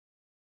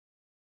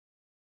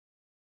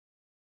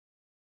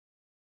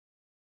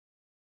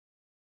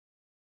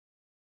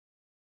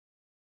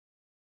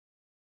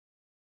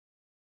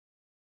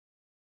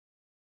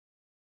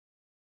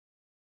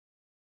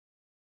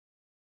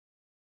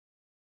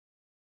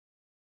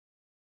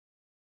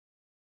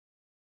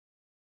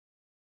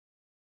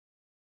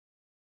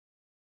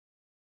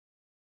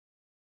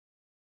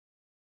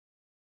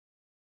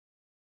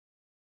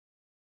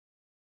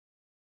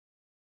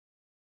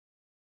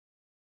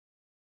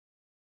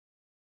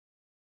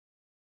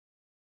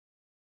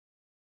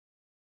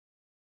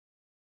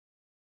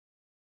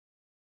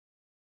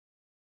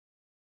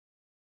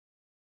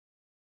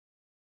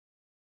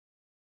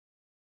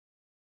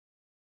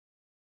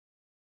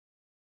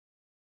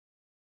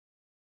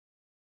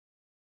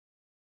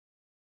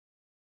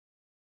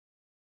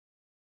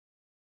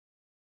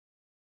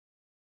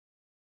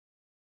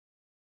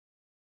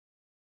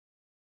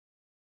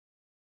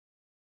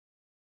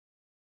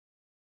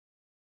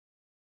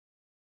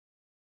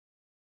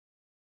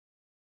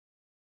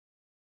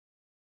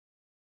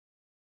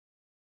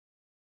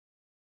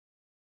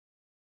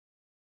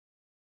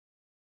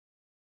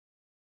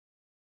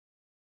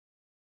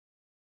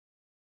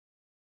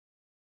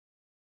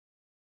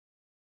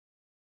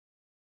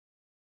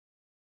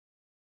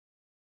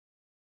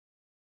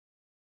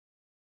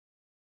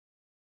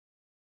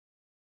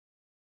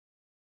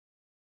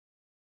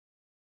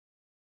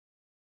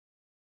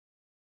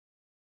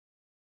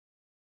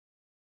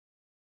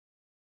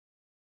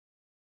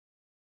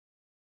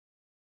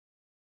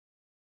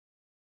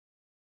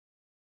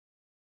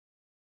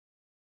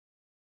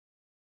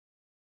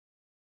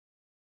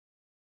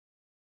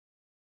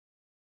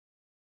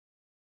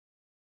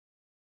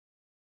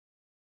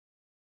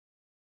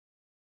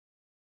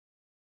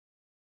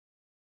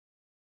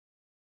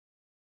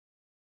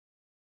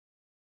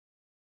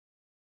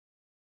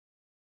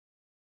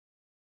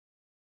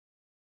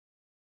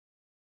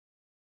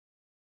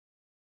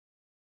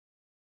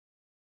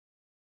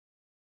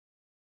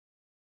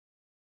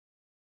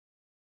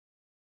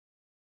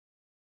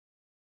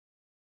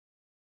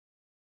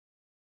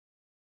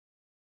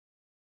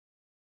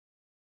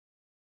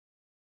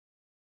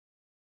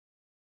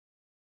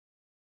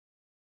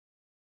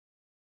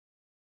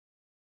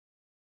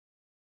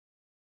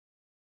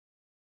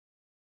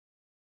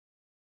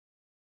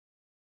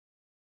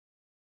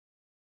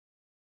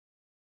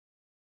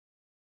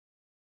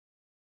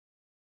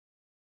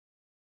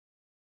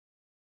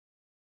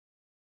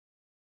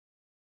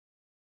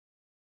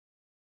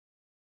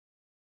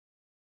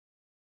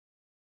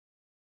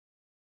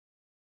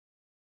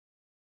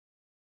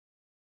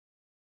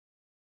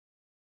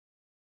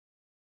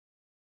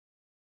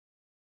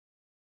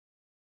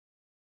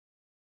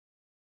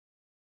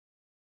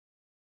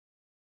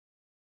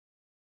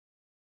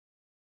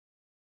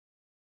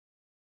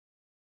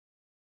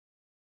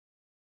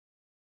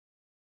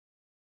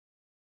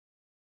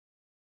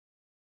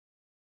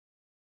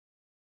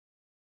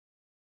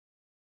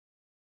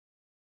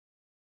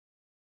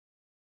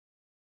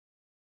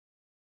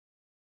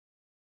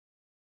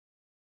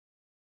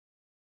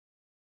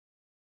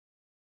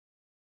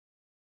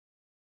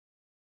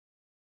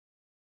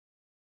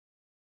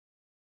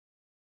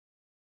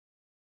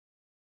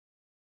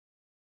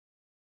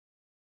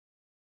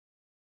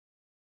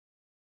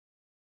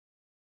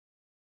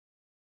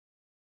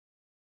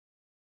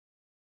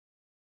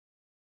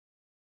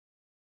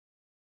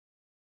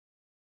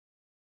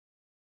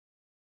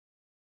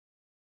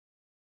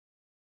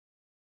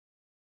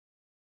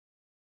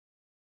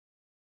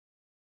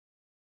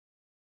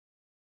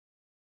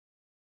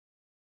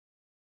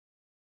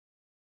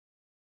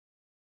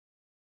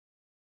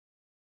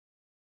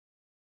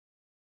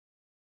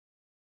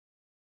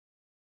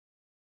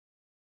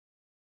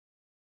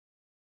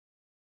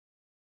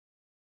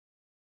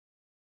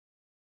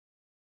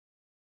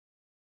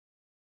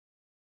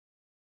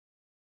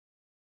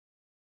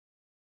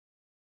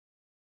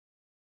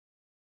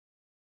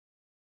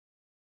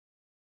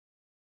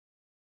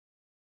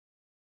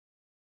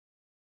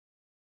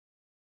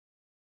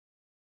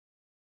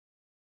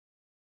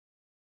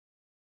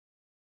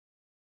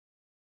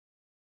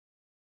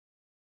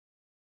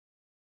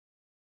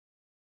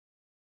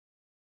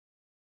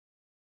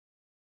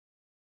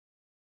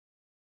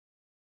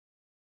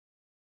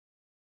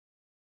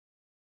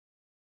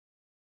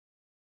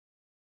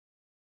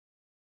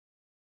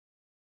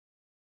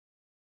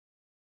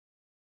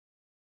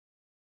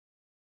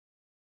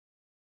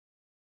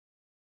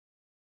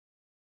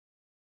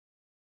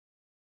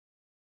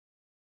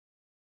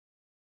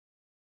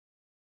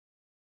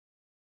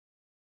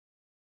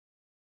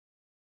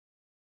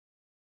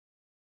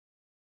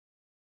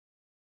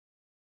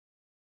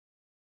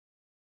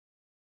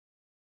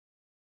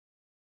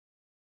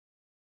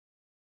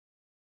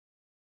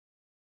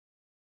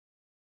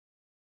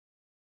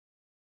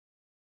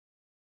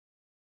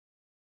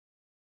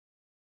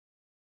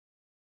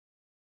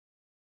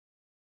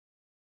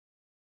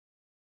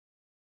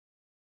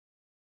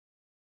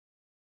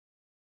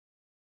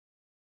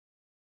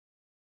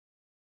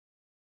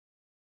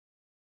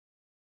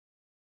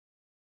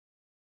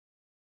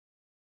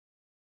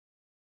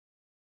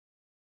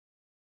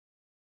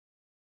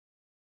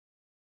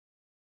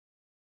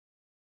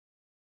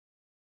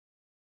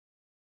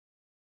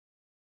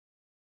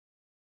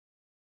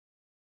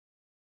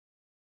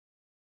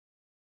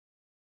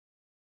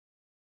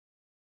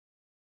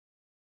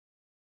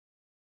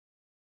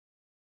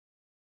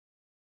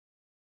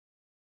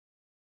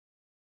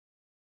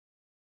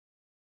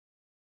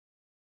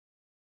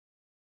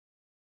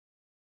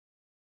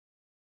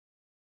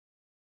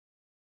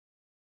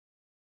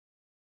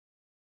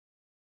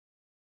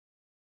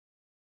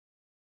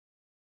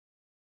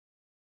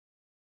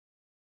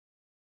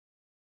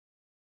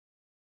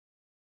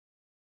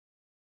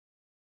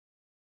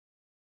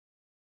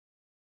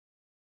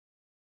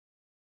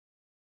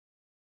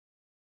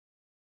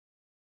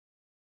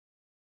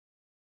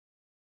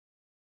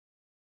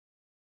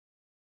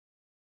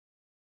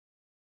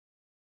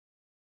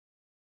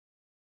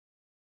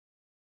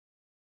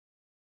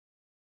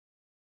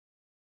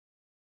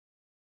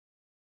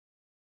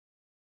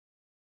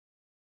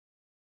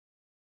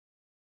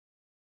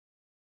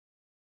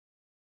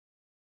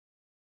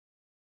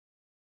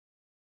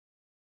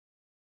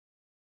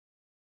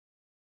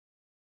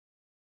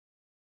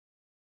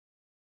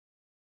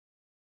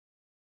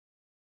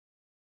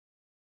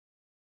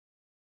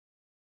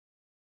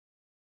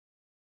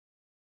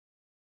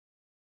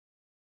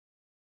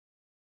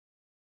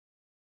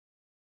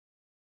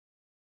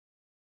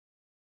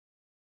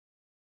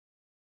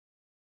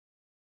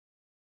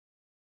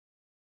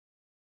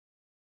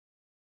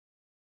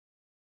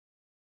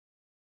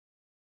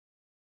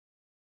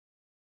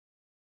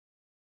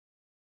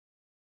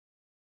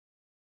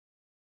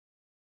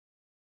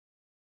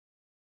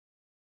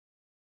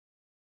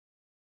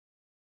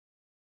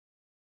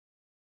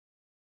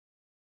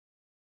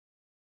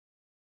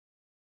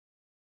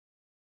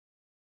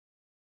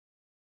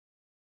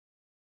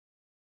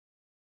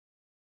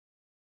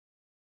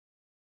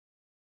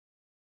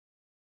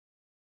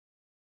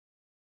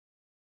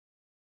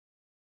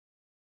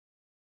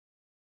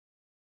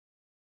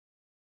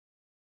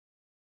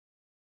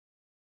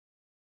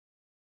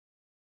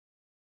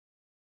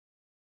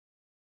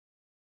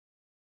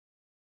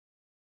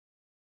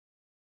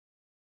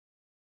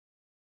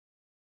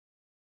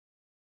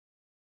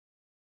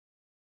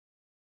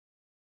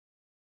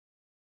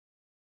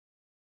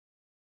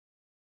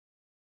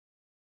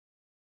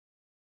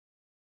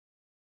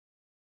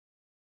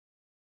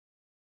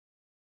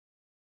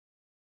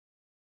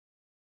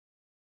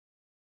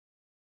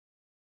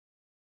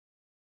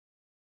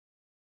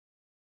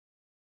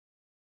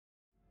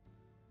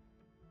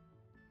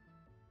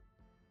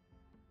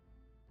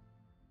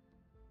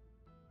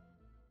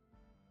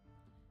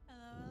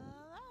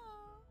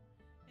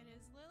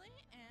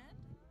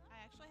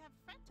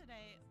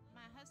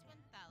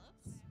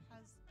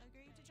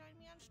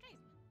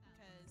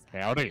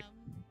Howdy.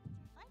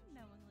 I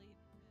knowingly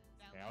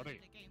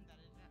downloaded a game that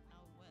I didn't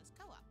know was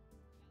co-op.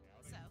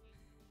 So,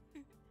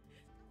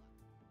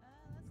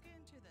 let's get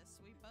into this.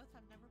 We both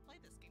have never played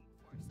this game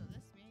before, so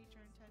this may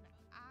turn into an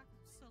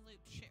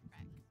absolute shit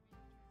wreck.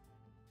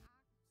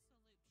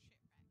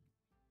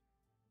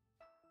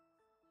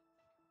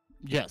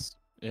 Yes,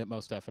 it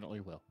most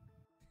definitely will.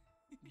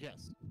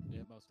 Yes,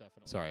 it most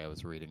definitely. Sorry, I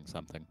was reading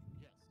something.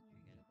 Yes,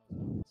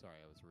 you're good. Sorry,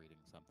 I was reading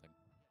something.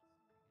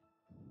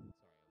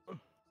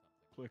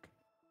 Click.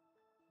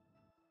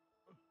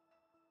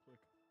 Click.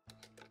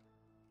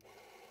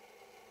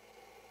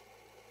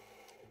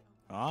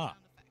 Ah, Sound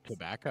effects.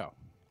 tobacco.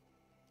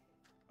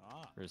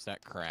 Or is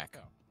that crack?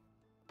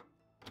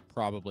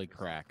 Probably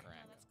crack. Oh,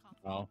 that's coffee.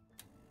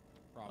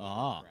 Oh.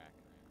 Ah.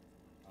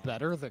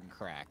 Better than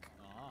crack.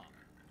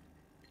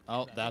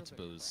 Oh, that's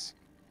booze.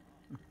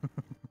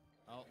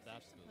 Oh,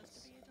 that's Supposed to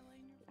booze. be a delay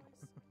in your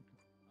voice.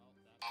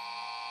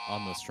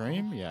 On the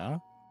stream, yeah. All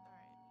right.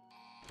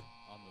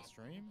 On the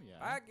stream, yeah.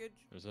 Package.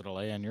 There's a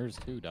delay on yours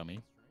too, dummy.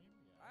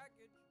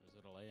 Package. There's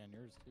a delay on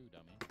yours too,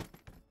 dummy.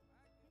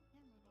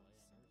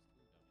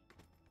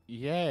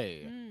 Yeah,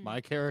 noodles. Yay!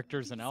 My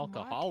character's an These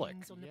alcoholic.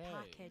 markings on the Yay!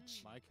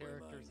 package. My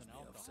character's an Reminds me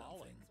of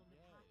alcoholic. something.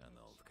 An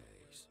old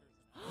case.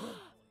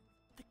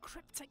 The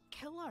cryptic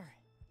killer.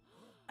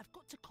 I've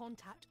got to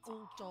contact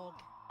Old Dog.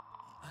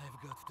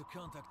 I've got to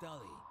contact Ali.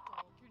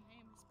 Your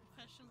name is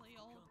professionally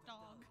old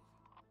dog.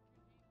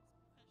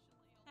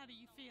 How do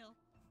you feel?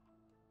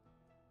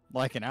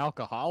 Like an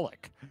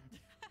alcoholic.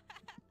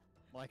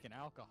 Like an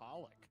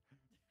alcoholic.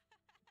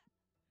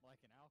 Like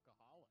an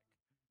alcoholic.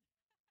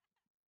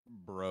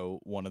 Bro,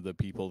 one of the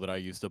people that I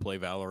used to play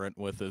Valorant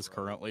with is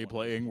currently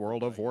playing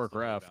World of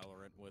Warcraft.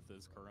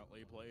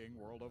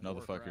 No,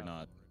 the fuck you're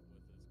not.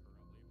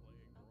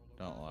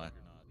 Don't lie.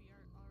 We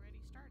are already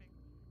starting.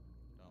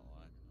 Don't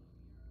lie.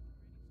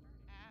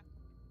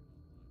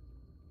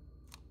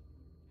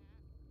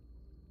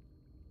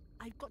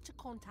 I've got to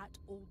contact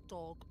Old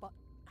Dog, but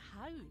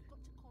how?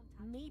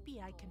 Maybe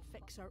I can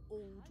fix our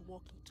old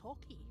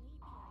walkie-talkie.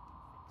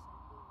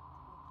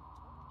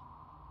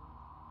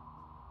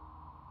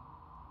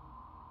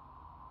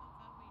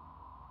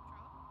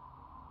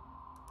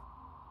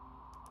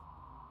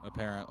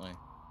 Apparently.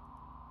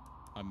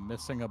 I'm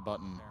missing a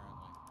button.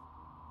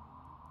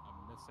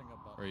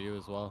 Are you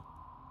as well?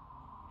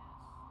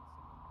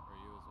 Are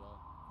you as well?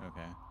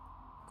 Okay.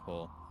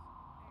 Cool.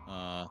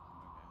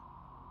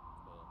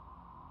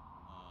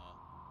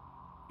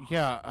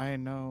 Yeah, I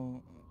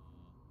know.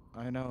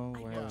 I've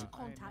where. got to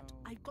contact.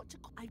 I've got to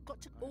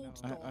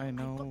Old Dog. I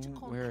know I've got to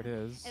where it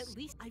contact- is. At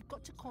least I've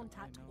got to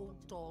contact Old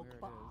Dog, where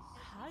it but is.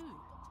 how?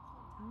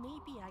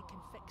 Maybe I can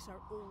fix our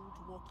old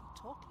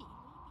walkie-talkie.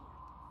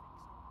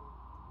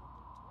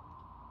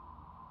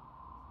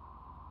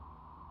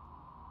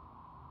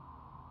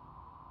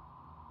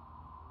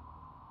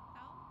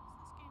 How is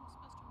this game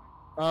supposed to work?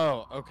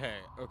 Oh, okay.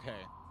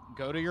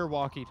 Go to your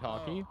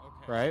walkie-talkie,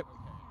 right?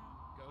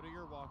 Yeah. Go to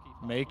your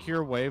walkie-talkie. Make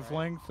your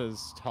wavelength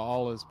as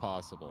tall as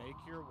possible. Make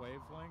your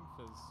wavelength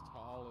as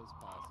tall as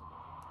possible.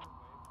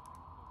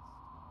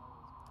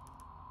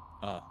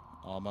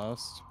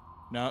 Almost.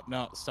 No,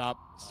 stop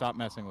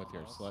messing with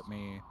yours. Let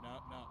me. No,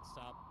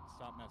 stop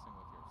messing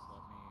with yours.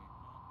 Let me.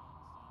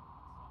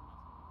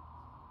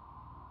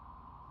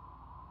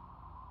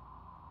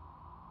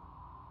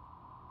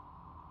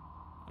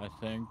 I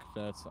think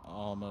that's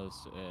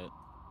almost it.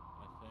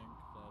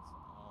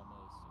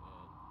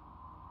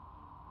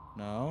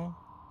 No?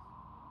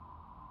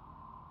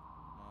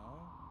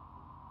 No?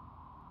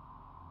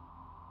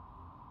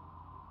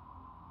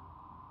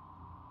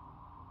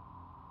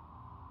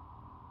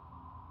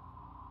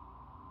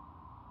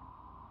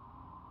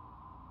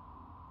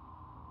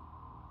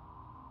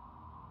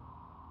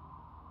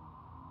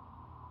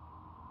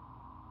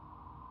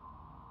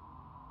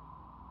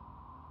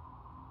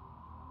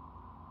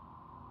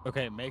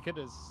 Okay, make it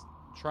as.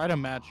 Try to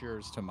match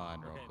yours to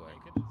mine real quick.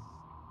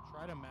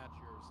 Try to match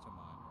yours to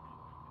mine real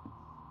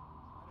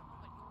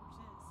quick. What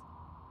yours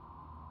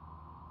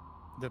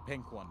is. The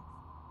pink one.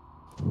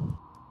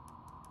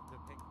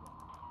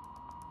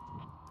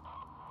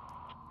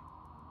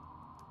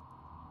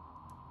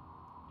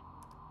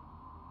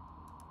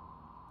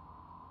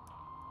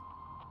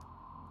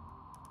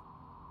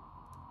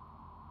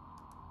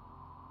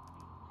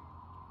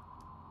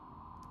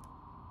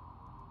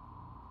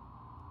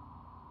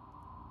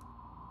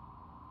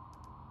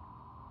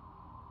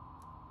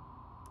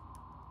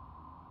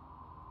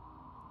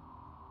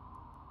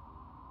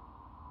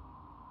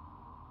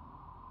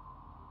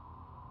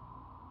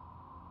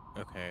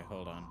 Okay,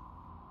 hold on.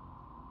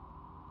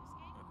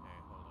 This game Okay,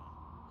 hold on.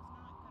 was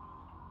not good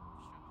on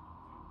instructions.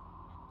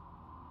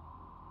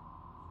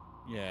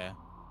 Yeah.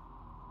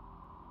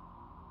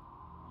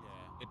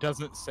 It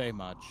doesn't say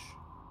much.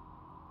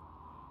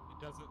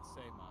 Literally what we're trying to do.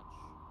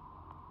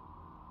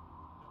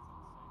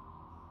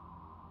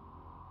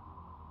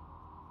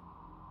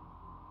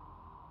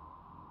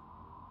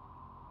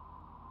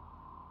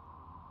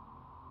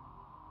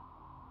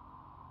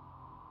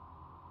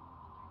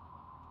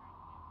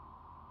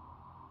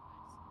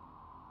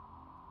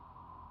 Nice.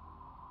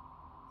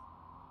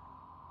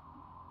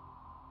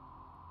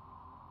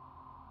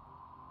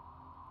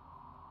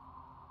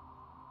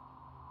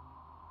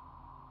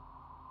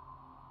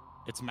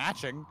 It's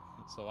matching,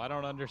 so I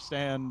don't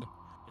understand.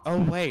 Oh,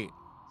 wait.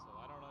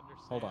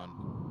 Hold on.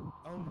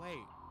 Oh,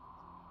 wait.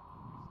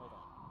 Hold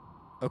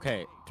on.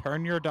 Okay,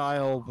 turn your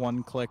dial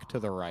one click to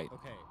the right.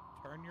 Okay,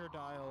 turn your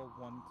dial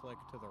one click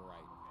to the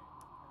right.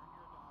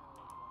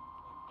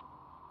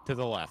 To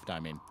the left, I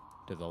mean.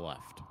 To the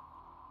left.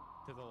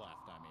 To the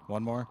left, I mean.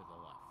 One more? To the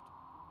left.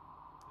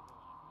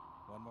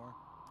 One more?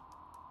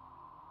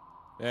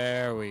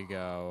 There we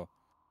go.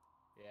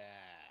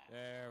 Yeah.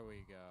 There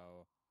we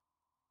go.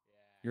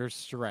 You're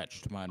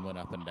stretched. Mine went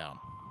up and down.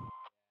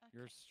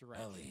 You're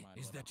stretched. Ali, Mine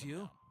is went that up and you?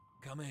 down.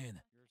 Come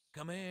in.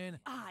 Come in.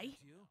 Aye.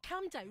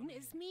 Calm down,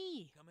 it's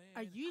me.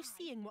 Are you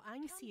seeing what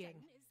I'm seeing?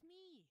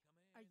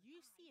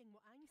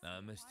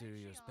 A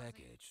mysterious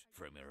package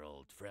from your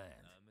old friend.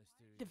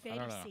 The I don't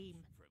very know.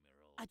 same.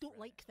 I don't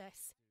like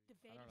this.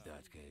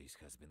 That case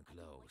has been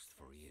closed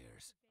for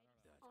years.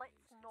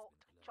 Let's not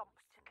jump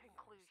to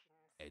conclusions.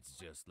 It's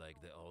just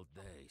like the old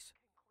days.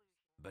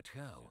 But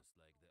how?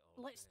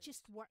 Let's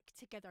just work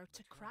together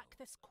to crack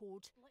this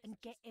code and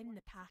get in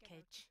the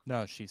package.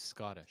 No, she's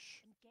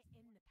Scottish. Oh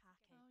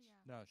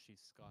yeah. No, she's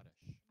Scottish.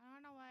 I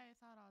don't know why I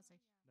thought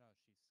Aussie. No,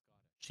 she's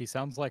Scottish. She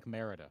sounds like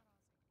Merida.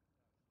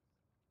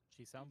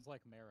 She sounds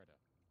like Merida.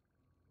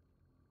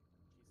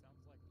 She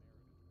sounds like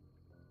Merida.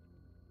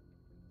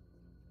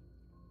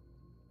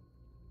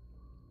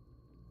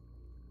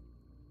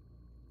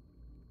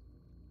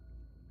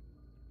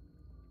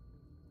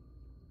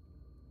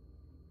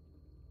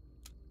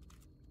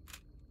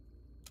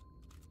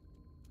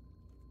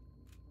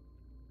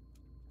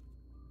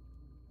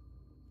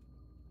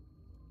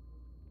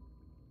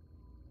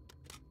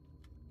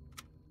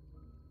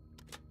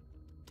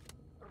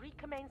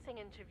 Recommencing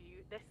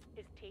interview, this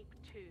is tape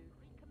 2.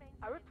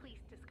 Our police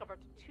discovered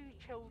 2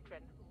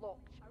 children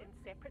locked in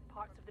separate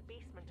parts of the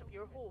basement of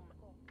your home.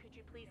 Could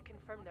you please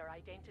confirm their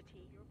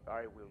identity?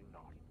 I will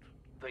not.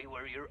 They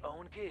were your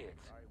own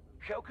kids.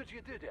 How could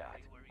you do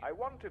that? I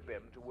wanted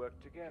them to work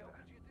together.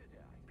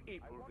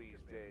 People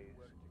these days,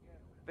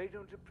 they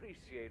don't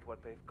appreciate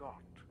what they've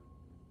got.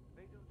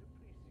 They don't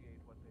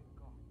appreciate what they've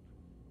got.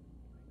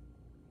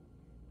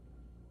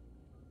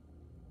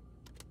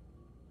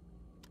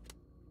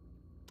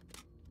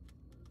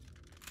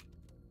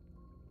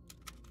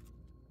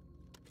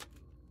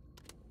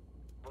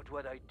 But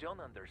what I don't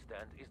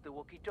understand is the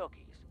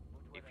walkie-talkies.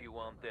 If you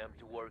want them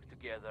to work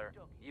together,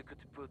 you could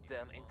put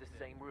them in the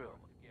same room.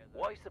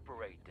 Why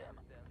separate them?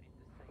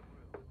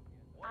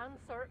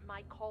 Answer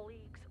my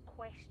colleagues'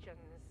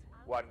 questions.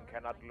 One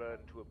cannot learn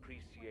to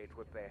appreciate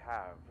what they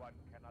have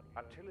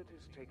until it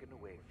is taken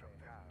away from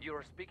them.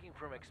 You're speaking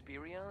from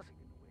experience?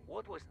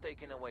 What was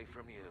taken away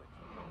from you?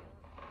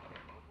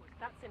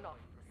 That's enough.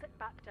 Sit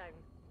back down.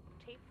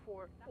 Tape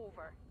 4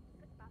 over.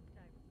 Sit back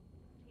down.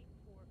 Tape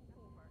 4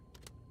 over.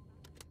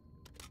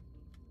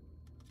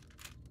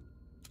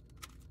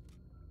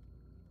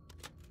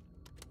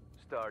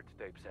 Start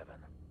tape 7.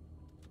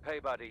 Hey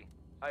buddy,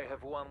 I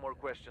have one more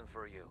question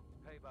for you.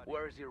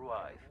 Where's your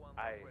wife?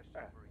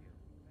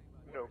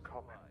 No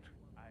comment.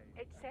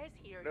 It says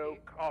here No you...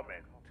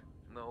 comment.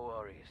 No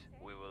worries,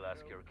 we will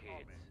ask your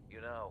kids.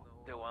 You know,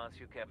 the ones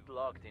you kept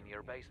locked in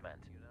your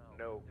basement.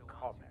 No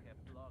comment.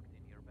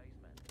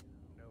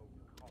 No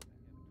comment.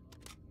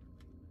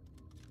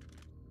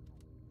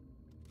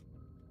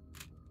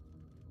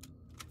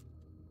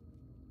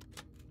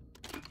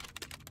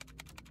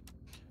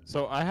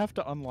 So I have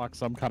to unlock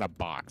some kind of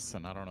box,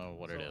 and I don't know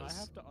what it is. I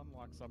have to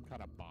unlock some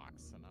kind of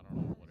box, and I don't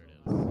know what it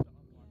is.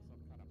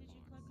 Did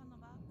you click on the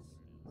box?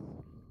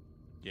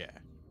 Yeah.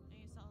 And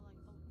you saw like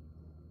the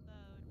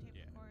tape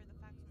recorder, the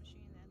fax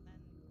machine, and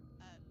then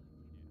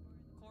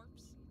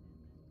corpse.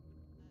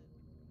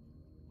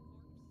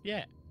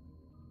 Yeah.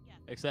 Yeah.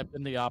 Except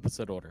in the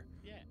opposite order.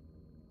 Yeah.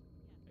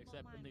 Well,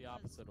 Except in mine the says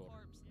opposite order.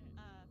 Corpse,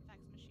 fax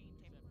machine,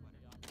 tape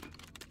recorder.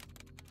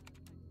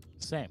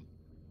 Same.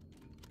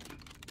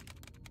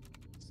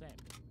 Same.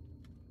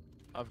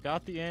 I've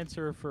got the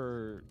answer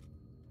for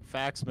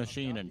fax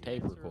machine and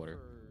tape recorder.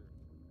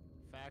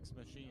 Fax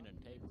machine and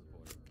tape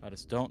recorder. I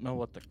just don't know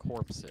what the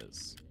corpse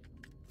is.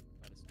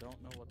 I just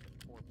don't know what the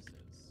corpse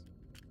is.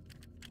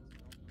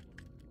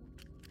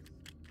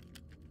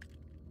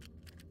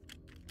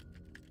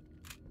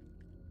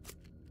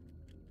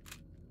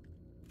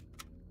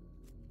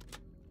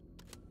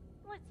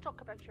 Let's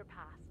talk about your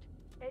past.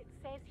 It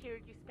says here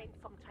you spent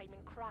some time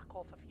in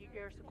Krakow a few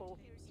years ago.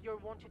 You're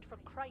wanted for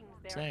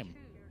crimes there Same. too.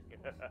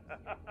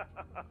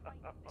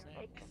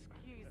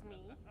 Excuse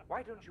me?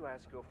 Why don't you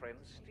ask your friend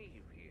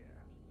Steve here?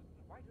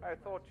 I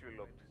thought you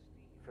looked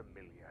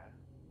familiar.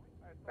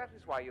 That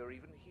is why you're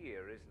even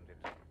here, isn't it?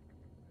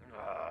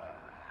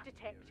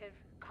 Detective,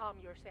 calm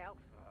yourself.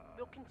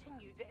 We'll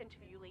continue the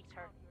interview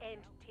later.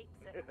 End tape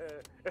 6. It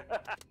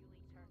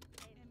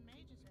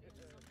may just be as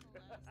simple as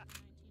the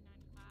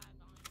 1995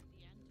 on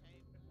the end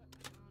tape. I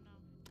don't know.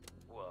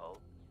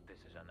 Well, this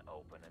is an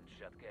open and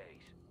shut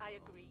case. I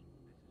agree.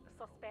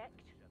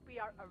 Suspect, we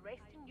are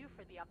arresting you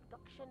for the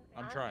abduction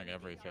I'm and trying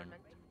everything.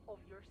 dismemberment of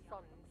your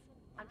sons.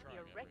 and we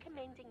are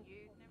recommending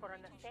you for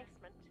an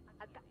assessment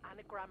at the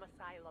Anagram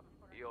Asylum.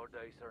 Your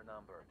days are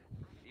numbered.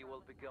 You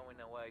will be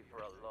going away for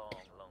a long,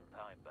 long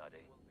time,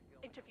 buddy.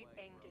 Interview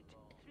ended.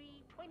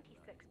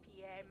 3:26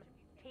 p.m.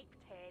 Tape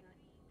 10.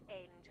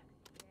 End.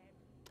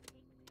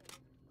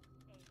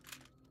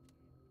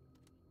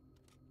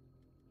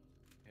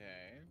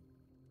 Okay.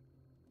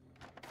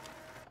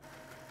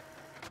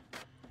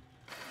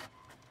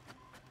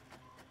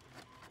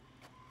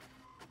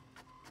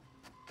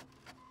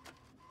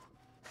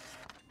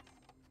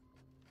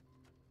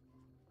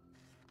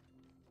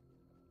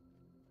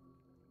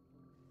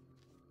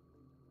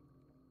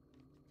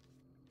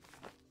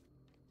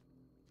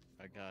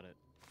 I got it.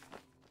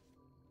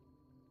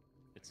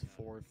 It's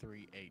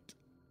 438. It's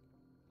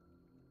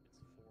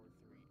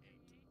 438.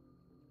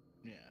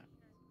 Yeah.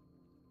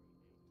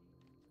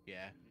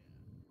 Yeah.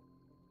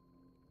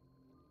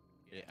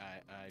 Yeah,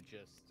 I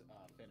just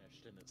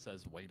finished and it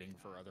says waiting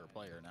for other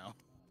player now.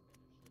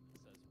 It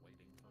says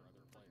waiting for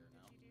other player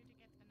now. What did you do to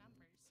get the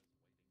numbers?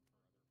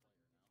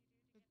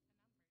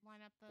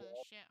 Line up the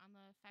shit on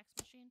the fax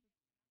machine?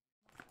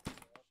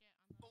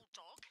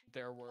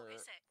 There were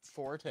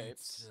 4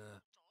 tapes.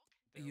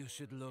 You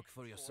should look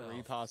for yourself.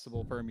 3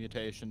 possible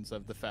permutations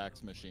of the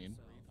fax machine.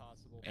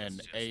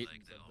 And 8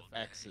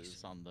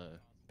 X's on the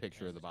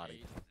picture of the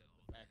body.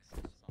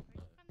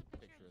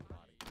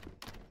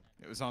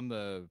 It was on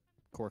the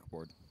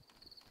corkboard.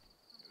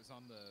 It was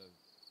on the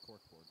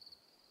corkboard.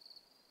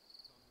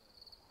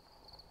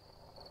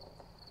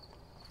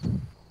 This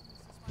is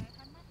why I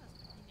have my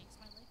husband. He makes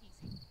my life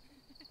easy.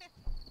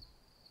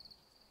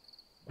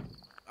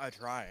 I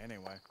try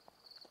anyway.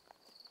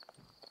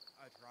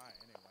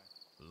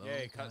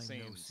 Yay,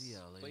 cutscenes.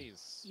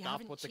 Please, You stop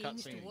haven't with the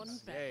changed cutscenes. one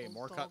bit, Yay, old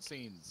more dog.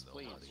 cutscenes,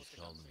 please. Nobody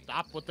told me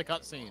Stop that with the name.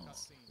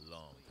 cutscenes.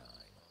 Long time.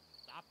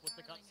 Stop with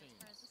the Darling, it's cutscenes.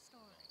 for the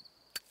story.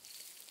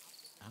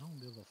 I don't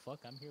give a fuck.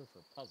 I'm here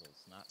for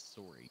puzzles, not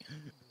story.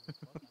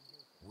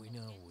 We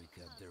know we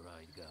kept the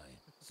right guy,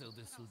 so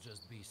this will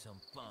just be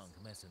some punk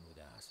messing with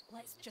us.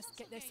 Let's just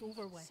get this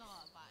over with.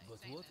 But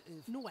what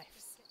if... No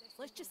ifs.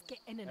 Let's just get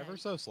in and Ever out.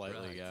 so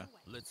slightly, Right. yeah.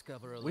 Let's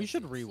cover a We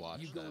should lessons.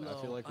 rewatch You go that. I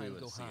feel low, like we I'll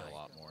would go see high. a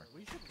lot more.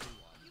 We should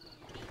rewatch.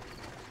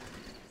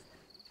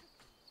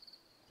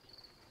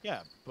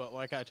 Yeah, but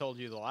like I told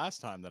you the last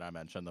time that I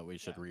mentioned that we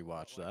should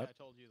rewatch that.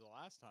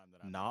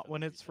 Not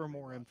when it's for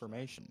more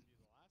information.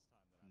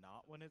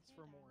 Not when it's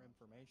for more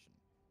information.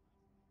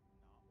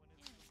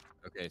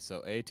 Okay,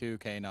 so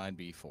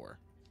A2K9B4.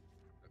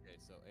 Okay,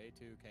 so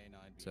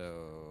A2K9B4.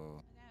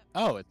 So,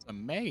 oh, it's a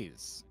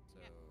maze.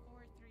 Yeah,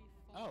 4, 3,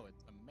 4. Oh,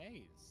 it's a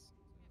maze.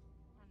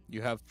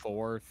 You have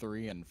 4,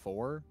 3, and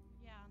 4.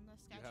 Yeah, on the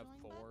scheduling You have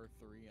 4, book?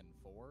 3, and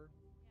 4.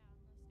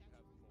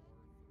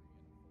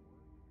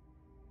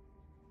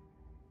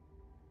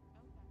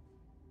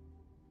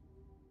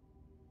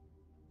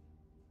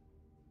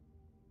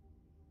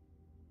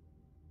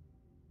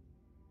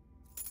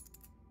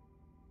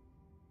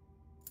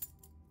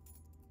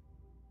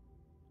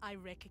 I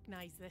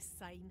recognize this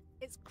sign.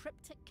 It's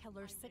Cryptic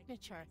Killer's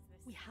signature.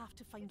 We have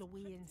to find a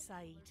way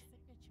inside.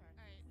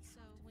 Alright,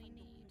 so we're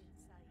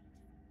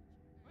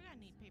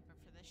gonna need paper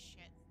for this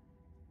shit.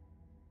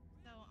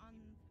 So on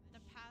the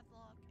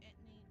padlock, it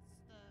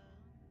needs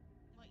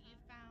what you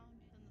found,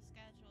 then the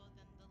schedule,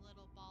 then the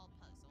little ball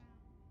puzzle.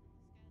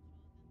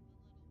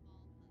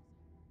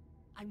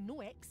 I'm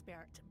no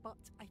expert, but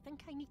I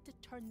think I need to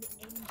turn the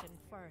engine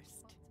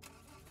first.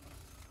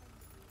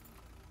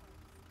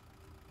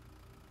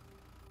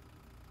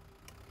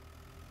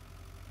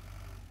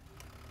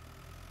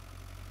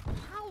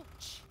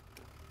 Ouch!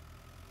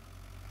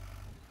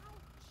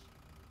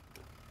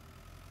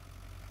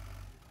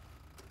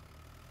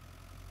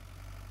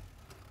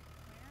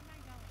 Where am I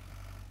going?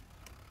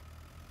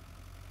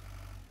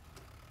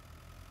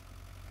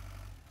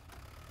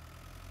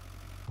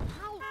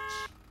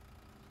 Ouch!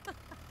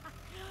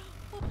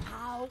 Oh,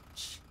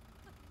 ouch!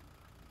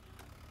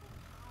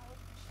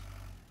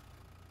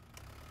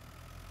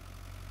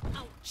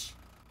 Ouch!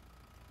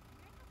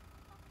 Where the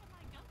fuck am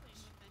I going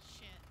with this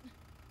shit?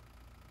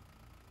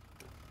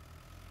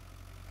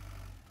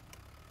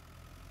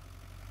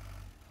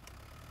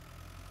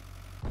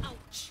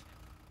 Ouch!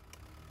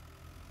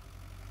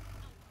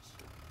 Ouch!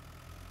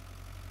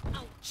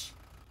 Ouch!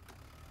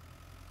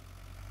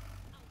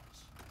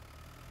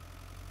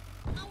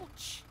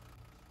 Ouch!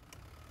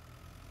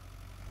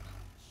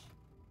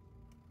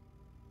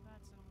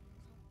 That's an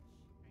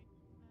right.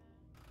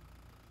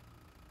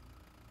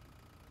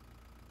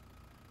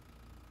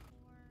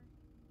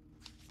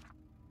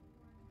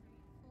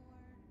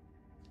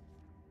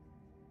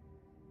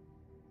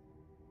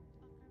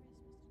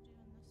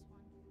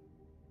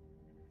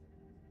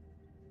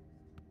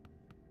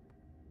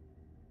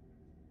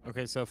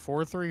 Okay, so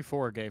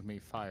 434 gave me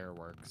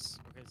fireworks.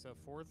 Okay, so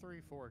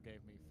 434 gave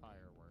me fireworks.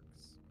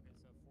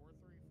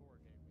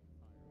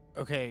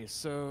 Okay,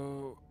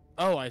 so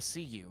oh, I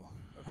see you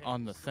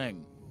on the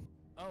thing.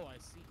 Oh, I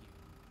see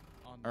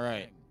you on the All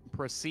right. Thing.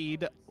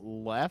 Proceed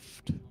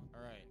left.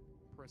 All right.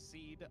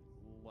 Proceed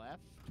left.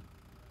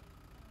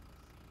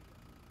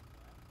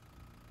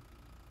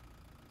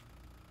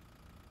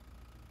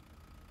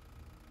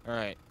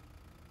 Alright.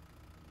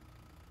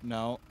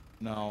 No.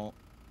 No.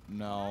 No.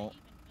 Not even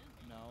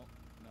moving.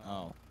 No.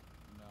 Oh.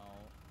 No.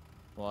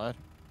 What?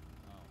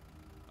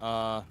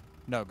 Oh.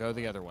 No, go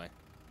the other way.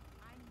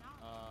 I'm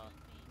not moving.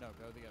 No,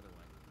 go the other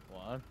way.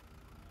 What? I'm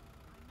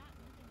not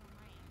moving on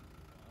my end.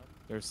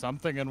 There's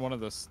something in one of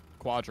the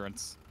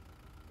quadrants.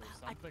 There's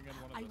something in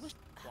one of the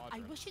quadrants. I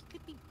wish it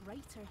could be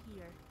brighter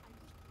here. I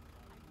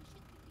wish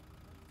it could be brighter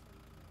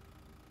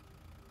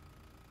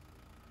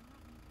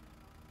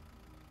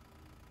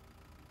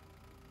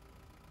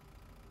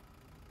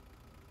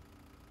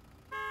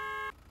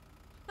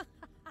here.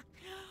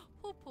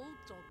 Hope old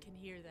dog can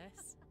hear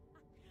this.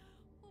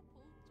 Hope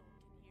old dog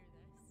can hear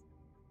this.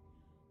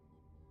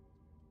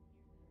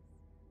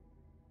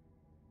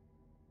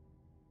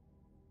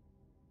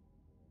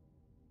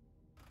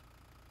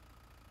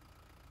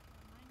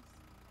 Mine's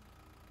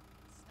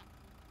stuck.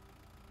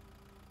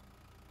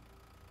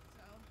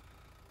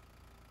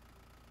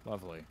 So,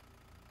 Lovely.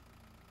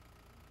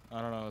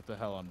 I don't know what the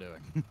hell I'm doing. I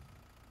don't know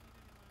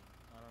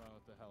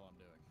what the hell I'm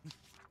doing.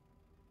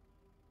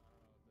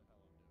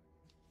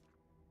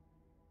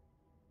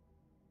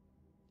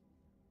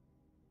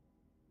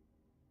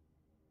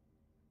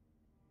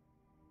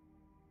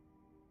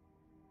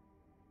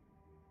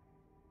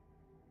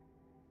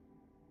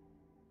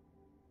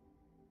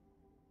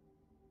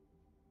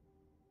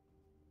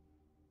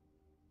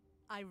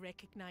 I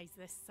recognize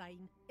this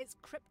sign. It's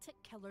Cryptic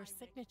Killer's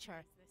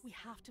signature. We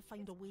have to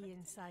find a way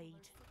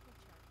inside.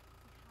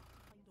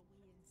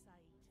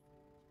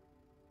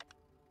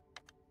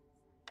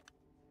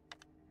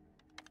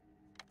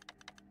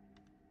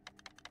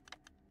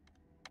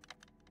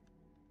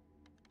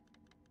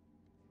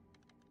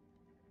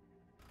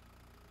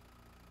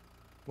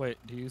 Wait,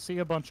 do you see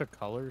a bunch of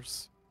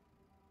colors?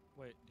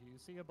 Wait, do you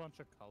see a bunch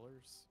of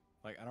colors?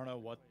 Like, I don't know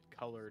what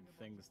colored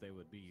things they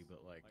would be,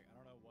 but like I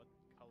don't know what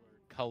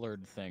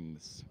colored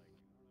things.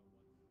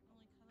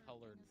 only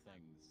Colored thing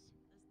things. is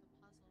the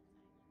puzzle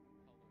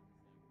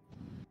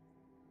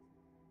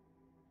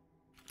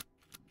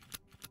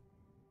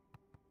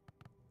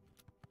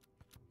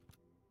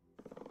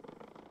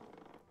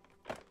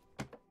thing.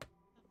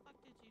 The fuck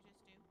did you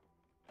just do?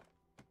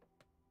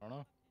 I don't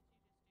know.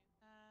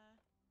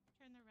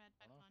 Turn the red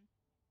back on.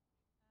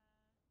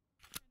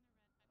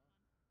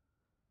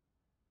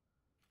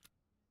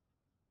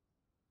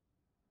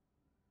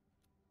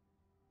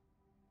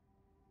 Turn the blue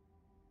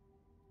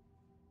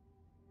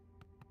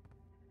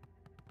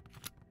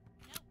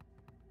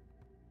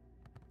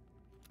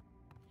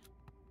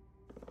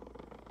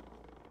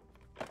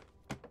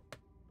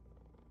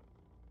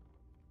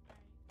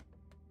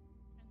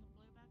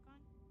back on.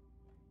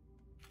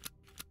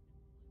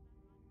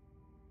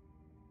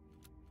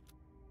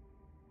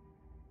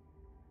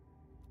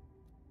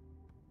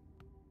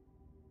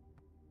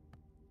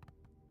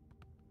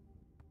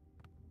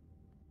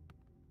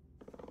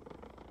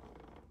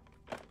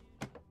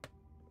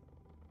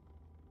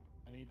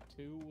 I need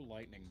 2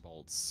 lightning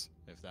bolts,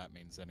 if that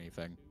means anything. If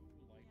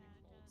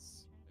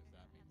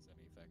that means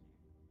anything.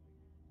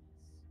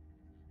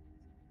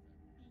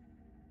 Turn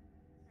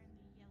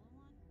the yellow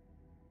on.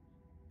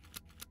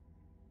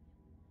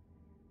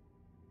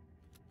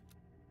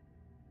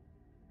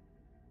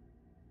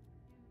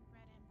 Do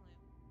red and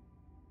blue.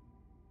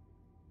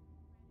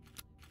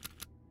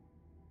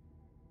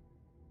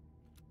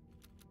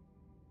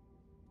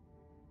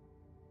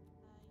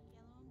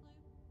 Yellow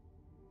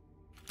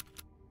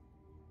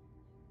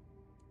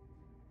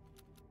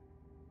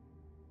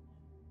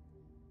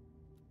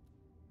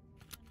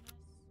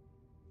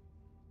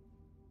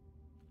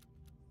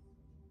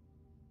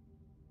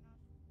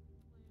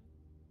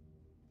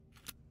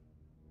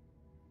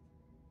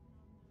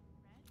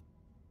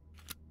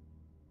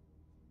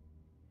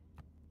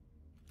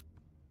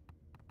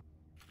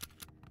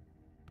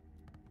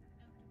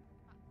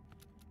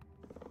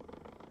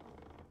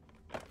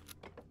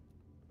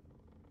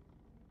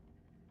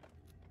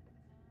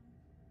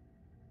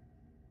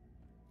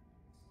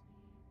and blue.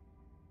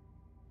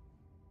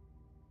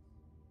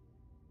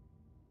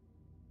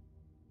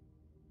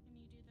 Can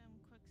you do them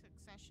quick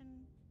succession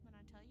when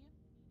I tell you?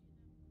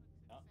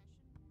 Yeah.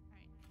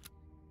 Alright.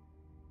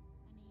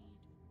 I need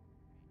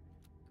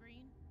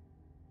green,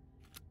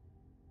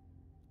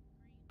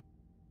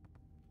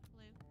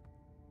 blue, and red. Needs to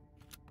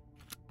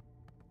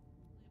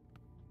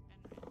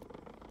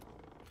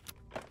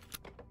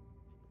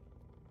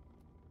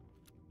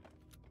be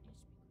quicker than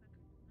that.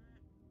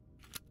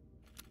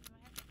 Do I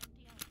have to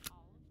empty out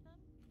all of them?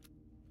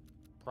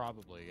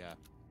 Probably, yeah. Turn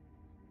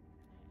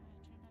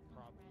back on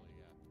Probably, the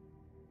red. yeah.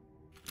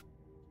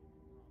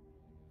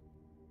 I'm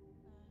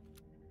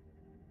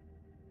gonna get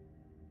what I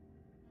can with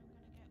just the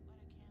red on right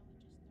now.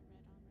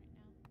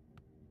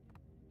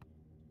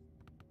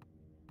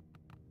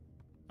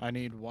 I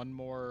need 1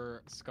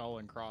 more skull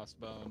and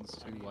crossbones,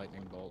 2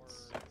 lightning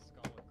bolts.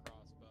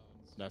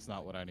 That's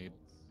not what I need.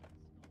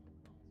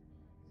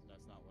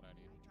 That's not what I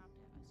need. I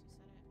dropped it as you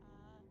said it.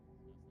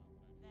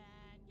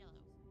 Then yellow.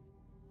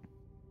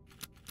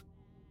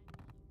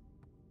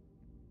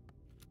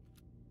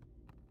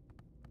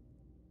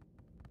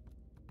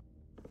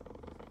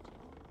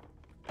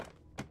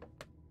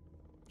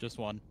 Just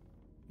one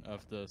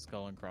of the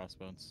skull and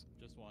crossbones.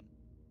 Just one.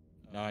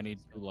 Now I need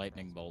 2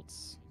 lightning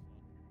bolts.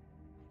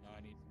 Now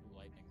I need 2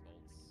 lightning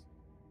bolts.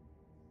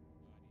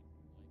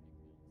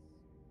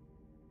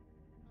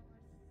 Unless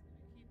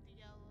you keep the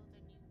yellow,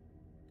 then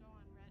you go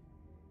on red.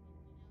 Then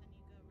you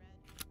go red.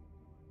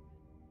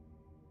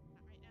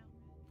 Not right now.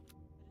 I just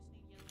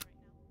need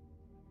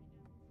yellow right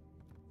now.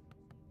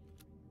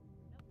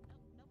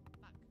 Nope,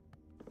 fuck.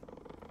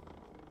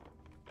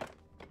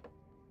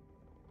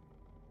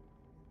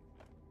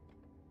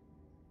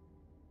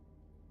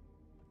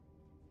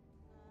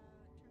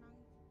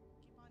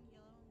 Keep on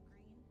yellow and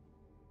green.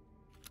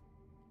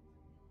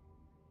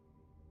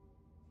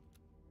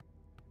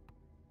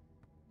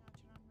 Now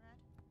turn on red.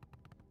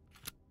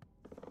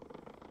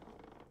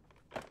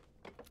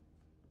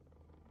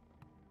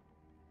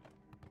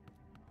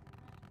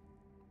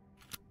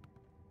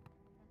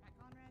 Turn back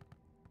on red.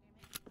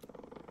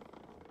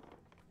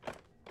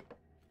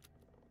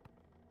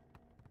 Damn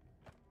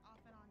it.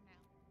 Off and on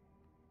now.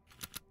 Nope.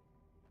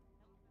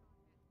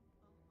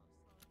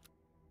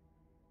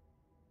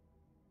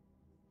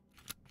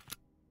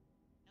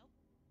 Oh,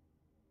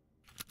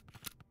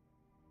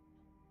 slower.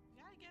 Nope. You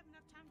gotta give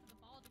enough time for the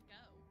ball to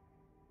go.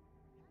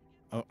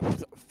 Oh,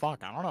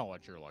 fuck, I don't know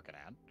what you're looking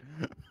at.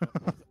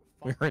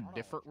 We're in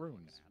different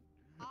rooms.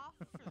 Off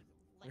for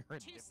like We're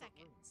in 2 different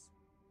seconds.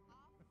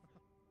 Off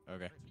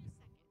Okay. for 2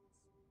 seconds.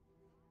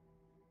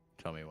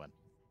 Tell me when.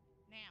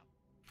 Now.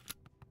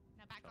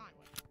 Now back Tell me on.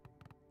 when.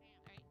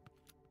 Alright.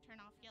 Turn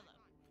off yellow.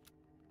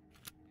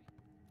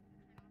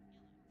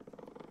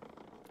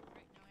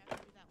 Alright, now we have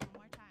to do that one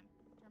more time.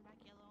 Turn back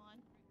yellow on.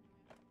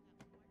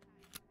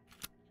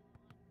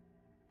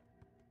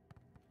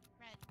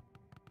 Red.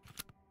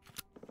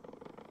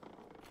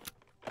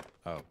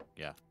 Oh,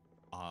 yeah.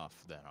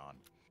 Off, then on.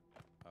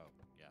 Oh,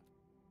 yeah.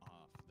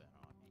 Off, then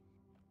on.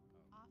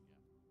 Off.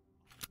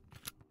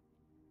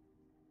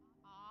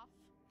 Off.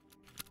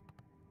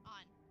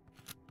 On.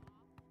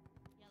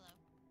 Yellow.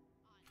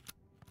 On.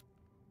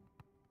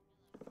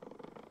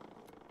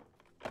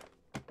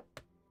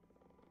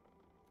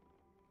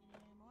 You need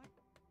any more?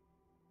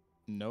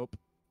 Nope.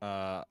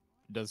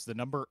 Does the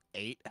number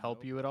 8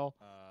 help you at all?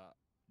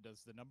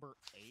 Does the number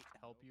 8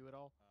 help you at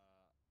all?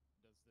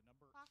 Does the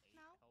number Fuck 8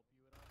 no. help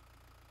you at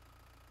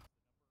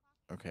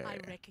all? Okay. I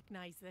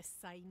recognize this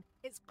sign.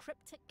 It's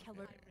cryptic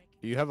killer.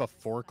 Do you have a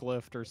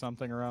forklift or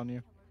something around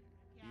you?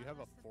 Yeah, Do you have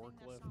a that's the thing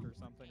that's forklift not or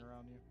something working.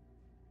 around you?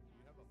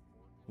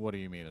 What do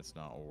you mean it's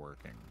not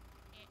working?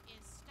 It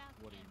is stuck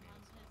What do in you mean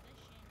one it's not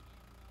position and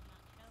will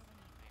not go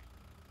anywhere.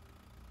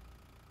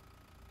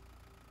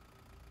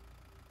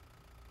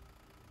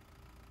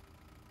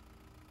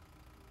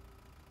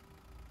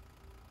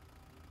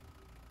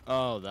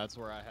 Oh, that's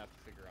where I have to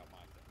figure out my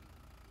thing.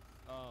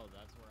 Oh,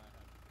 that's where I have to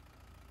figure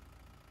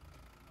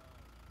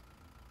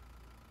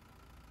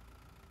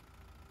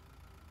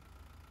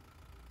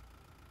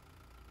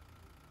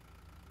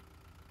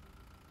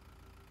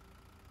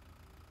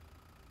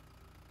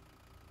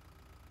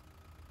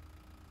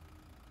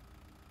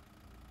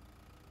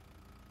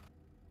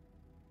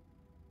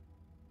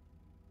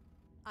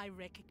I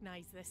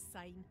recognize this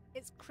sign.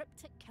 It's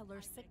cryptic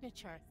killer's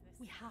signature.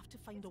 We have to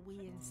find a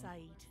way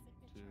inside.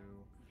 to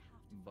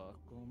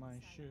buckle my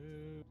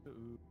shoe.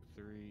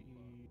 3,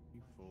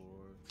 4.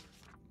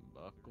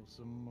 Buckle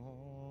some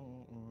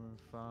more.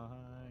 5,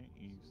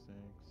 6.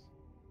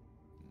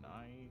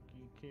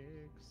 Nike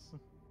kicks. The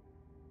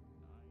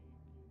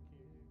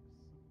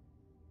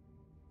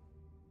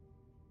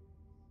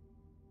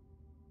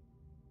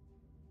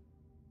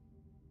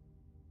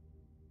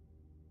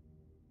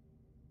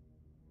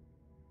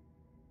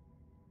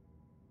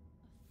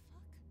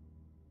fuck?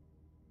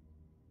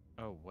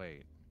 Oh,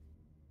 wait.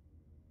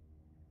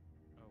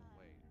 Oh,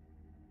 wait.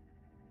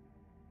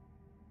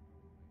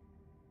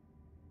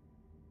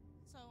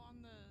 So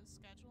on the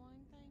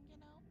scheduling thing, you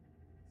know?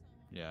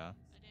 Yeah.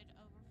 I did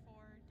over 4,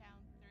 down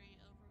 3,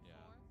 over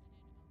Yeah.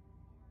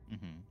 4.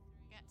 Mm-hmm.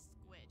 Get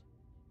squid.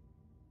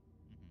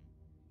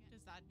 Mm-hmm.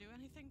 Does that do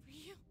anything for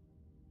you?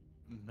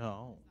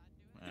 No,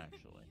 Does that do anything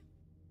actually.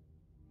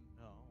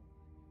 No, actually.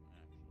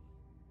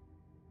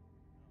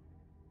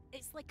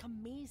 It's like a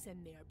maze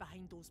in there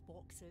behind those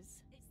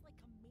boxes. It's like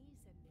a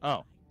maze in there.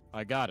 Oh, behind those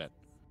I got it.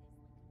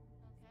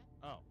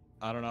 Okay. Oh,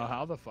 I don't know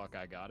how the fuck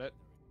I got it.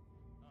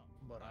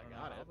 But I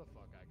got it. The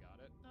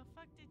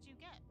fuck did you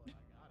get?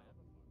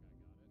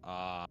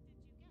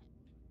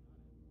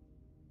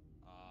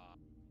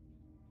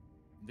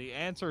 The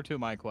answer to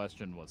my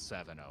question was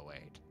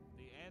 708.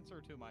 The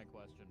answer to my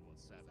question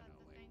was Is that the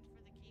 708. thing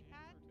for the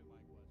keypad?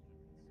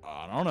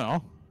 I don't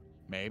know.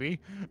 Maybe.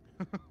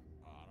 I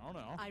don't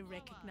know. I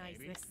recognize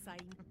Maybe. this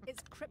sign.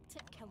 It's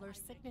cryptic killer's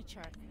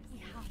signature. We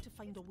have to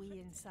find a way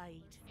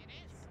inside. It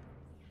is.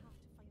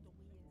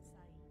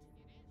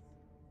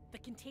 The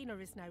container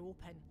is now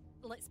open.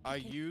 Let's I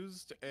peek in.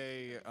 used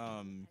a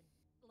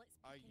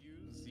I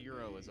used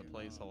 0 as a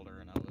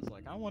placeholder, and I was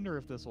like, I wonder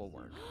if this will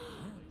work.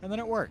 And then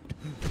it worked.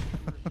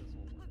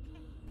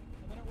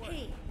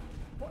 Hey,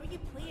 what are you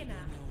playing I at?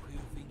 don't know who you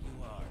think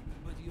you are,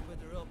 but you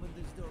better open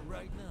this door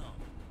right now.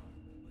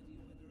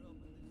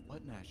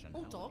 What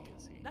nationality dog,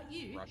 is he? that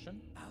you?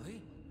 Russian?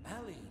 Ali?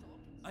 Ali,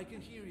 I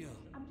can hear you.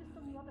 I'm just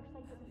on the other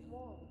side of this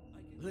wall.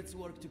 Let's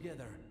work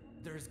together.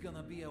 There's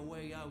gonna be a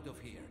way out of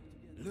here.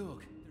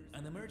 Look,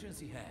 an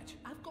emergency hatch.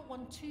 I've got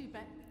one too,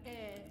 but,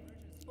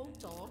 old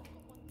dog,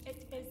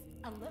 it is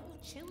a little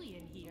chilly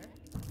in here.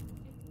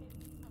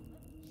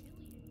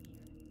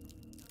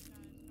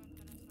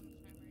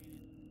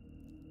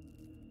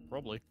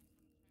 Probably.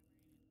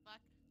 Fuck.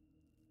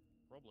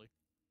 Probably.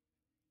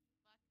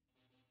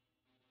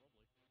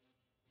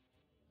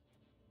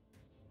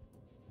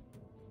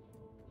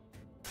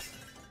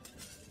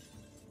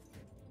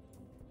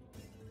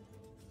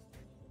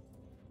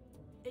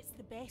 It's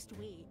the best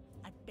way.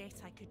 I bet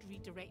I could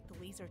redirect the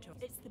laser to.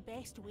 It's the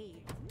best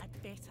way. I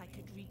bet I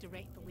could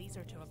redirect the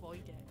laser to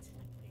avoid it.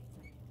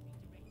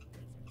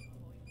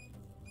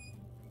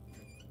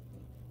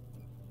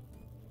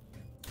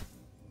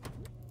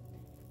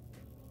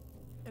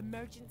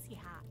 Emergency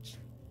hatch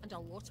and a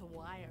lot of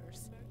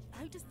wires.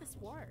 How does this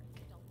work?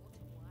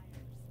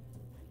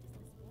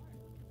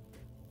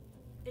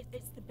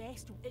 It's the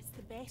best. It's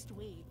the best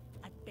way.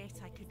 I bet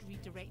I could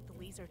redirect the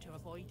laser to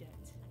avoid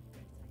it.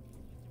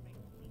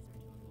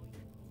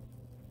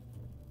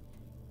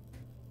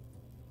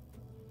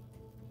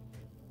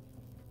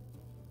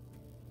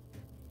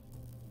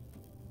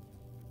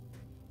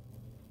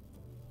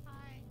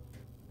 Hi.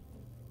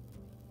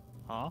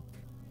 Huh?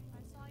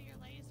 I saw your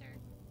laser.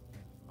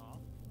 Huh?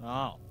 Oh.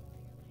 I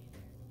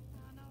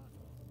don't know.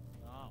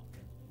 Oh.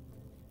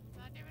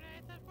 Did I do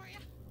anything for you?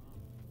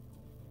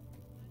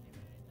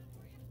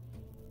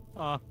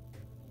 Uh.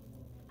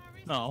 How are we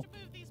No. supposed to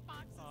move these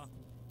boxes?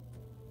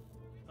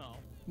 No.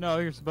 No,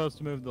 you're supposed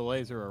to move the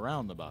laser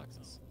around the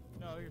boxes.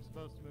 No, you're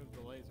supposed to move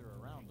the laser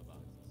around the boxes.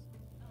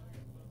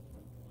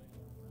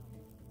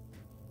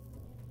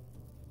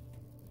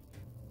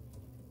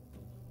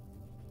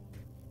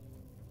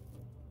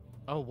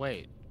 Oh,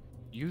 wait.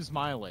 Use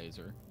my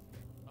laser.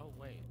 Oh,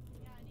 wait.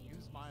 Yeah, I need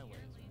Use to my use your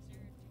laser. laser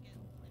to get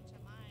into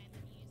mine,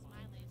 and use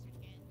my laser to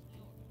get into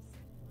yours.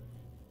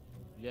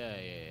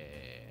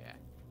 Yeah.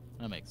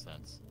 That makes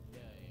sense. Yeah.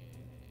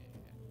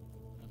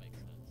 That makes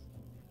sense.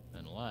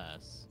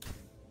 Unless...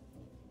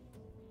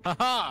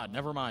 Haha!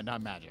 Never mind,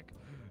 I'm magic.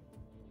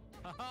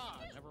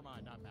 Haha! Never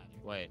mind, I'm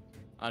magic. Wait.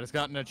 I just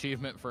got an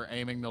achievement for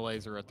aiming the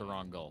laser at the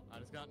wrong goal.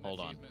 Hold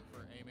on.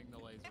 For aiming the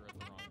laser at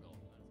the wrong goal.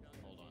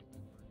 Hold on.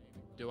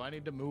 Do I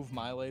need to move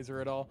my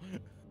laser at all? Do I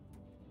need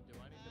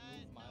to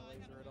move my No, I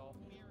laser gotta at all?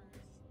 move mirrors.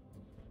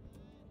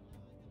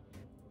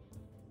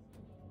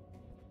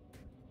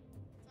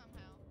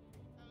 Somehow.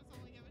 I was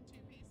only given 2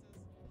 pieces.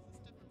 This is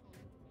difficult.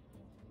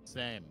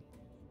 Same.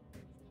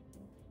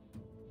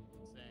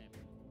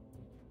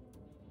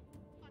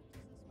 Fuck,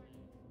 does this work?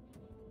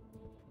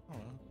 I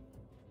don't know.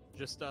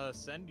 Just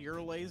send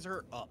your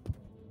laser up.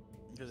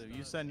 Because if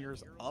you send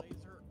yours up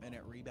and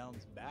it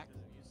rebounds back,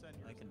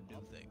 I can do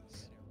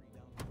things.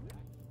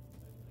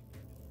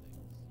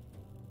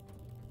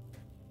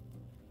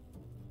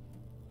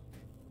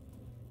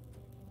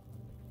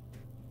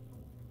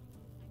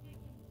 I get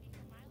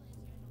configure my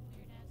laser in a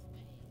weird ass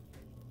way.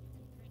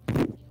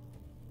 For it to get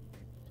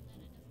to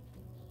you, and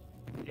then it doesn't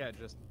get to me. Yeah,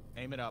 just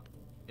aim it up.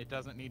 It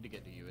doesn't need to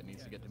get to you. It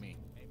needs to get to me.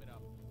 Aim it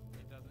up.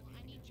 It doesn't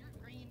I need your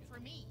green for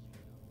me.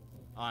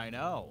 I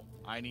know.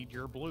 I need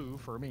your blue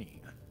for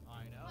me.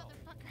 I know.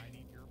 Motherfucker. I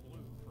need your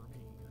blue for me.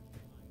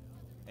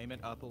 Aim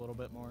it up a little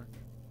bit more.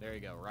 There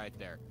you go, right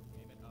there.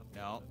 Aim it up.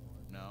 No.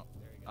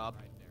 There you go, up.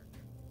 Right there.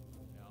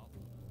 No.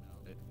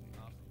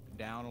 Up.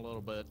 Down a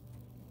little bit.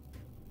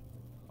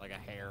 Like a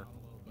hair.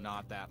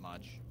 Not that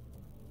much.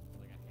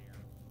 Like a hair.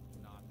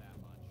 Not that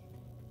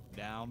much.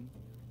 Down.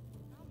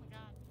 Oh my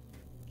god.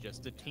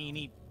 Just a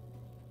teeny.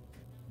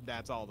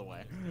 That's all the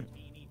way.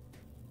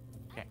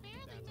 Okay. I'm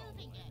barely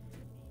moving it.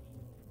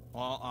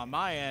 Well, on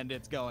my end,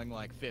 it's going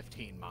like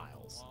 15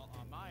 miles.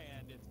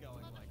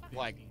 Motherfucker.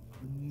 Like,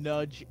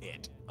 nudge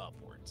it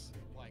upwards.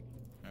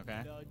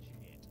 Okay? Nudge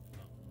it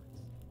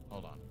upwards.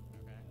 Hold on.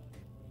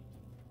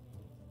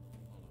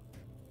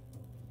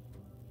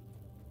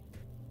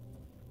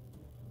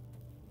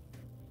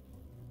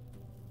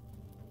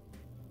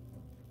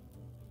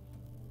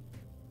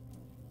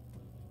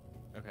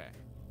 Okay? Okay.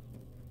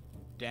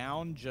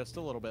 Down just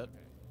a little bit.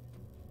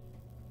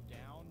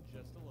 Down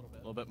just a little bit.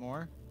 A little bit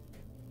more.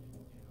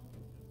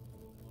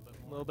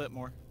 A little bit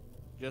more.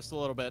 Just a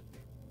little bit.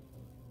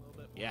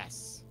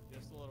 Yes.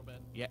 Just a little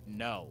bit. Yeah,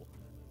 no.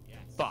 Yes.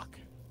 Fuck.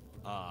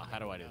 How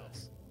do I do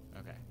this?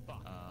 Okay.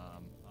 Fuck. How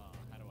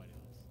do I do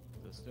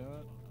this? Just do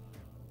it?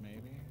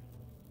 Maybe?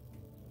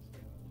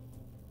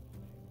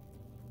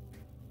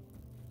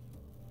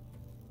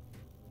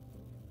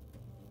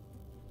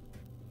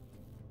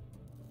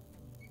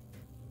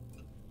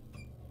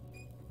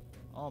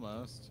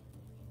 Almost.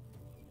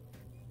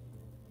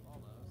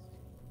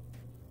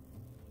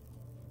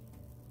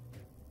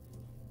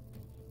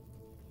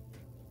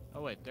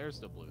 Oh wait, there's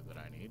the blue that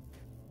I need.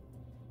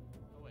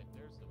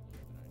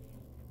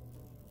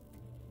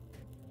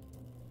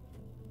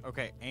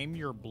 Okay, aim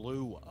your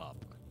blue up.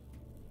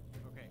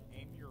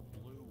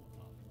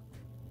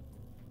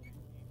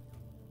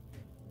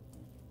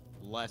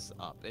 less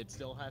up. It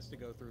still has to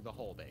go through the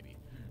hole, baby.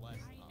 Less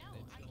I up. know,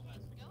 It I still has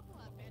can't to go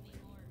up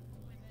anymore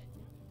with it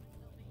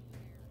still being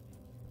there.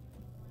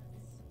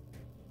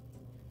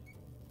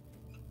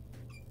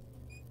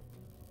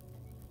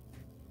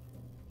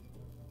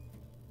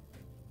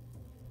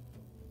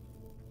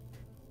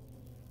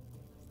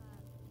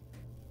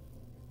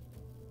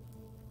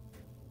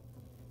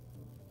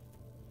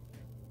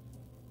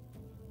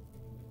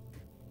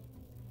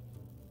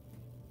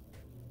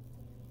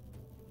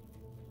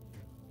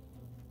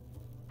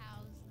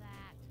 How's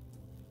that?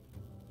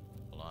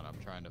 Hold on, I'm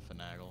trying to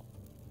finagle.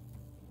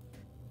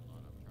 Hold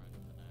on, I'm trying to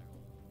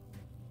finagle.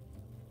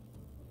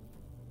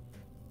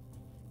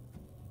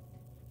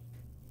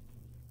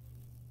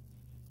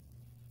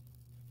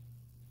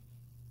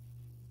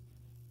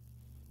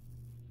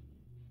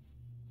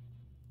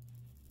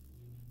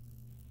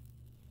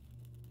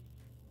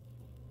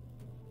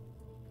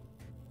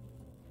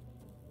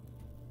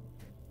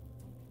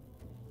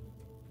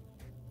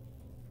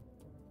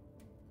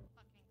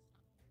 Fucking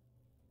stop.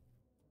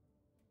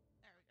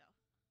 There we go.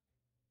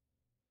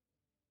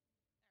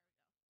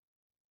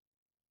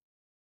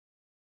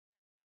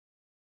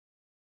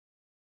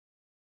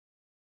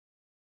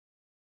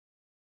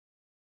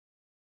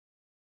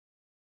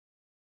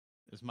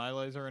 Is my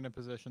laser in a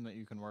position that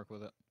you can work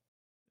with it?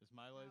 Is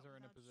my Not laser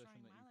in a without position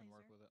destroying that you my can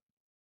work laser. with it?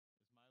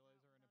 Is my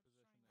laser in a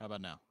position? How about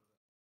now?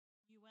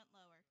 You went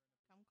lower.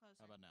 Come closer.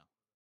 How about now?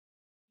 You went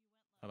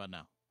How lower. about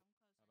now? Come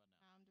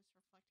closer. Now I'm just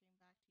reflecting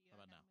back to you. How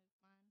about I now?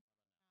 gotta move mine.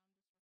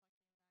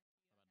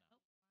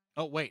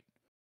 Oh wait,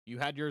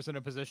 you had yours in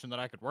a position that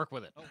I could work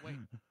with it. Oh wait,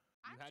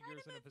 I'm trying to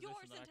move yours into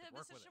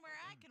a position where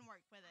I can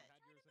work with it.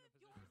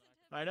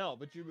 I know,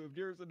 but you moved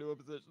yours into a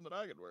position that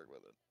I could work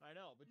with it. I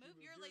know, but Move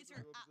you your moved yours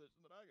laser into a up.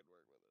 position that I could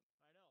work with it.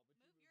 I know,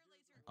 but Move your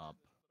laser up.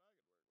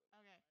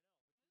 Okay.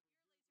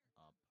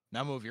 Up.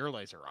 Now move your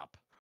laser up.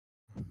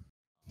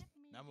 Give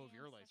me Now move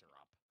your one laser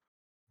second. up.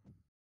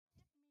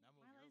 Now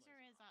move My your laser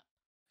is up.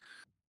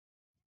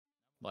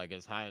 Like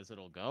as high as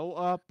it'll go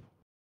up.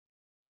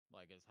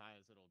 Like as high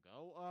as it'll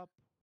go up.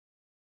 Like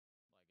as high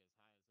as it'll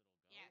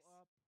go Yes.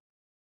 up.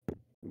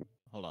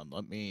 Hold on,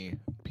 let me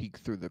peek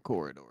through the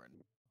corridor.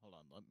 Hold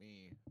on, let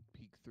me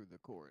peek through the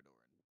corridor.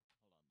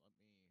 Hold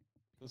on, let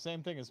me. The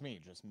same thing as me,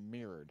 just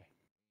mirrored.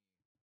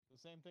 The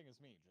same thing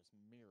as me, just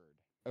mirrored.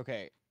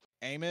 Okay,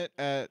 aim it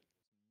at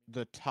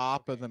the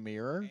top of the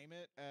mirror. Aim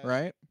it at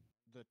right?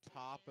 The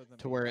top of the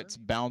to where it's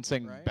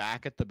bouncing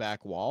back at the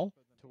back wall.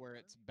 To where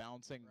it's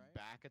bouncing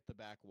back at the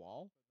back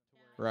wall.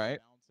 Right?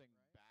 Bouncing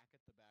back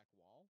at the back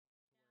wall.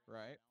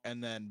 Right?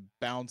 And then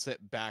bounce it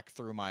back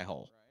through my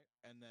hole.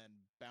 And then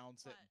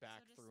bounce it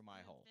back through my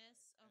hole. This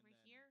over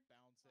here.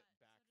 Bounce it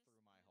back through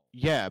my hole.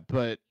 Yeah,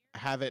 but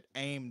have it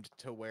aimed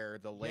to where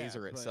the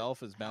laser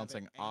itself is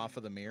bouncing off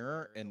of the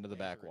mirror into the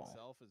back wall.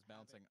 Itself is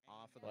bouncing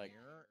off of the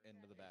mirror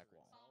into the back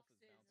wall.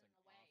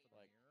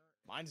 Like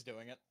mine's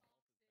doing it,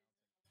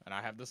 and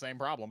I have the same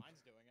problem.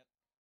 Mine's doing it,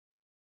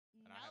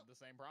 and I have the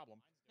same problem.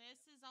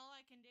 This is all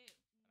I can do.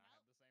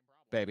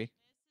 Baby,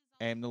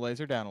 aim the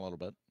laser down a little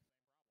bit.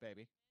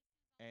 Baby,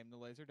 aim the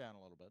laser down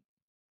a little bit.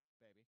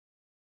 Baby,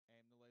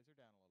 aim the laser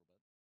down a little bit.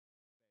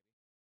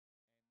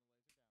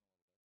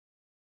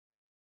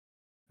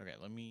 Okay,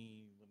 let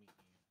me.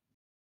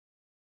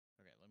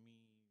 Okay, let me.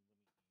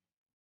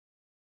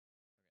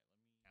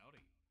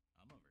 Howdy,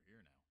 I'm over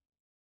here now.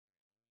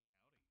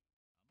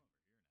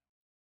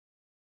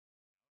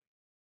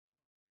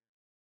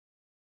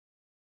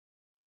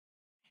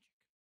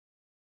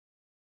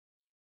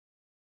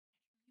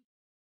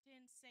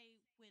 Didn't say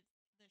with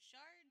the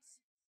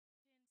shards.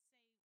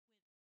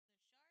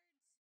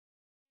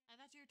 I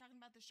thought you were talking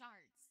about the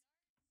shards.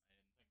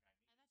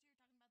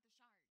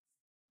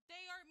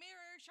 They are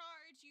mirror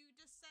shards. You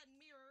just said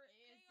mirror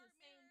is the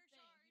same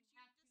thing. You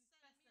have to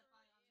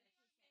specify on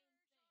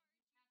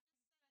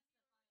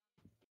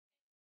this shit.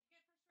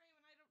 Get frustrated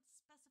when I don't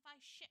specify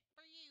shit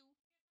for you.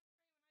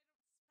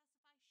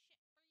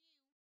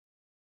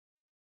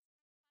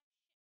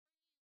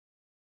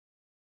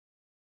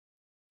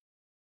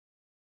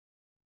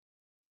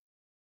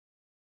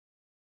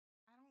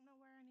 I don't know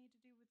where I need to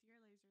do with your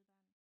laser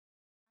then.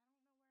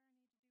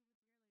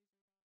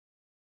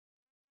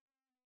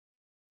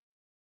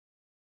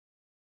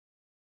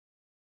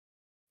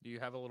 Do you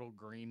have a little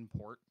green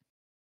port?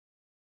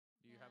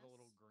 Do you have a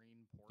little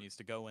green port? Needs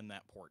to go in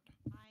that port.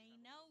 I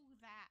know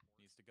that.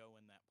 Needs to go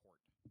in that port.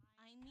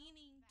 I'm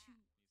meaning to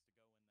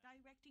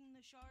directing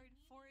the shard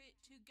for it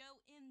to go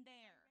in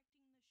there.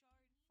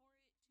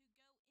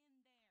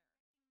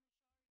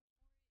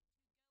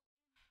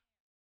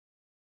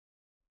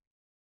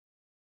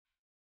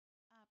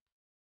 Up.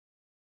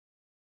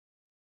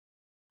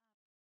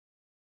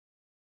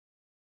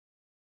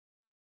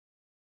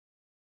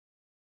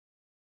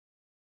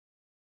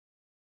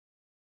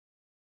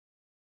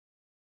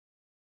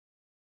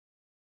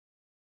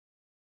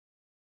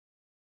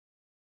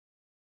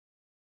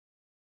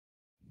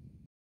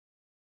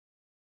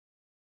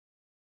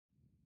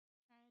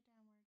 Try it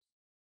downwards.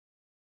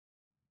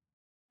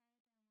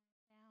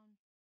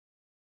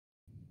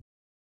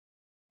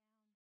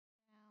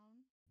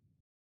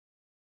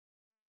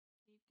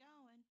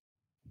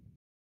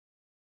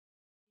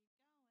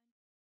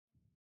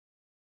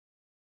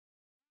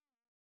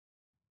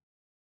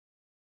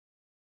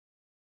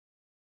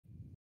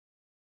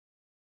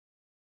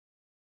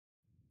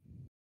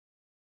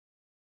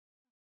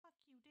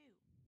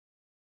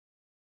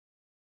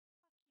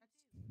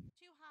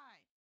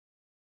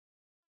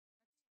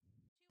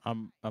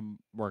 I'm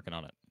working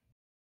on it.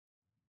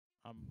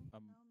 I'm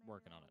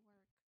working on it.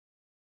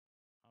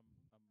 I'm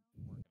working on it.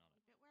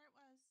 Keep it where it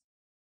was.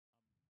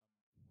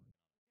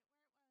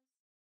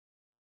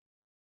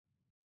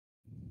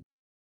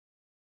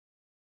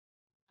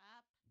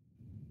 Up.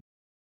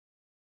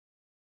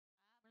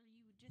 Where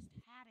you just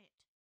had it.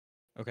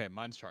 Okay,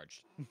 mine's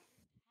charged. Had it.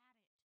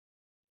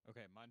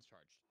 Okay, mine's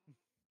charged.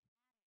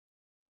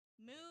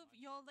 Move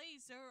your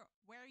laser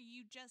where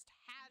you just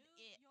had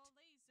it. Move your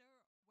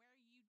laser where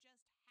you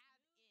just had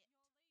it.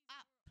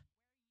 Up.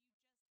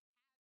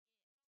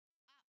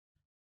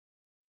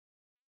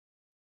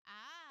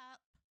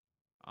 Up.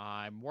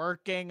 I'm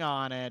working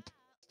on it.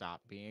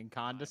 Stop being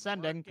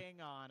condescending.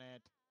 Working on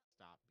it.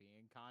 Stop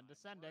being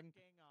condescending.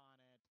 Working on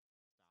it.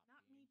 Not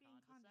me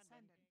being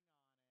condescending.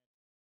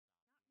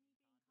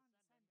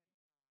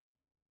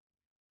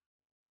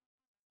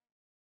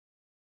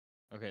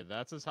 Okay,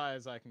 that's as high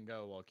as I can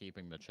go while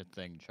keeping the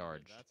thing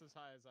charged. Okay, that's as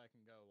high as I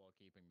can go while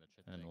keeping the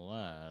thing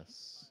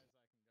unless.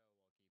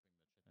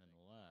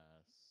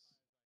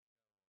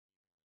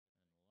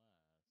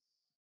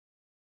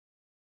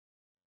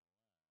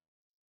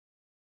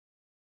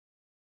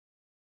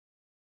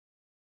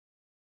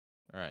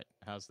 Alright,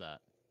 how's that?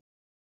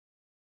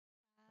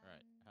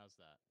 Alright, how's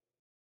that?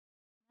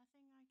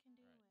 Nothing I can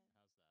do with.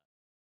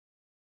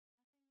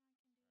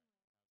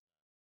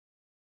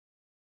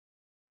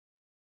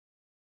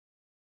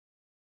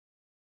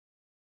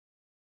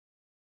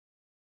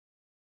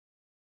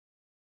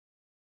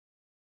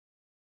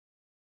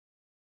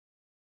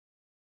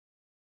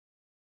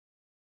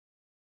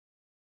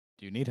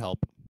 Do you need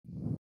help?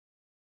 Do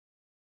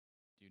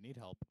you need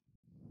help?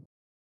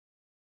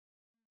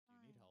 Do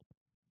you need help?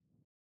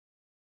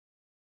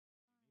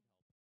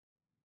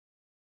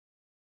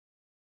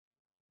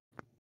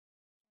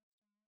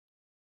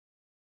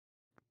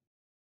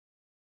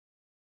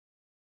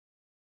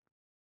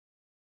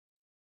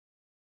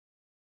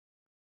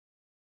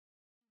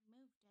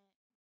 Moved it.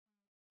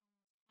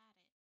 Had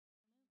it.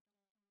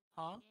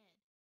 Huh? Did.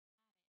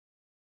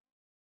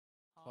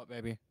 What,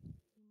 baby?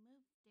 You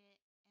moved it and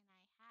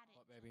I had it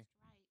What, baby? just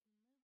right.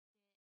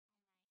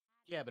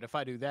 Yeah, but if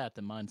I do that,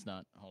 then mine's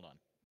not. Hold on.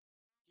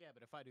 Yeah,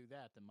 but if I do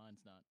that, then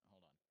mine's not.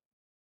 Hold on.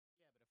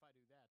 Yeah, but if I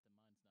do that, then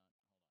mine's not.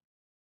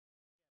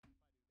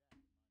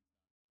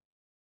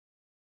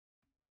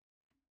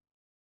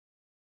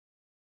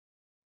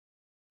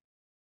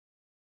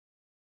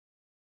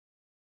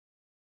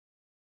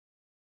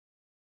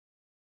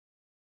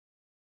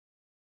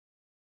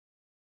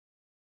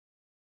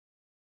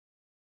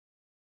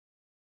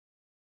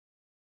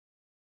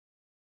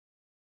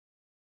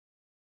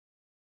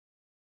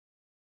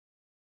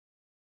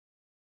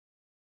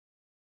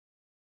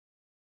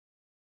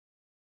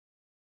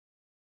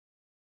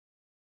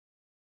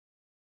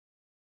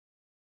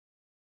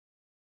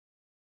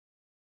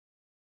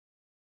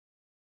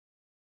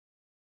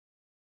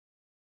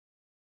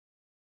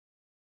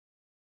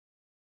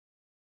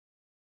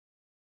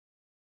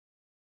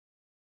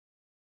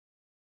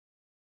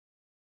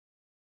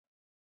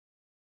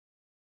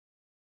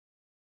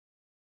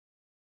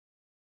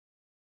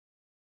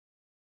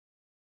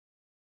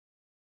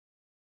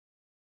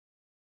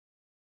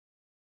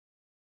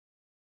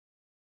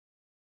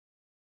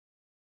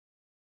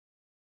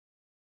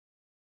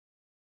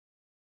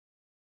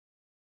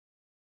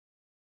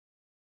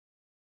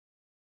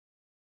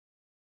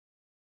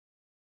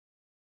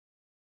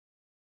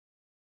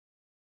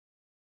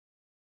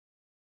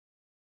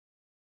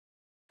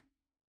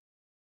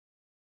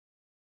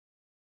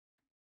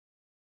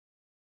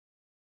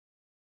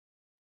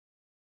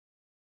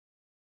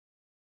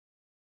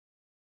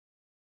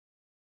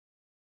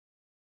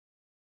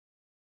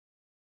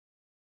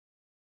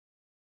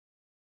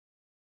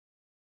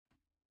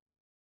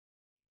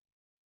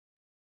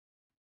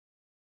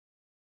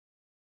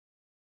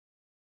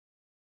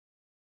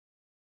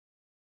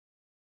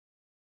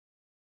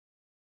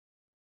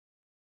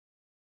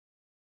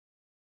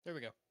 There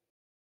we go.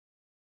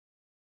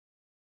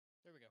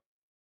 There we go.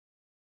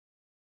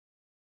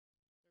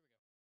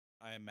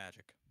 I am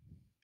magic.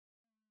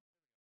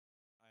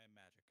 I am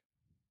magic.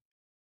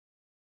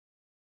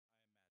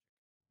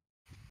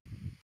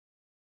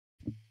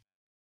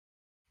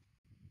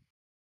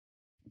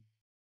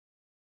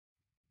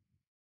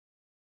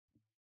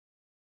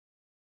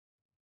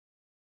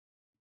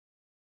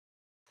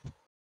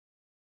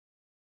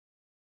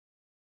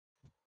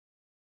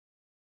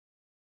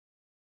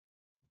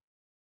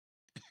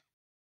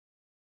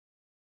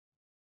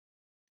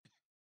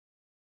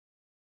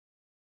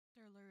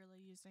 They're literally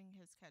using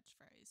his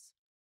catchphrase.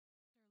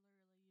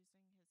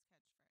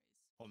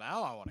 Well,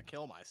 now I want to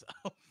kill myself.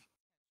 Well,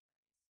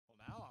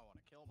 now I want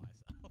to kill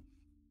myself.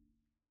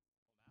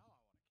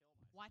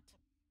 What?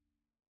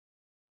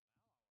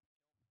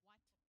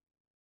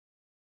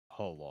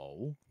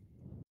 Hello?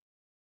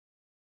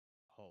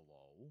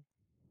 Hello?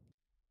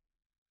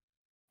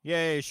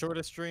 Yay,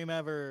 shortest stream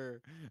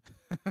ever.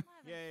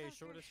 Yay,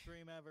 shortest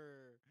stream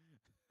ever.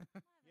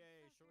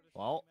 Yay, shortest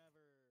stream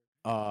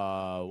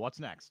ever. What's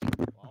next?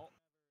 Well,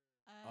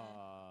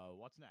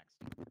 what's next?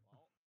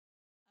 Well,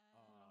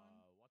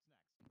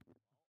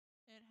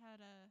 had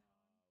a.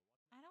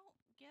 I don't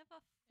give a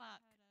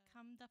fuck.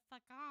 Come the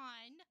fuck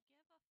on.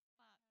 Give a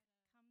fuck.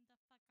 Come the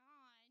fuck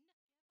on.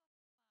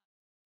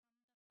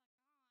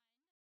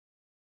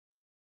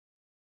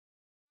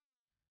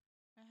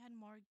 I had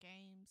more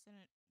games in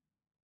it.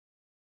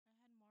 I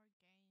had more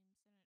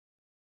games in it.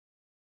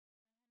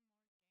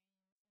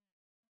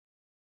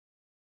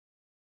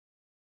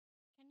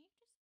 Can you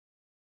just fuck off?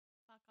 Can you just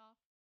fuck off?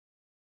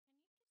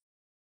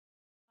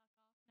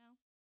 No?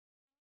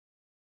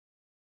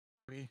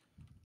 We.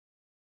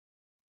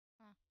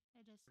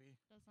 It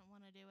just doesn't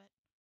want to do it.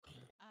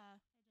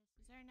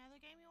 Is there another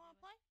game you want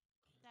to play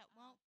that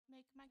won't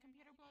make my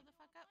computer blow the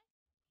fuck up?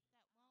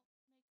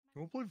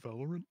 You want to play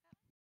Valorant?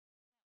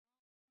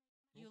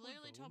 You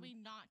literally told me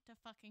not to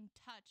fucking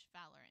touch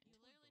Valorant.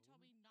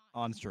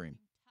 On stream.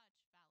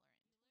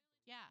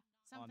 Yeah,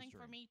 something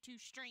for me to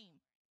stream.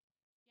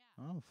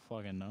 I don't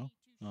fucking know.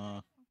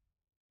 I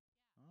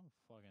don't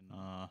fucking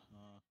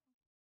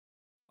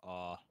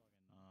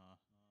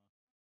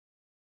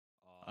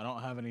I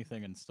don't have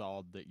anything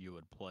installed that you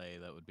would play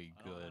that would be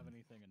good. I don't have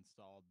anything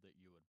installed that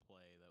you would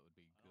play that would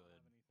be good.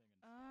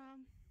 I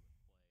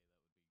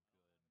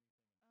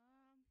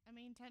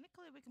mean,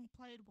 technically we can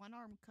play One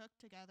Arm Cook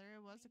together.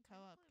 It was a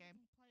co-op game.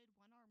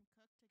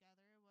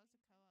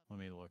 Let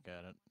me look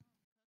at it.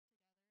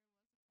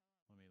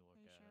 Let me look Are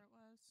you at sure it. it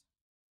was?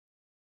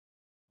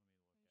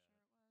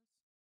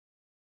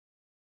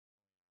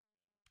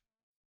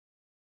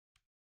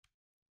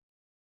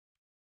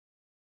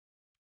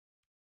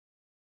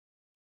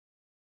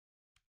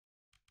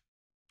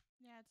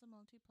 Yeah, it's a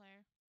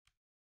multiplayer.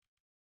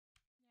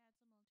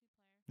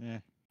 Yeah,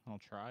 I'll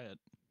try it.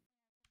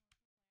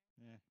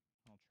 Yeah,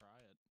 I'll try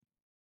it.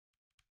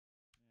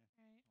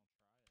 Alright.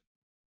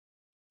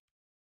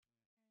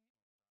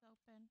 It's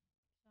open,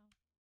 so.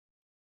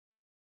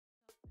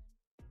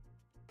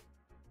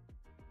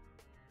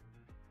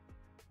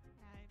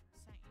 I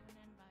sent you an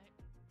invite.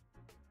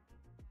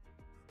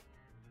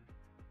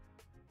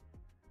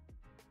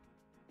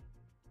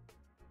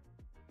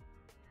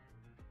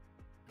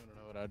 You wanna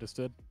know what I just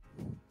did?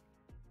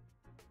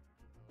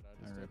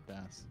 I ripped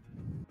ass.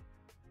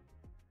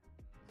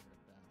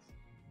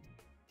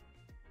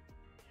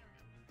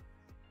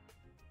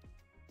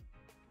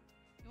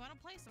 You wanna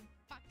play some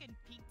fucking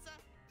pizza?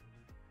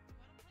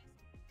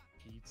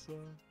 Pizza?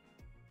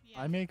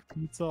 Yeah. I make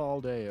pizza all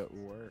day at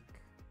work.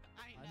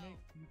 I know. I make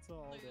pizza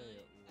all day Literally,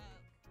 at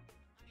work.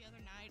 the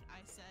other night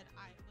I said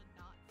I would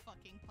not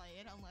fucking play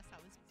it unless I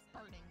was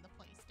burning the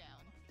place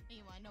down. And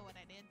you wanna know what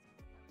I did?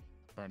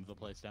 Burned the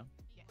place down?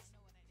 Yes.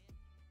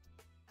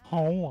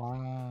 Oh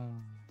wow.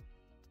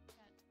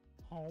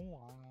 Oh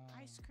wow.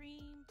 Ice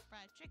cream,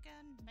 fried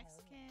chicken,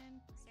 Mexican,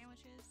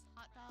 sandwiches,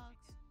 hot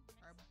dogs,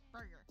 or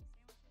burger.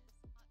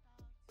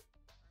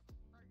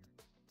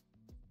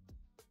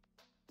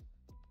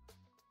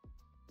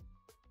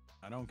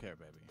 I don't care,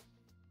 baby.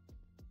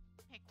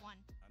 Pick one.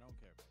 I don't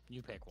care, baby.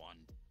 You pick one.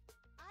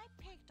 I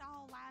picked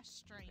all last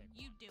stream.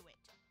 You do it.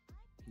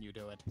 You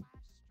do it.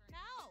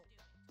 No.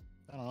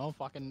 I don't know,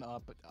 fucking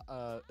Berber.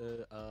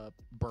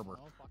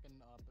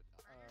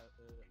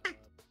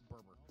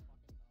 Berber.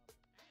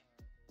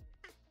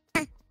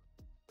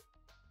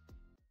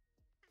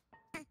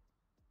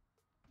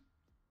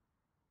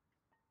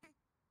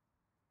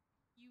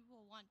 You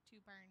will want to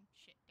burn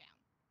shit down.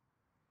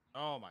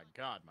 Oh my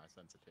god, my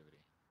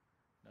sensitivity.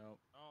 Nope.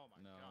 Oh my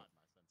god, my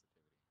sensitivity.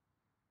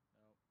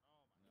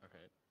 Nope.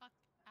 Okay. Fuck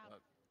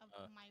out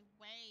of my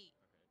way.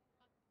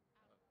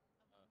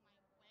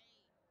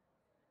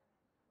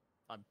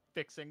 I'm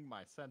fixing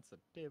my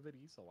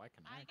sensitivity so I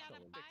can I gotta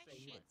actually buy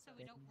see shit so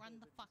we don't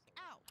run the fuck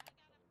out.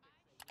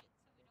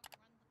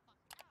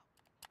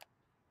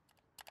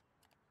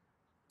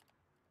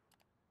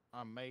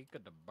 I'm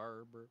making the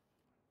Berber.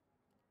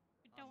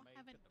 You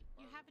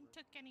haven't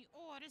took any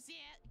orders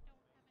yet.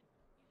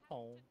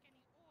 Oh.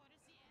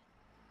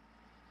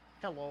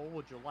 Hello,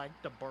 would you like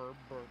the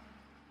Berber?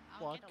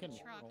 I'll get the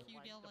truck,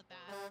 you deal with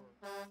that.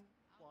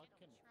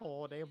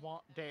 Oh, they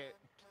want that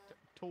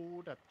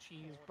two the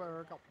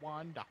cheeseburger,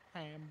 one the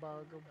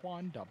hamburger,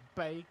 one the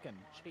bacon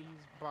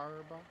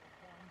cheeseburger.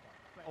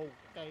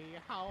 Okay,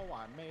 how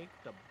I make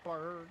the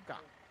burger?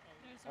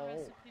 There's a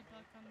recipe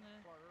book on the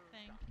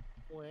thing.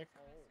 Click.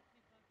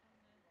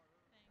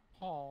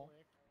 Oh.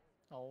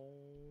 Oh,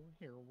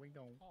 here we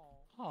go.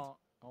 Huh.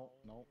 Oh,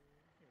 no.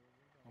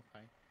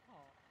 Okay.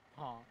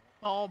 Huh.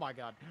 Oh my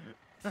god.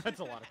 That's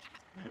a lot of cheese.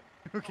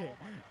 Okay,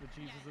 the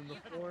cheese is in the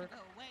floor. You have to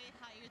go way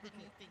higher than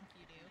you think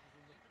you do.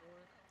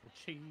 The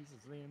cheese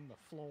is in the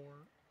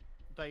floor.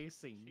 They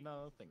see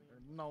nothing.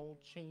 There's no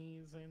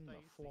cheese in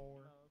the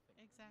floor.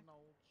 Exactly. No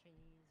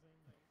cheese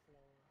in the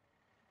floor.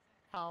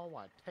 How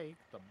I take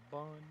the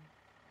bun.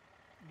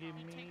 Give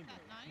You me take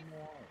that the knife?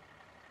 more.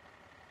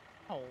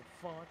 Oh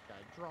fuck,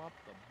 I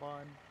dropped the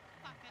bun.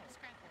 Fuck, I just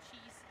grabbed the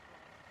cheese.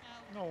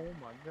 No. Oh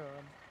my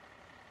god.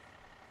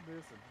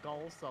 This is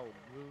go so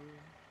good.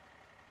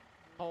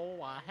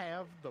 Oh, I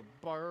have the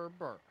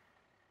Berber.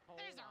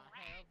 There's a I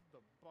rat. have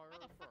the Berber.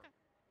 Motherfucker.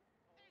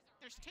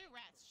 There's two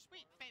rats.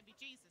 Sweet baby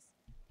Jesus.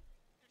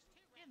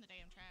 Get in the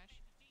damn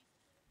trash.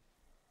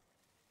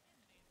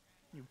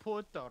 You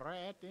put the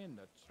rat in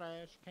the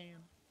trash can.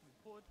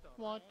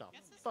 What the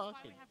Guess this is fuck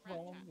why we is have rat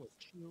wrong tax. with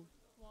you?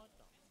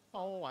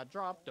 Oh, I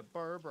dropped a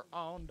burger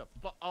on the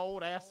oh,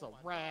 that's a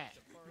rat.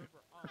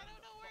 I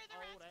don't know where the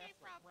rats came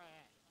from.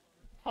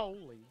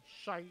 Holy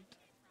shit.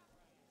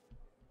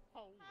 I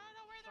don't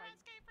know where the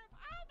rats came from.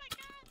 Oh my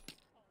god!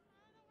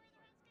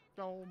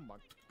 Oh my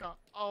god.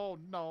 Oh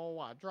no,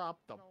 I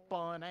dropped the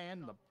bun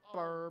and the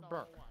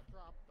burger.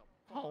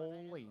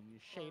 Holy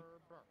shit.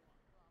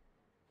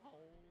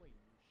 Holy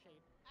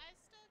shit. I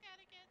still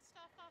gotta get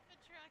stuff off the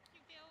truck.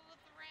 You deal with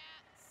the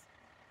rats.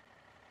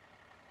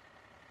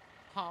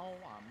 How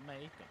I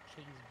make a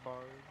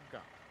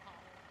cheeseburger.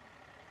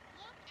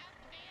 Look at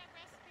the damn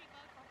recipe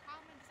book for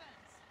common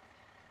sense.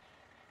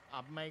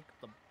 I make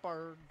the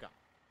burger.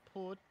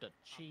 Put the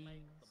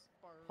cheese.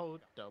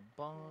 Put the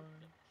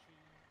bun.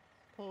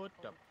 Put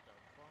the...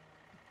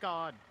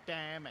 God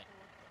damn it.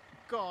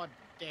 God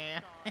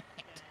damn it.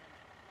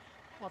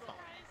 I'm What the...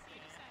 surprised you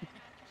decided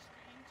not to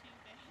stream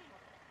today.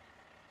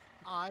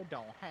 I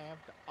don't have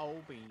the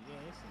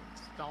OBS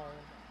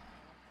installed.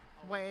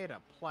 Where the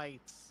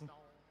plates? How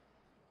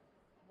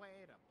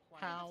Where the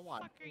I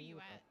fuck are do you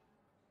it? at?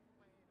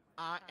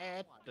 I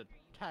at the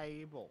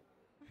table.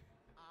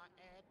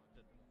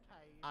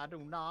 I do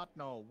not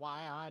know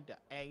why I the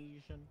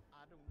Asian.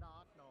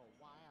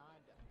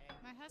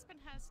 My husband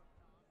has.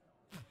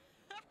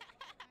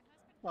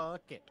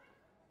 Fuck it.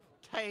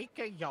 Take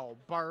a your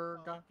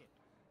burger.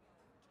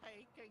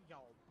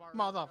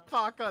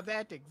 Motherfucker,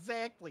 that's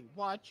exactly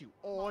what you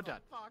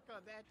ordered.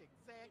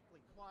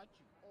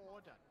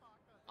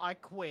 I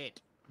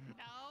quit.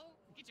 No,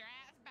 get your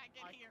ass back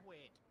in here.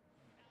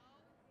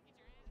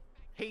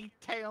 He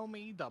tell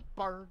me the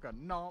burger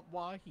not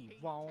what he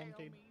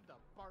wanted.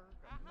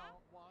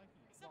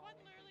 Someone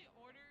literally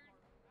ordered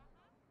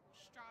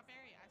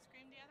strawberry ice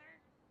cream the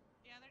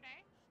other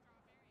day.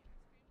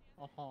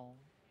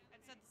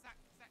 And said the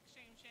exact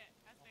same shit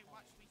as they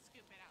watched me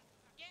scoop it out.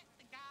 Get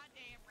the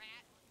goddamn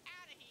rat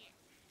out of here.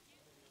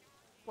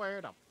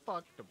 Where the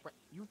fuck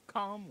you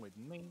come with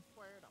me?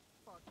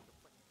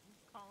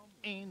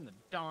 In the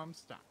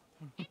dumpster.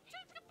 It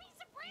took a piece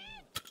of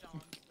bread.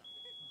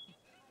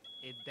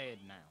 It's dead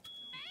now.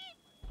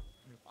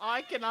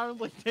 I can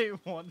only do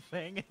one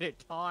thing at a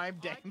time.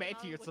 Damn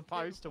it, you're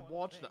supposed to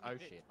watch the. Oh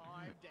shit.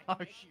 Oh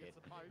shit.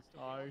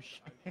 Oh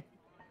shit.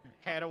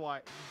 How do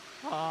I?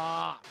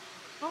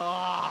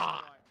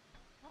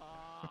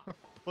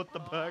 Put the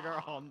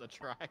burger on the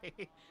tray.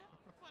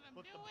 What I'm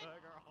doing.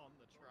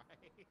 I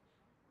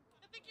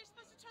think you're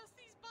supposed to toast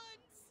these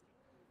buns.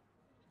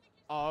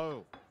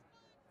 Oh.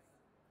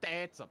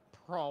 That's a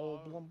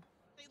problem.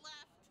 They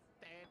left.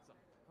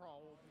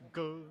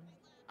 Good.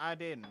 I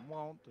didn't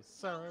want to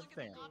serve Look at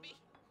them. the lobby.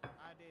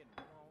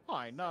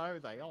 I know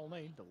they all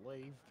need to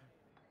leave.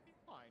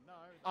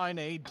 I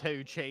need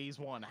 2 cheese,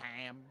 1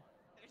 ham.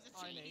 There's a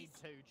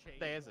cheese.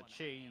 There's a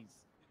cheese.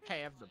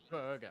 Have the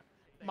burger.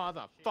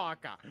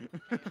 Motherfucker. I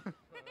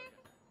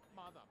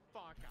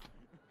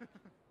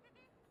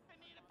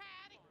need a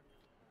patty.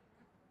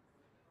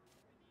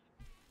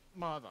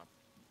 Mother.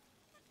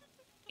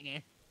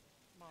 Yeah.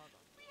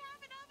 We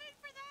have an oven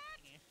for that.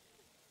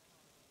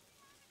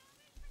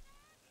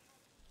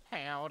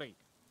 Howdy.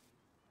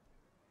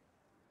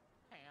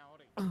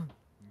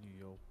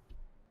 Yo.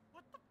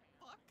 What the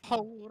fuck?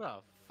 Who the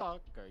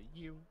fuck are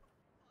you?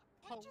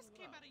 What just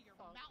came out of your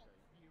mouth?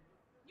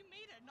 You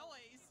made a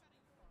noise.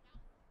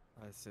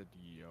 I said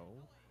yo.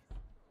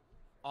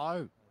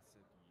 Oh.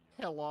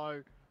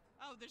 Hello.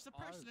 Oh, there's a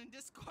person in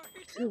Discord.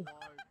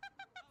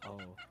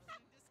 Oh.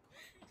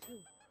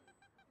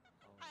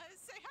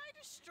 Say hi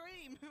to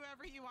stream,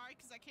 whoever you are,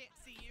 because I can't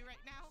see you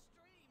right now.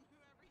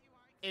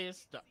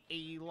 It's the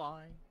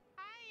Eli.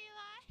 Hi,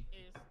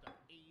 Eli.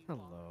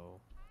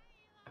 Hello.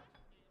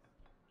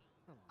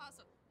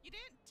 Also, you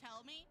didn't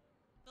tell me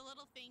the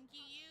little thing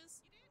you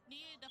use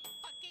needed a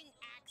fucking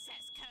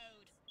access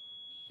code.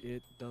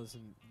 It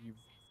doesn't. You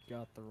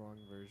got the wrong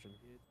version.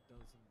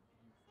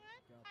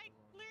 What? I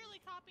literally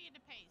copy and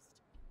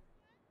paste.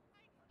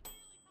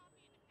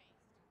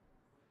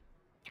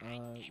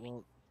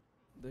 Well,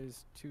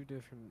 there's 2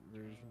 different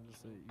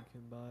versions that you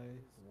can buy.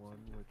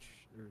 One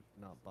which, or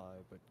not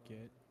buy, but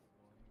get.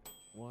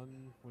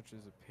 One which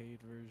is a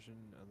paid version,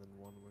 and then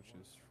one which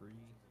is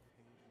free.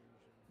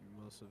 You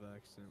must have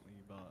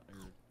accidentally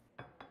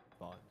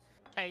bought.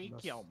 Take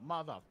Must- your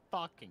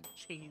motherfucking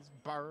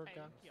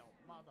cheeseburger.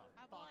 Well,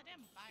 I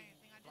didn't buy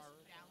anything. I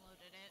just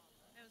downloaded it.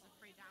 It was a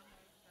free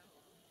download. So.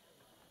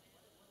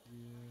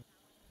 Yeah.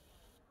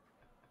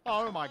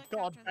 Oh my Look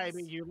god, after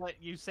baby, this.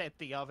 you set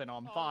the oven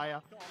on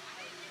fire.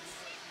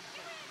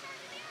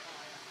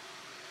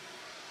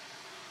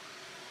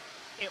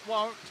 It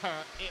won't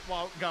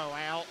go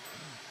out.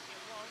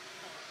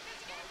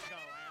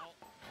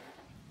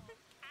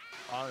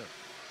 Oh,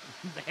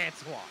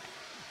 that's why.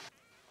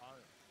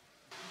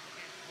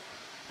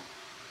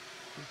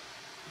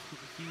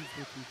 He's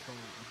what we call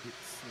a bit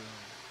slow.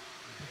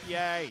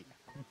 Yay.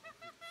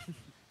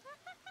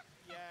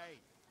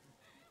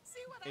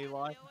 See what I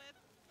Eli? have to deal with?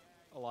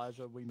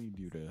 Elijah, we need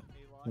you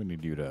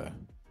to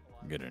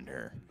Get in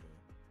here.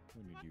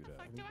 When you What do the that.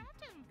 fuck? Do I have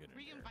to Get in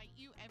re-invite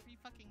you every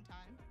fucking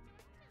time?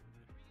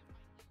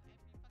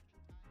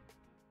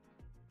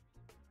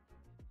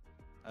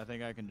 I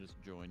think I can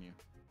just join you.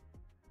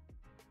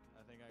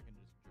 I think I can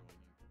just join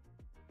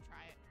you.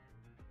 Try it.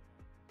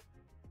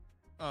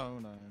 Oh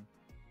no.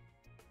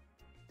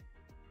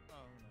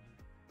 Oh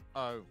no.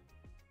 Oh.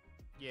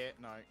 Yeah,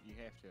 no, you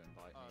have to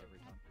invite me every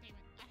God time. damn it.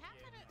 I have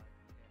it.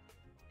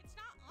 It's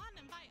not on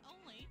invite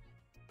only.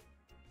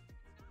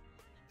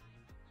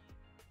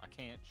 I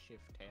can't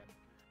shift tab.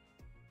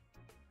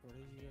 What are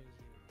you guys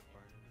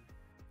buying?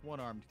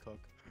 One-armed cook.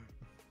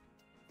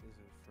 Is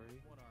it free?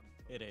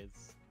 It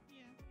is.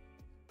 Yeah.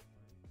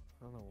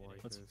 I don't like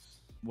Let's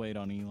this. wait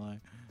on Eli.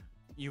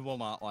 You will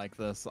not like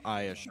this,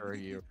 I assure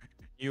you.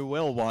 You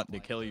will want to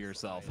kill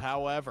yourself.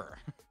 However,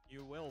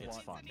 you will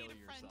want I to need kill to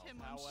friend yourself.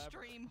 him on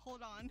stream.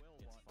 Hold on.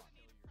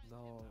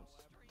 No,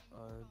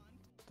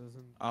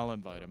 doesn't. I'll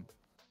invite him.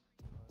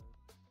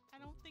 I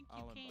don't think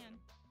you can.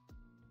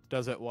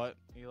 Does it what,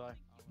 Eli?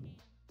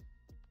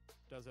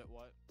 Does it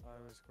what? I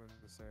was going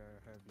to say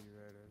I have you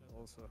read it.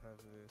 Also have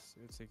this.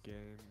 It's a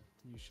game.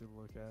 You should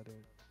look at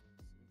it.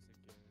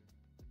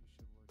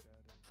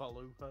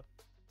 Faluha.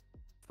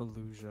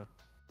 Fallujah.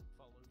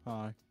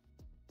 Hi.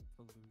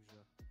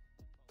 Fallujah.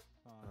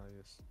 Ah,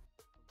 yes.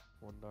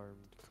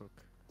 One-armed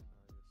cook.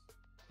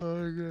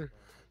 Okay.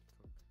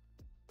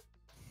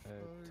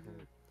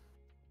 To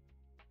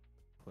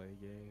play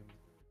game.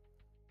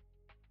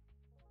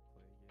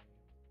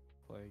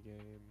 Play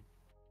game.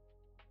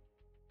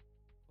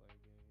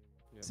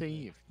 Yep.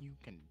 See if you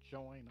can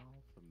join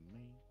off of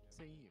me.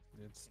 See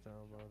if It's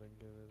downloading.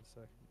 Give it a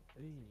second.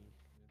 Hey,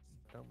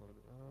 download.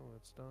 Oh,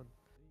 it's done.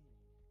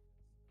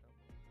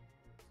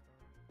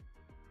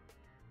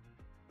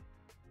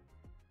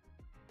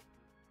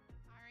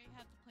 I already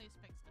have the place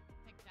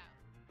picked out.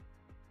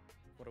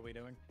 What are we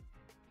doing?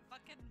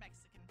 Fucking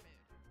Mexican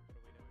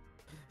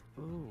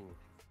food. Ooh.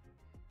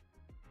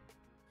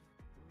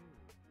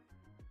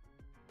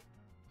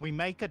 We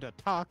make it a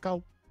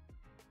taco.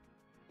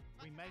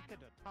 We make it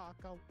a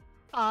taco.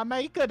 I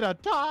make it a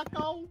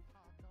taco.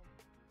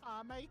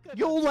 I make it.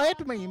 You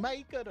let me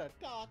make it a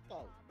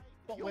taco.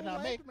 But when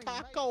I make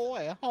taco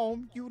at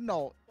home, you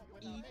know,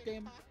 eat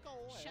them.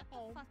 Shut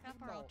the fuck up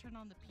or I'll turn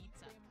on the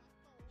pizza.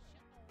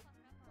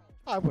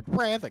 I would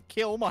rather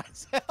kill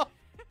myself.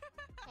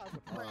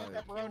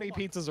 Pepperoni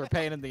pizzas are a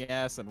pain in the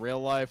ass in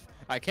real life.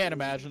 I can't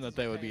imagine that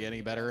they would be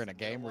any better in a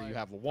game where you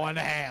have one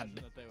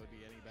hand.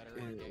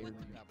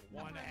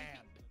 One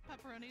hand.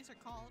 Pepperonis are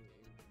called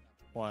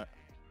What?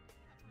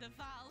 the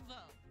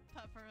Valvo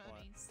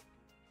pepperonis.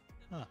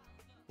 Huh.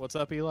 What's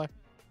up, Eli?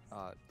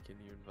 Can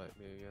you invite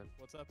me again?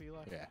 What's up,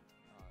 Eli? Yeah. Can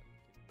you invite me?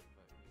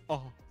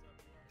 Oh.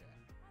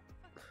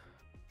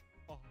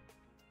 Oh.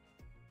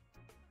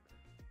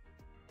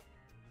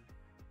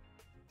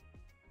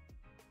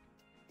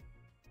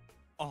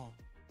 Oh.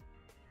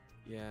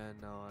 Yeah,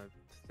 no, I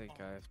think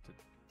I have to.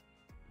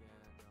 Yeah,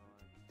 no,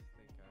 I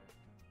think I have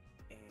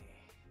to.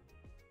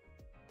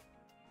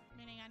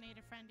 Meaning I need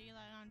a friend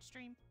Eli on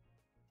stream.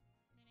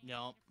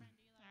 No.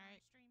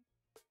 Alright.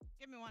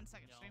 Give me 1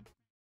 second, stream.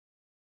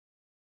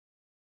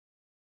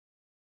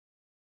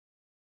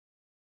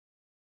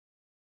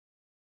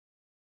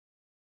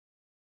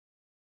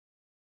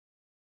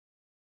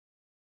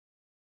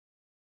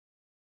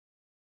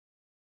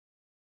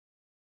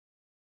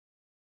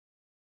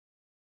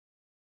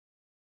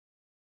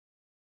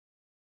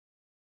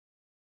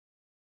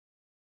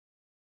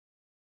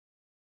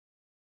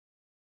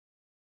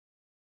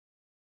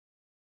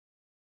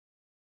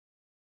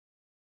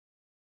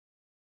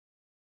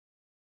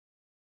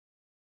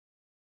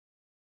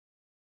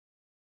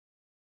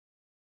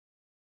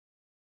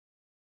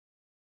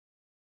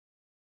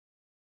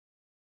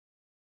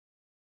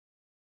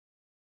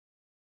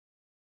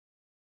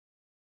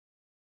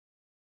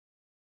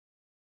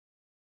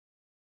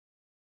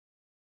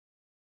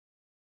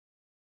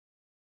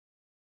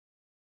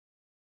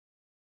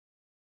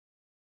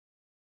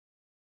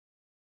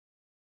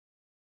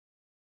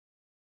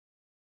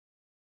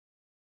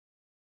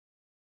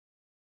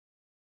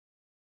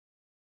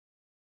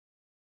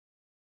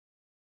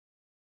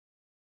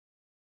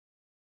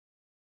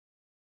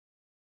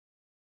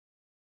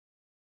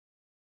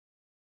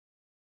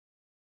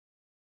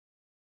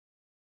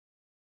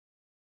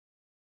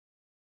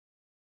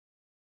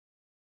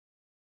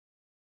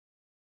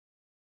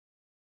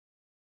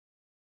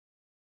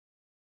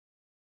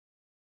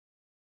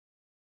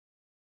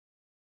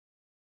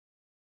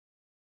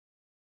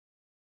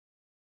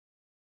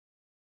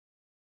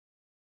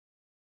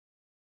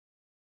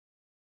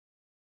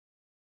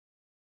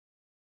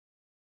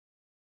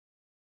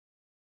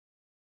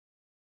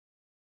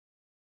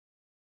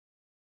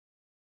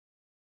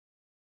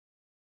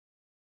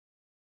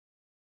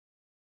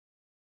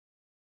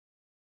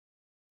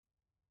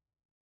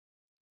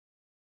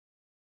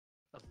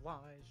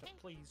 Elijah,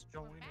 please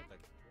join back. the.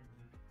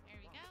 There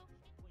we go.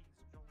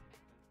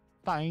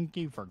 Thank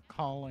you for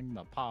calling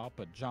the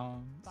Papa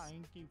John's.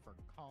 Thank you for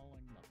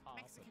calling the Papa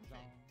Mexican John's.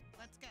 food.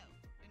 Let's go.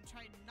 And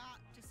try not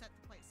to set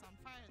the place on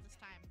fire this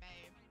time,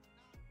 babe.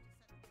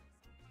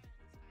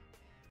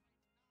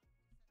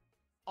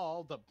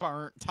 All the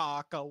burnt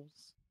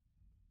tacos.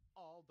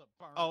 All the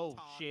burnt tacos.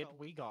 Shit,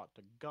 we got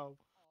to go.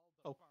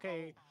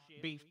 Okay,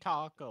 beef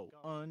taco,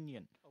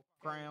 onion,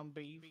 ground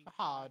beef,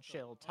 hard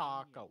shell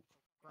taco.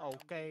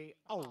 Okay,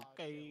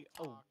 okay,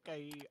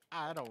 okay.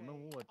 I don't know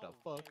what the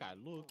fuck I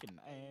looking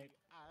at.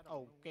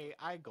 Okay,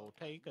 I go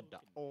take the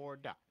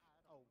order.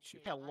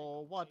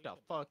 Hello, what the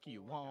fuck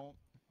you want?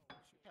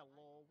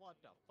 Hello, what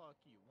the fuck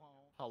you want?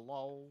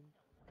 Hello?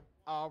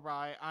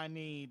 Alright, I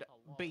need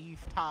beef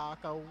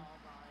taco,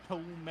 2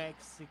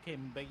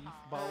 Mexican beef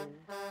bowls,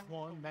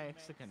 1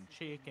 Mexican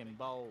chicken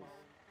bowl.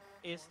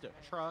 It's the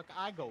truck,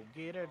 I go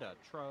get it a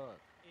truck.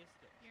 It's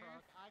the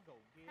truck, I go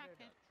get it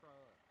a truck.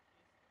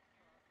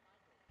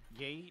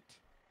 Yeet.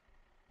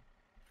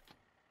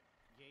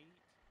 Yeet.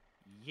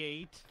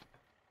 Yeet.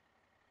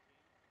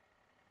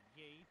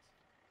 Yeet.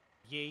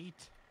 Yeet.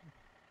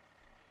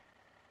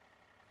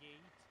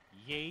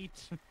 Yeet.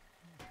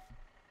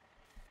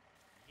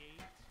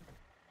 Yeet.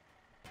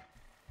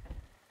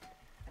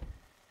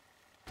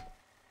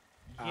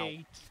 Ow.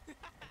 Yeet.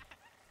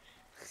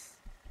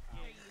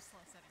 You're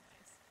useless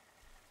anyways.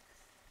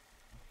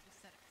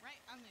 Just set it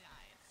right on the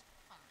eye. It's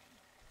fine.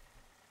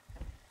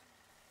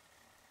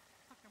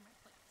 Fuck are my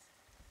plates?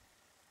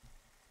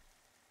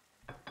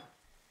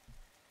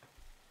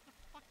 The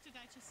fuck did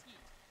I just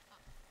eat? Oh,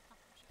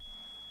 fucking shit.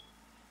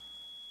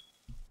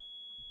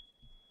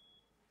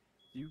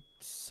 You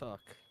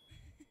suck.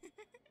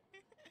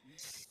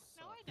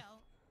 No, I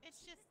don't. It's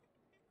just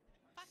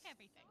fuck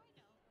everything.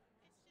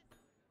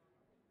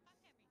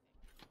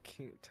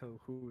 Can't tell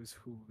who is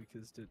who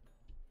because the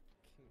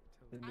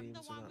I'm names the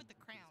are one not. with the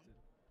crown.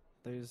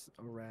 There's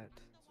a rat.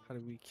 How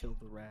do we kill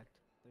the rat?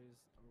 There's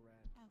a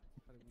rat. Oh,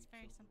 How do we it's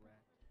very kill simple. the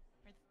rat?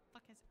 Where the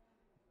fuck is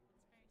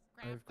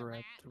it? I've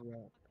grabbed the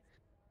rat.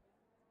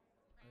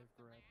 I've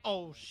grabbed.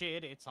 Oh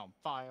shit, it's on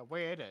fire.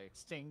 Where to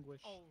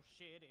extinguish? Oh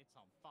shit, it's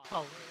on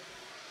fire.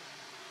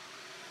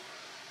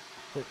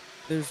 But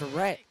there's a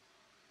rat.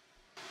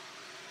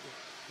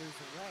 There's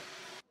a rat.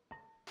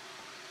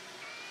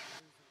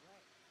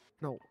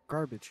 No,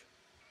 garbage.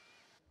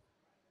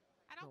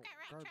 I don't No, get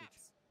rat garbage.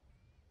 traps.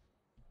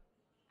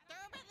 Throw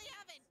them in the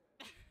oven.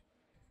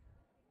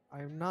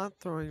 I am not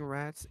throwing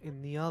rats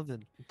in the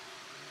oven.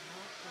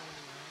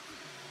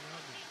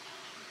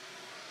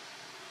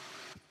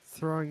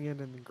 Throwing it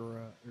in the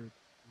garage. Or in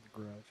the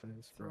garage. I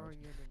just garage.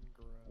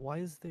 Why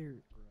is there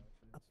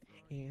a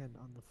pan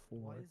on the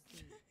floor?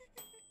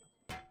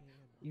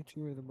 You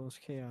two are the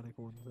most chaotic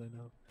ones I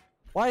know.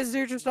 Why is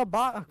there just a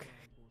box?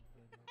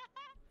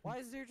 Why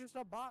is there just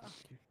a box?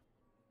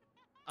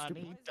 I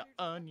need the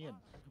onion.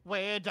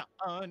 Where the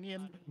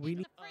onion? We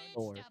need the fridge,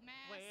 door.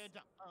 dumbass. Where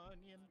the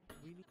onion?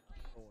 We need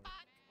door.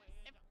 Fuck.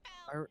 It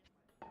fell.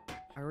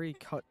 I already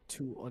cut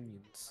 2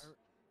 onions.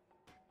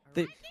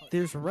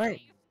 There's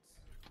rats.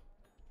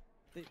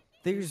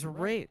 There's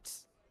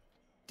rats.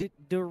 The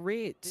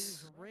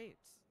rats.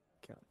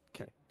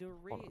 Okay. The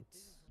rats.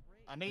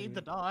 I need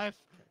the knife.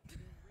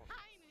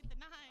 I need the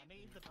knife. I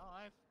need the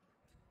knife.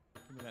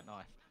 Give me that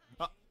knife.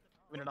 Oh,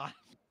 give me the knife.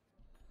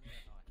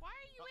 Why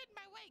are you in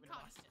my way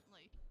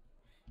constantly?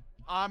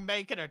 I'm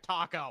making a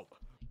taco.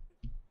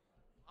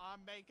 I'm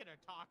making a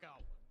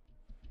taco.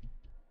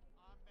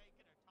 I'm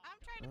making a taco. I'm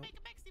trying to Oh. make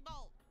a Mexi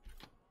bowl.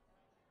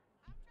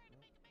 I'm trying to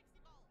make a Mexi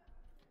bowl.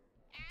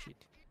 Ah. Shit.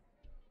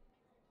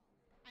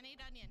 I need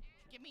onion.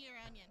 Give me your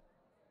onion.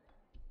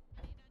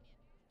 I need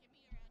onion. Give me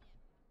your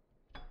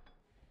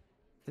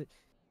onion.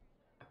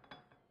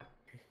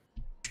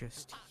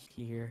 Just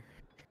here.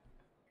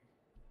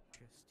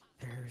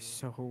 There's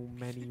so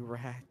many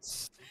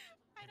rats.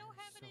 I don't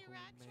have any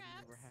rat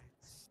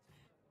traps.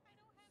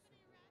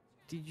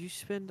 Did you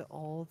spend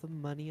all the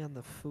money on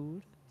the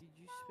food? Did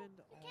you spend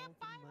You all can't the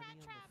buy money rat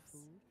on traps. the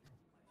food?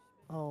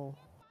 Oh,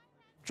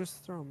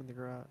 just throw them in the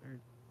garage or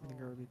in the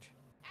garbage.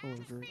 Or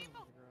Just garbage.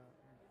 people.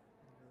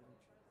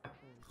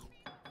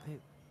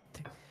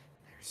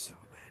 There's so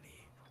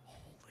many.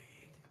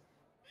 Holy.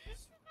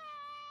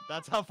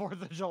 That's how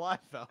 4th of July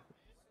fell.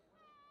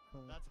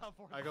 That's how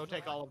 4th. I go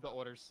take all of the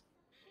orders.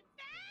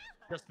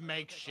 Just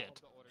make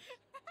shit.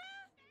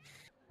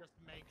 Just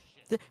make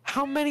shit.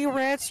 How many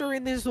rats are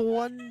in this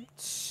one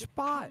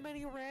spot? How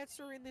many rats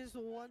are in this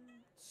one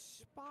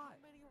spot?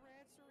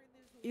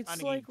 It's I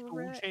need like 2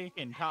 rat.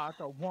 chicken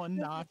taco, 1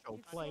 nacho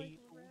plate.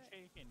 2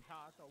 chicken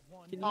taco,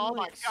 1. Can you, Oh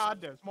my like, god,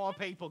 there's more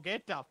people.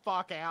 Get the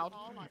fuck out.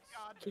 Oh my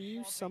god. Can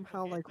you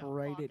somehow like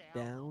write it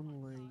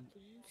down? Like,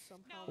 No, it's on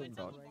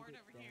the board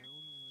over here.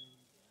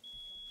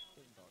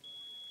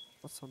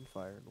 what's on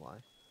fire and why?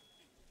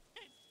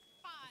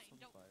 Fine.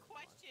 Don't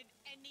question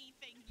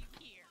anything you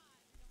hear.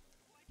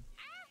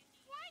 Ah,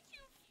 why'd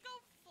you go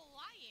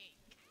flying?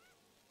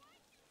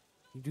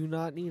 You do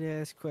not need to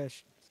ask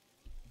questions.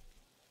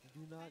 You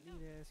do not need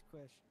to ask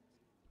questions.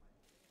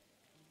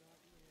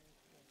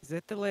 Is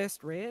that the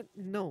last rat?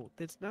 No,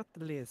 that's not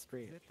the last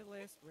rat. Is that the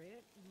last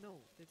rat? No,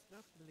 that's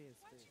not the last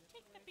Why'd you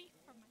take the meat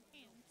from my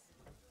hands?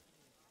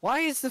 Why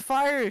is the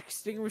fire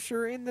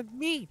extinguisher in the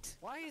meat?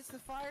 Why is the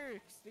fire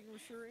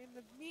extinguisher in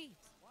the meat?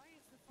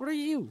 What are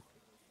you?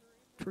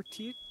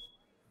 Tortilla?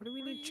 What do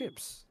we need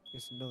chips?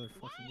 It's another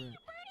Why fucking are you rat.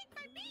 burning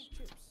my meat?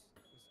 Chips.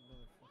 It's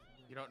another fucking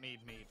rat. You don't need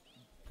meat.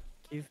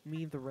 Give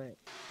me the rat.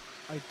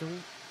 I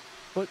don't.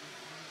 But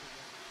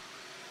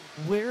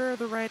where are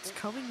the rats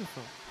coming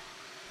from?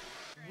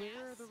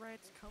 Where are the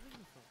rats coming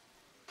from?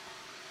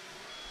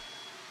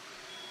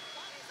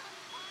 What is on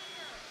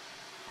fire?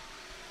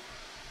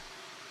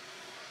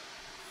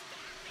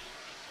 Stop it!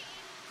 I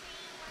can't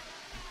see what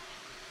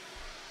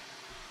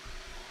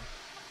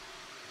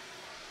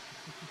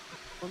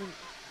I'm Funny.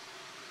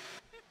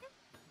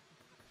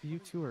 You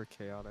two are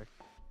chaotic.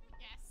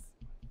 Yes.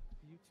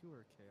 You two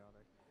are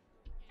chaotic.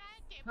 God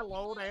damn it.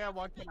 Hello you blew there,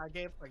 what everything. can I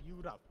get for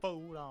you to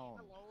food on?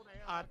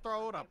 I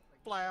throw the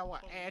flour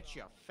at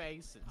your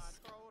faces.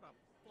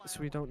 So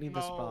we don't need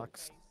this No.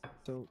 box.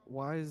 So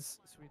why is?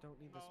 So we don't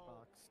need this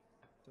box.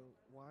 So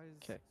why is?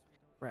 Okay.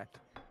 Rat.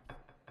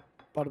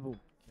 Bada boom.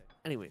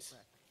 Anyways,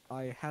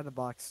 I had a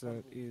box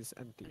that is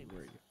empty.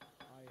 Where are you?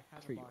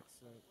 Here you are.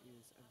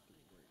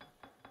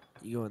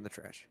 You go in the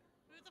trash.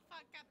 Who the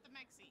fuck got the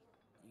Mexi?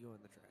 You go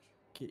in the trash.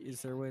 Okay,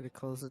 is there a way to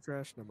close the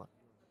trash? No,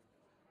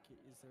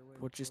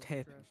 what just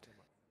happened?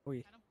 Oh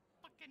yeah. I don't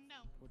fucking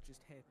know. What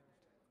just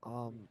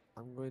happened?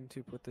 I'm going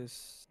to put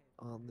this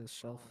on this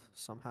shelf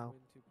somehow.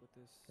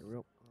 There we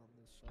go.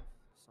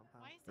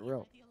 Why is There we go.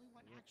 Eli the only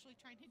one actually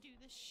trying to do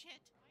this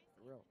shit?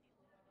 There we go.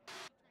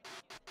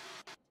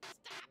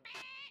 Stop it!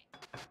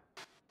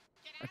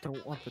 Get I out don't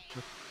of the want way!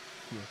 the.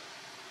 Here.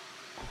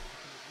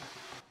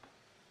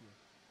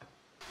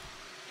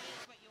 That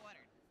is what you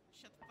ordered.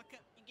 Shut the fuck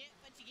up. You get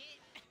what you get.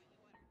 Shut the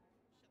fuck up.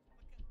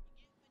 You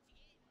get what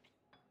you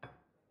get.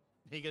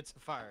 He gets a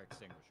fire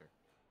extinguisher.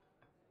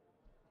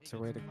 It's a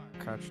way to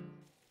catch.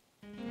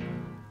 Hands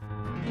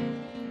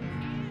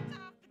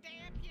off the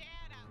damn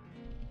piano!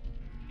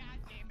 God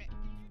damn it.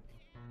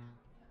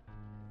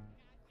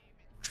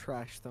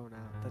 Trash thrown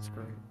out. That's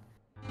great.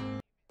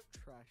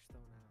 Trash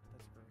thrown out.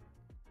 That's great.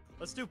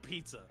 Let's do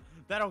pizza.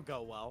 That'll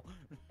go well.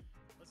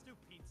 Let's do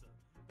pizza.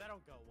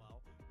 That'll go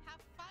well. Have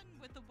fun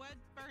with the wood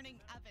burning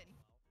oven.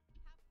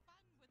 Have fun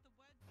with the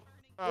wood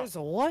burning Oh. There's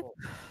a what? All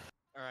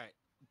right,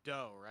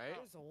 dough, right?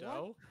 There's a what? Dough.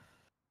 All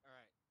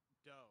right,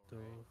 dough.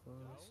 Right?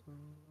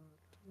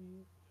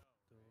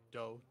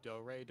 Do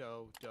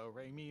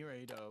re mi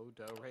re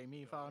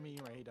fa mi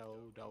re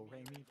do re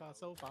mi fa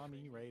so fa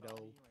mi re do.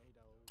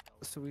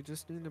 So we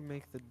just need to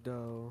make the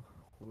dough,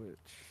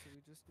 which.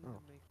 Oh,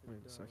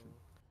 wait a second.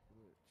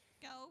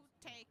 Go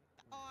take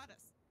the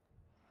orders.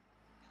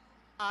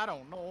 I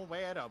don't know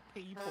where the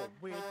people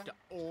with the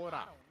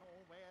order.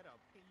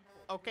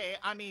 Okay,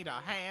 I need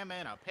a ham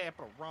and a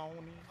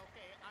pepperoni.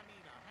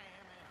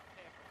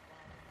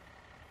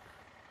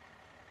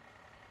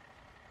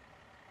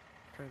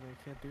 Apparently I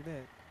can't do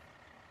that.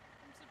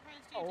 I'm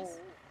surprised you just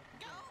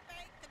go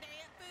make the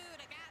damn food.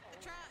 I got the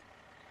truck.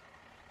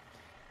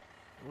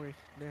 Wait,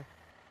 nah.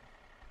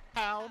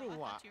 How do Oh,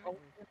 I thought you were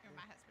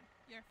my husband.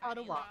 You're How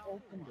fine. do I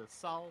open the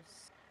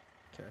sauce?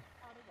 Okay.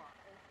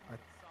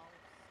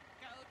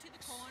 Go to the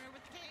corner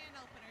with the can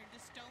opener.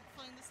 Just don't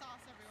fling the sauce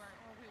everywhere,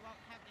 or we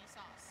won't have any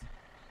sauce.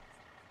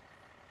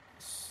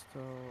 So,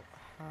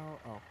 how.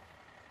 Oh.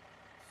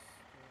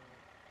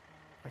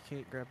 I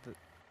can't grab the.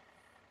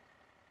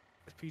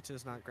 The pizza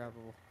is not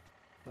grabbable.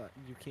 But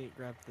you can't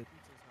grab the.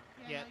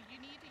 Yeah, no, you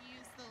need to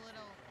use the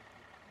little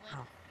lip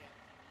Oh.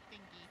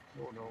 thingy.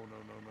 No.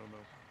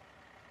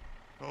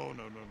 Oh,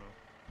 no. What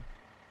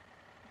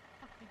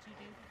did you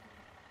do?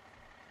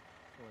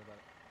 Don't worry about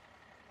it.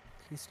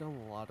 He's done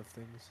a lot of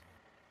things.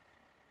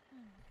 Oh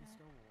my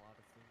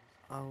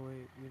God. Oh,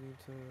 wait, we need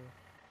to.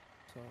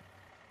 So.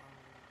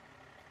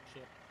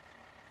 Shit.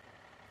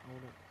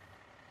 Hold it.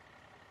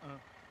 Uh.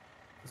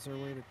 Is there a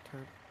way to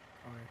turn.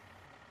 Alright.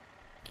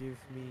 Give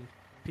me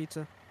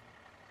pizza.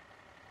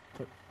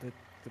 Put the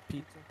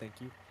pizza.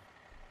 Thank you.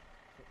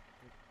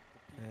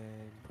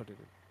 And put it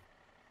in.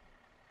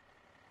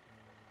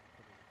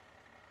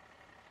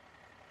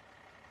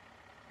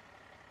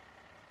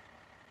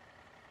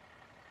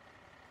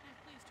 Hey,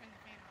 please turn the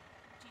fan on.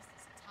 Jesus,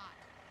 it's hot.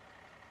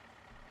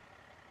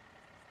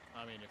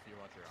 I mean, if you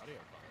want your audio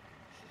quality,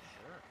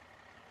 sure.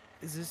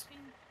 Is this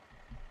Fucking-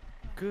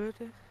 good?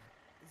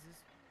 Is this.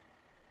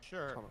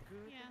 Sure. Hold on.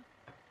 Yeah.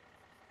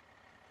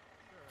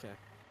 Okay.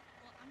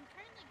 Well, I'm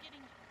currently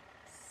getting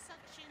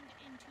suctioned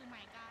into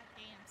my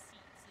goddamn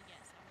seat, so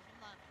yes, I would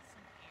love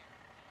some air.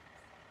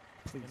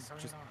 Then Please, turn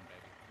just. it on,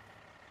 baby.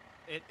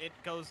 It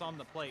goes on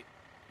the plate,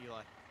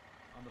 Eli.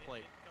 On the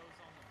plate.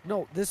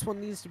 No, this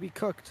one needs to be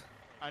cooked.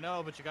 I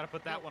know, but you gotta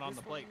put that one on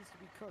the This plate. needs to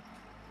be cooked. I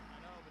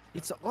know, but you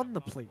It's gotta put on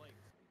that the one plate.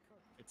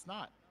 It's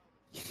not.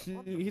 It's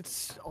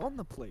on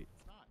the plate.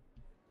 It's not.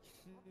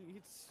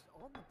 It's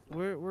on the plate.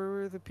 Where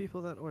were the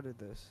people that ordered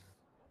this?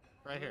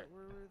 Right here.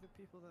 Where were the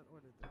people that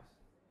ordered this?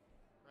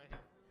 Right here.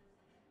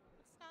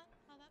 That's not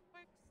how that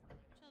works,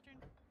 children.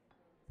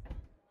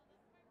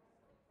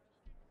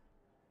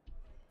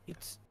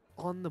 It's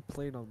on the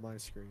plate on my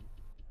screen.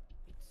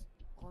 It's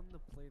on the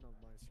plate on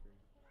my screen.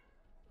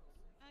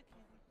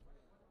 Okay.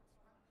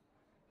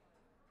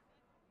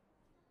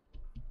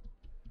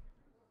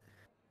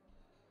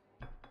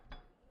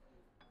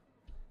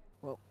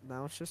 Well,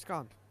 now it's just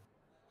gone.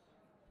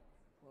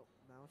 Well,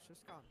 now it's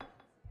just gone.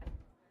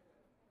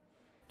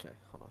 Okay,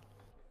 hold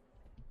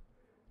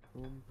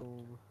on. Boom,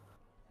 boom.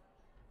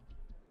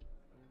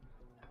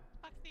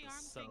 Fuck the arm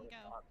So thing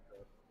go. not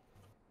good.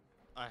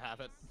 I have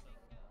it.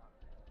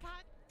 God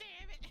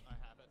damn it! I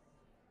have it.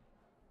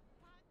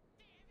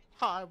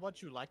 Hi,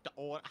 what you like to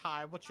order?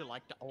 Hi, what you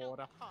like to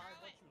order? Hi,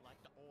 what you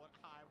like to order?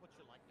 Hi, what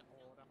you like to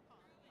order?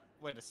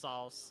 Wait a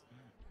sauce.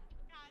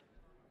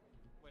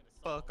 God,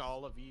 Fuck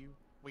all of you.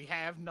 We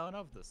have none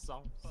of the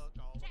sauce. Fuck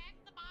all of check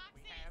you. the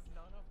boxes! We have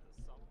none of the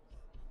sauce.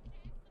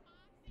 Check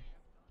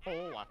the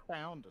boxes! Oh, I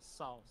found a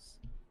sauce.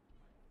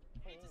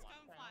 Pizza's Oh, I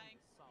going found flying.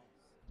 a sauce.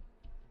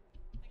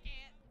 I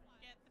can't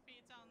get the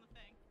pizza on the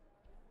thing.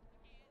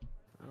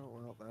 Oh,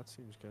 well, that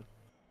seems good.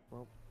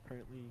 Well,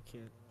 apparently you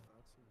can't.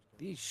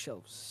 These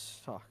shelves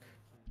suck.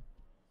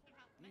 It's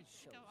not meant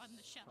to go on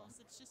the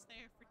shelves. It's just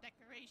there for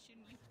decoration.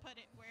 You put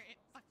it where it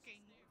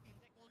fucking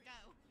will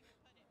go.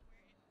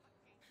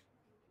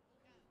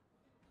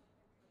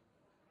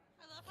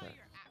 I love how Okay.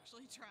 you're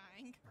actually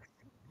trying.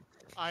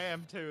 I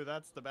am too.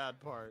 That's the bad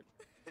part.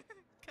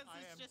 Cause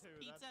I it's am just too.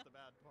 pizza. That's the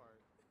bad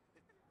part.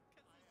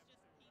 Cause it's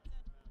just pizza.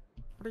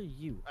 What are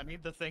you? I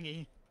need the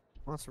thingy.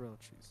 Mozzarella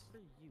cheese. What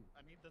are you?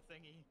 I need the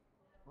thingy.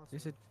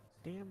 There's a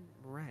damn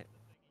rat.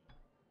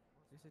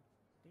 There's a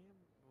damn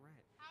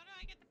rat. How do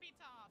I get the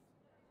pizza off?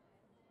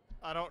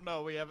 I don't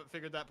know. We haven't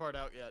figured that part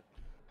out yet.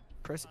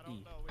 Press I don't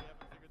E. know. We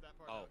haven't figured that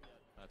part out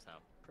yet. That's how.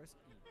 Press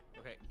E.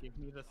 Okay, give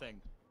me the thing.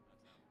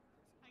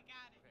 I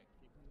got it. Okay,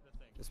 give me the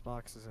thing. This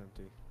box is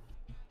empty.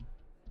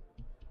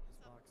 This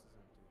box is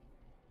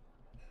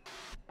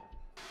empty.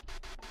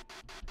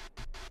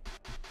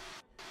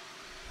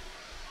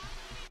 Why do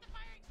you need the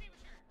fire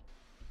extinguisher?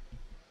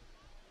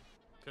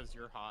 Cause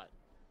you're hot.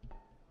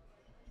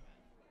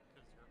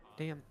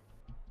 Damn.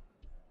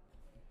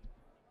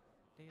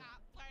 Damn.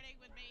 Stop flirting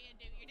with me and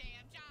do your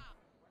damn job.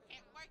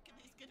 Can't work in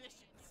these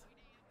conditions.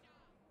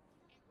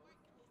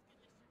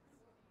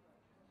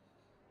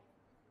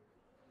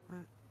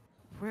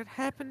 What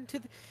happened to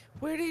the?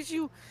 Where did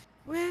you?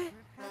 Where?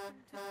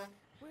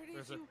 Where did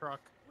There's you? a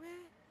truck. Where?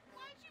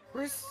 Why'd you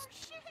Where's? order more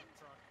shit?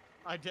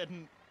 I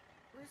didn't.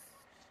 Where's?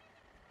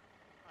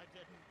 I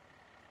didn't.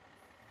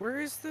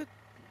 Where is the?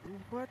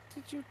 What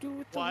did you do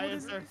with the Why wooden?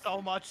 is there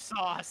so much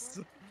sauce?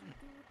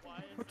 Why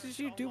is What there did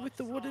you so do much with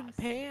the wooden sauce?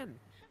 pan?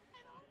 I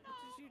don't know.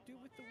 What did you do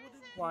with the Where wooden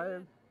is it? Why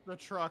is the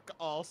truck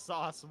all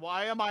sauce?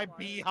 Why am I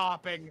bee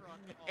hopping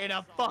in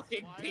a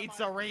fucking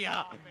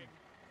pizzeria?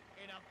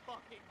 In a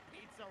fucking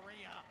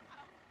pizzeria.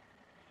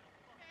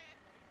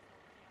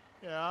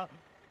 Yeah.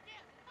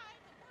 Can't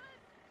find the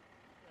wood.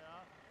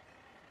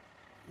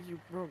 Yeah. You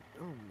broke.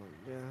 Oh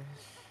my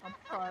gosh. I'm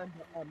trying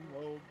to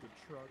unload the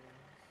truck.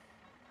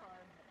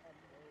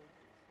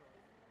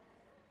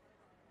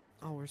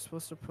 Oh, we're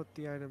supposed to put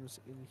the items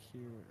in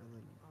here and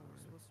then. Oh,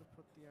 we're supposed to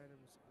put the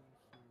items in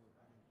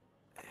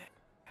here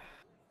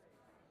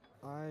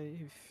and then.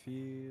 I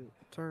feel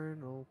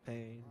eternal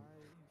pain.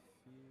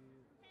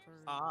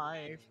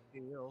 I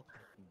feel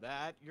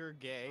that you're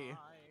gay.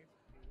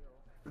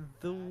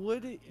 The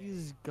wood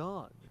is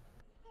gone.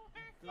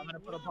 I'm gonna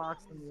put a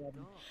box in the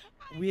oven.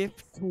 We have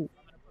to.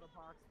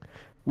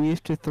 We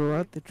have to throw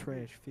out the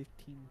trash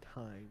 15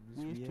 times.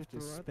 We have to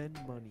spend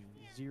money,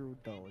 $0.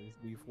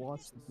 We've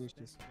washed the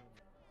dishes.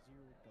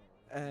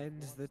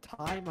 And the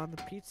time on the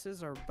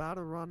pizzas are about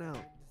to run out.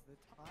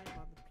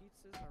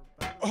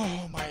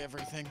 Oh my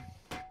everything.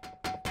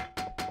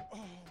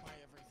 Oh my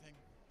everything.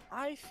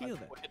 I feel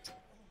that.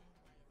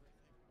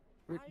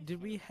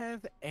 Did we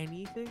have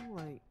anything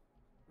like?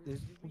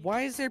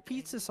 Why is there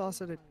pizza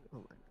sauce at it? Oh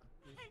my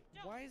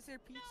god. Why is there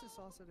pizza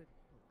sauce at it?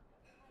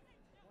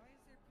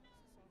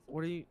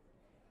 What are you?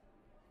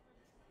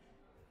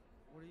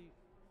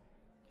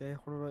 Okay,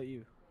 what about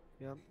you?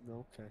 Yep.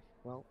 No. Okay.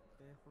 Well.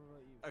 Okay. What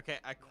about you? Okay,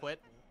 I quit.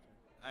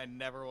 I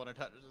never want to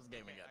touch this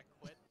game again. I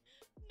quit.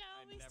 No,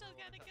 we still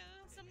gotta go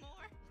some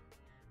more.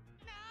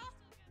 No,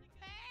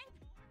 babe,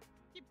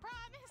 you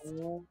promised.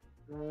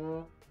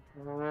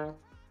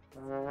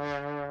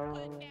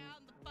 Put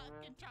down the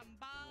fucking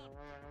trombone.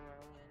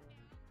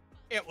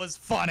 It was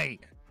funny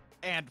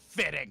and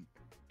fitting.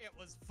 It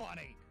was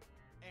funny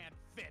and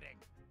fitting.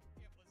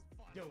 It was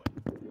funny. Do it.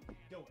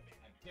 Do it.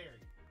 I dare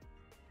you.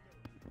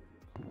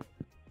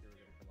 You're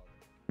gonna come over.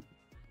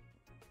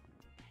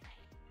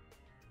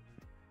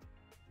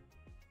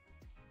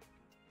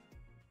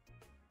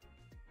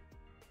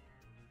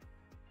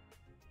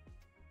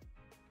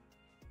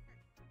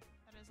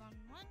 That is on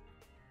one.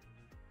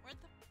 Where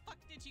the fuck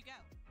did you go?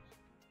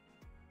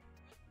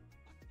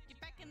 Get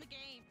back in the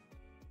game. Get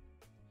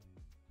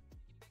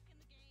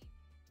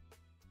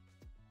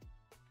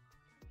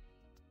back in the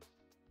game.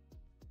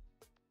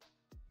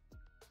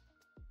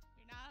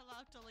 You're not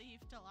allowed to leave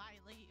till I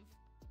leave.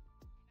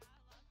 You're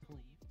not allowed to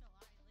leave till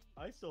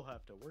I leave. I still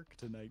have to work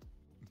tonight.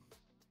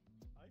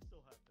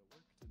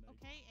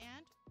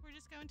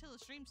 just going till the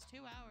stream's 2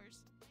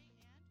 hours.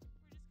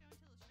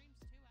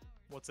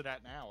 What's it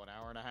at now? An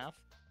hour and a half?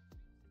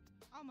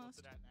 Almost. What's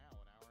it at now?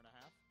 An hour and a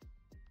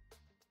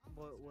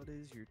half? What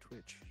is your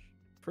Twitch?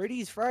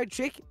 Freddy's Fried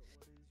Chicken.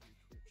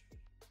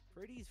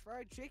 Freddy's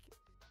Fried Chicken.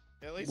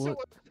 At least What? it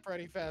wasn't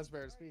Freddy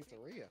Fazbear's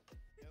Pizzeria.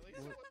 At least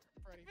it What?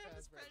 wasn't Freddy If it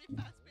was Fazbear's.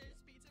 Freddy Fazbear's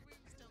Pizza, we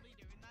would still be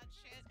doing that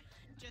shit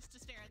just to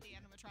stare at the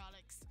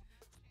animatronics.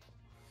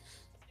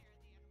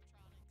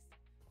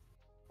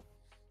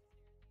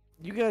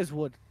 You guys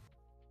would.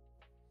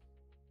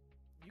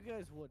 You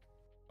guys would.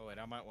 Oh wait,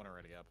 I might want to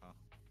ready up, huh?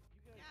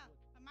 Yeah,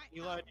 I might.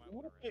 Eli, do you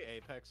want to play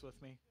Apex with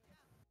me?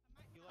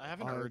 I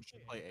have an I- urge to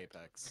play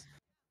Apex.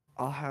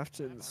 I'll have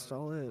to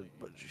install it,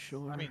 but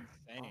sure. I mean,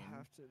 I'll same.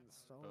 have to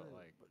install but, it,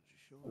 like, but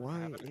sure. I Why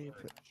have an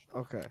Apex? urge.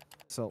 Okay,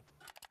 so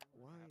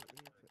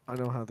I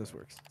know how this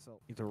works. So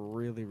it's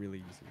really, really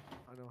easy.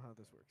 I know how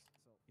this works.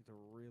 So it's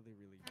really,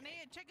 really I easy.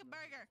 need a chicken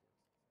burger.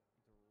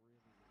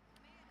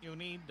 You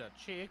need the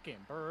chicken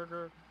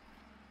burger.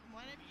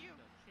 One of you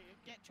The chicken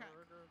get truck.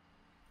 burger.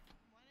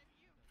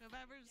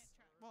 Whoever's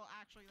will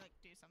actually like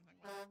do something.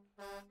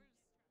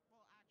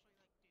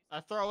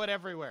 I throw it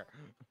everywhere.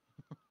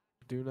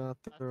 Do not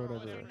throw it throw it everywhere.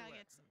 everywhere.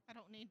 Nuggets. I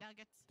don't need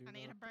nuggets. Do I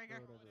need a not burger.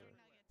 throw it everywhere.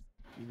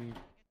 You need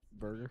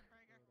burger.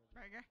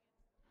 Burger.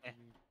 Eh.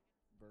 You need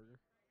burger.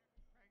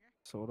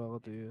 So what I'll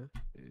do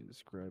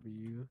is grab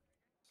you.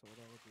 So what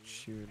I'll do.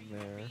 Shoot Are in you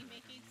there.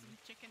 remaking some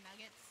chicken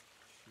nuggets?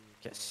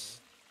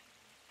 Yes.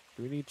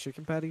 Do we need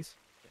chicken patties?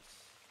 Yes.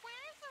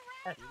 Where's the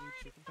rat? Do we need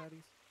chicken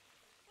patties?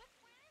 Where's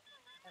the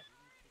rat?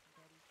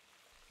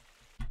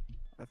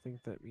 I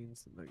think that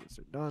means the nuggets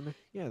are done.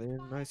 Yeah, they're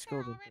Why nice is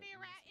there golden. already a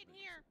rat in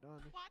here?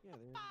 Done. What Yeah, the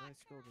they're fuck?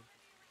 nice golden.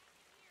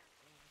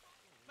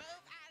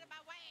 Move out of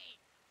my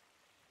way!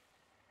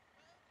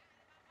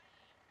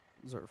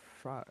 Those are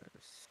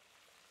fries.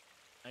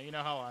 Now you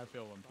know how I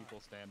feel when people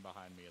stand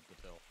behind me at the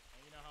till.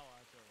 And you know how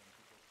I feel when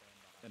people stand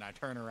behind. And I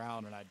turn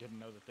around and I didn't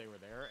know that they were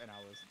there, and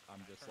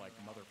I'm just like,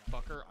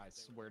 motherfucker, I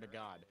swear to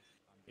God,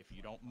 if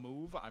you don't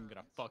move, I'm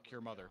gonna fuck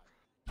your mother.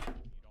 If you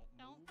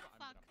Don't move, I'm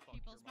fuck gonna fuck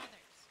people's your mother.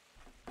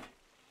 mothers.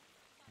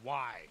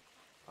 Why?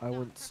 I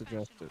wouldn't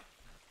suggest it.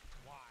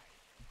 Why?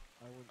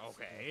 I wouldn't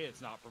Okay,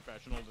 it's not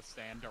professional to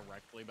stand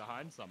directly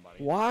behind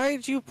somebody.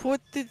 Why'd you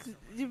put the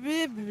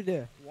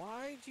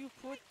Why'd you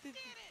put the It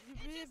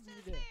just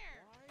says there.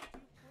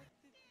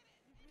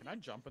 Can I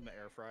jump in the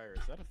air fryer?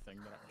 Is that a thing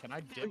that can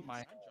I dip my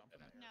hand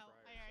in it? No,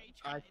 I already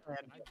I tried.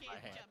 can't You dip my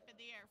can't hand. jump in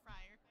the air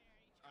fryer.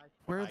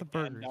 Where are I the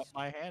can burgers? dip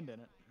my hand in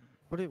it.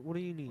 What do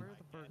you need?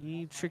 You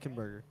need chicken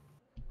burger.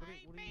 I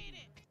made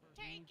it.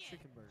 Take it.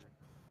 Chicken burger.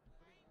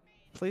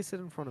 Place it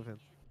in front of him.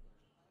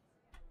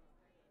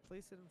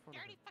 Place it in front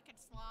of Dirty him. fucking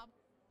slob.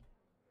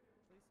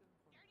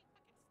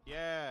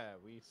 Yeah,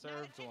 we Not a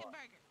served chicken one.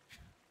 burger.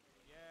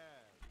 Yeah,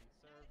 we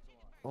served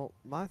one. Well,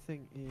 my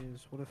thing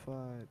is, what if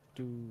I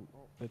do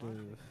a bit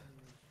of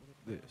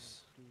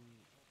this?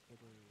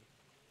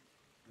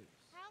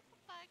 How the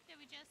fuck did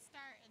we just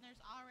start and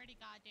there's already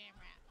goddamn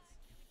rats?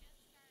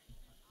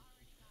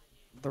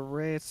 The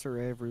rats are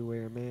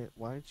everywhere, man.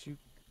 Why'd you?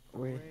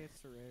 Wait. The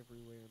rats are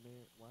everywhere,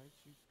 man. Why'd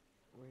you?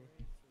 Wait.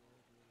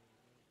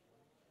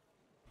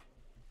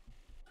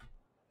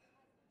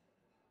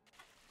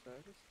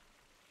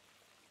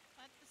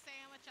 Put the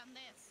sandwich on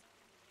this.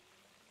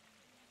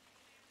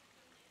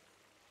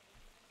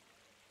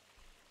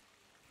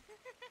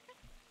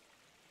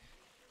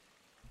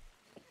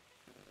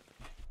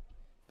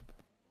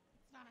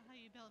 It's not how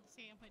you build a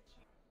sandwich.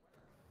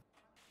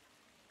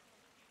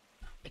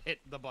 Hit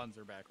the buns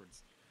are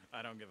backwards.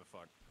 I don't give a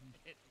fuck.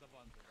 Hit the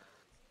buns are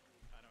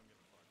backwards. I don't give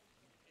a fuck.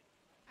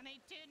 I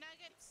need 2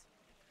 nuggets.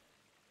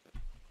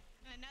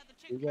 And another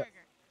chicken got-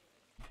 burger.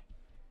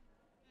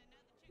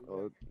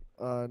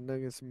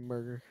 Nuggets and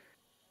burger.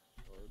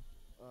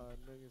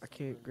 I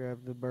can't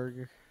grab the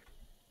burger.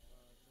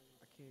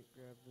 I can't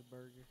grab the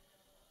burger.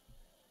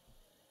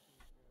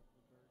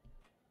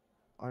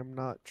 I'm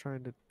not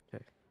trying to.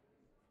 Okay.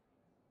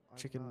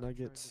 Chicken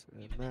nuggets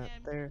and Even the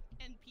that there.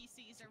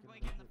 NPCs are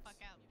wigging the fuck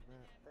out.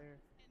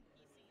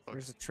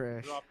 Where's the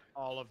trash? Drop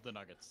all of the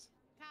nuggets.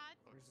 God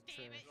Where's the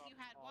damn it, trash? you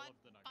had All one of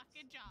the nuggets.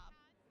 fucking job.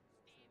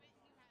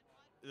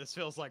 This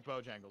feels like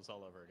Bojangles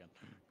all over again.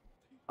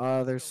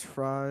 There's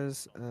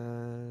fries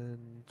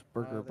and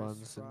burger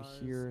buns in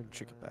here and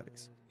chicken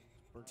patties.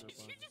 Did you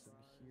just...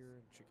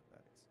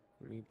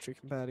 We need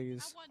chicken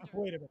patties. I wonder,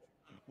 Wait a minute.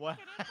 What?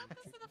 can I put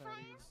this in the fryer?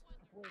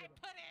 I put it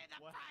in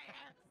the What? fryer.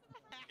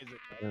 Is it?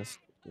 This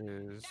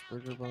is No,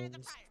 burger keep it in the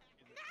buns. fryer.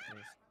 No.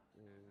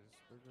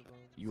 This is burger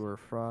buns. Your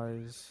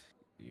fries.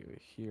 You are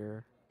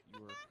here.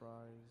 Your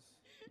fries.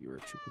 Your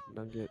chicken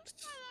nuggets.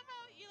 I love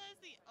how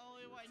Eli's the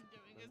only one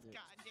doing his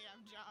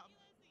goddamn job.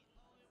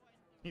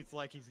 He's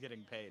like he's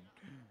getting paid.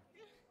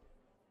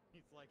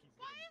 He's like he's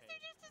Why getting is there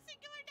paid. just a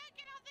singular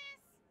nugget on this?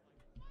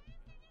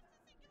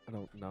 I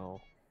don't know.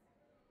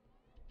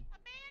 A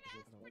man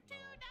asked for 2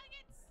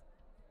 nuggets.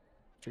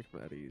 Chicken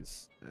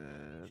patties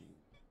and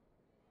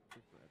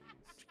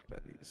chicken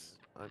patties.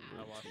 I'm I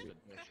going watched to. it.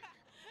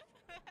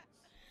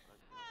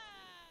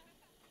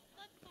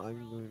 Let the I'm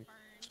world going-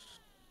 burn.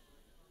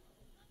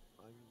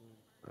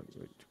 I'm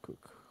going to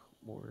cook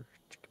more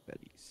chicken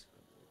patties.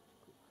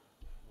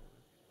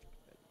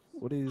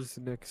 What is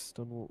next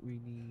on what we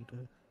need?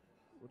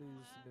 What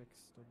is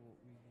next on what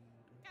we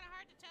need? Kind of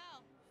hard to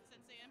tell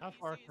since the How NPCs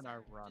far can I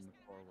are run just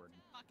forward?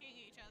 fucking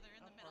each other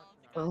in the middle of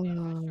the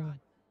goddamn restaurant.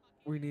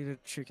 We need a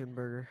chicken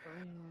burger.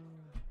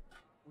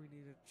 We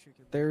need a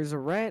chicken. There's a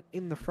rat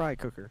in the fry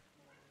cooker.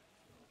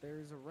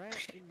 There's a rat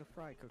in the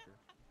fry cooker.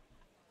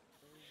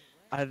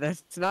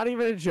 That's not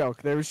even a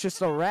joke. There was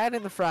just a rat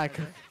in the fry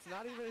cooker. It's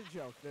not even a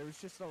joke. There was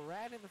just a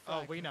rat in the fry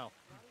cooker. Oh, we know.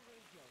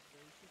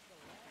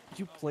 Did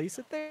you place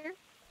it there?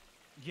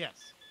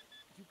 Yes.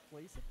 Did you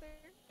place it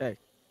there? Hey.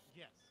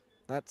 Yes.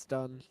 That's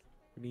done.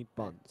 We need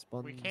buns.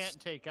 Buns. We can't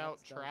take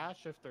out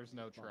trash if there's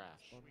no Buns.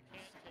 trash. Buns. We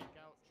can't take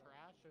out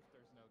trash if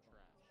there's no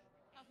trash.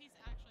 Oh, he's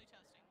actually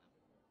toasting them.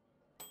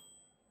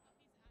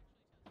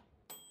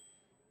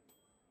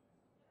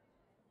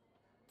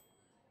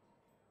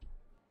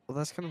 Well,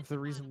 that's kind of the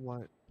reason why.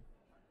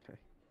 Okay.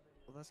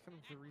 Well, that's kind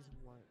of the reason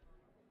why.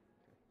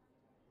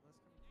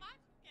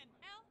 Fucking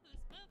hell,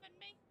 who's moving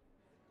me?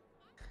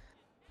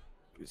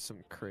 Get some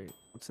crate.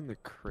 What's in the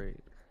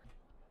crate?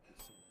 Get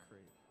some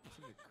crate. What's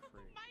in the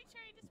crate? My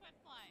tray just went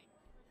flying.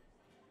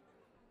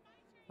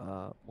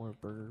 More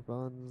burger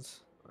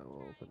buns. I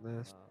will open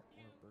this.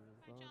 More burger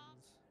For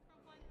buns. for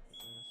once.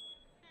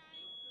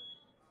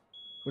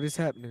 What is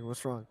happening?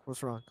 What's wrong?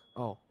 What's wrong?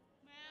 Oh. Move.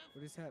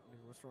 What is happening?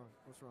 What's wrong?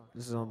 What's wrong?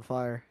 This is on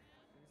fire.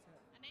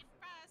 I need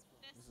fries for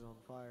this. This is on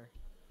fire.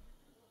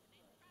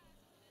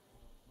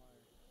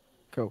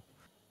 Go.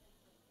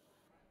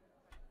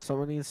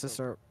 Someone needs to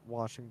start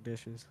washing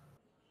dishes.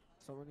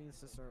 Someone needs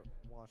to start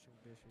washing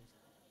dishes.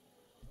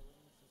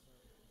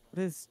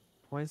 What is?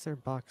 Why is there a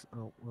box?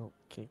 Oh, well,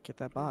 can't get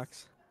that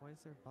box. Why is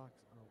there a box?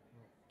 Oh,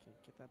 well, can't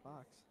get that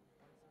box.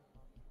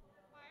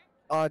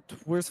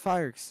 Where's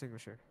fire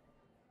extinguisher?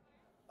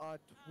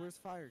 Where's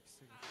fire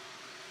extinguisher?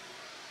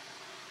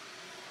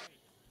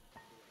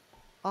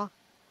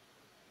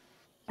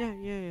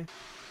 Yeah.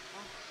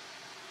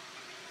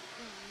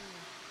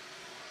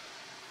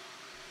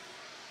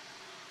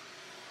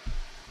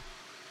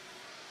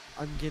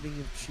 I'm getting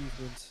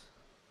achievements.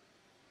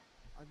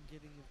 We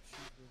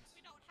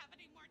don't have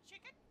any more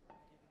chicken?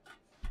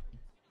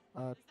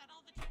 Uh, Is that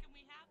all the chicken we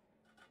have?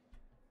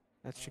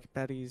 That's chicken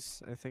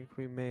patties. I think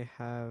we may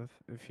have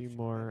a few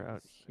more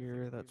out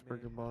here. That's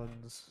burger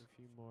buns. A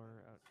few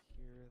more out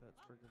here. That's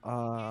burger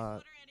buns. Can't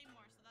order any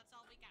more, so that's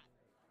all we got.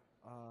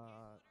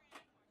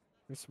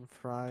 There's some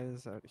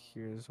fries out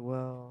here as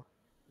well.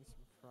 There's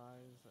some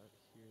fries out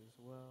here as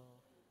well.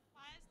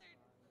 Why is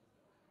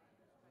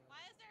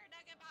there a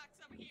nugget box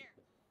over here?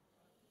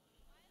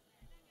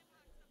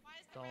 Why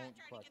is the Don't rat trying to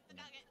get question the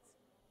it. nuggets?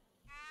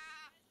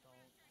 Ah!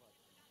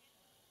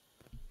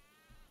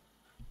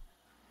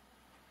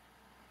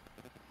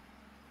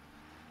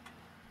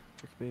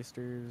 Chicken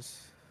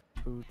basters.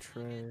 Food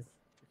tray.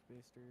 Chicken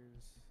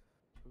basters.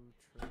 Food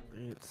tray.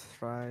 It's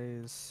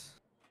fries.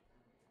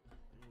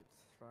 It's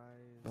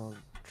fries. Oh, I'm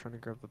trying to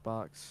grab the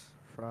box.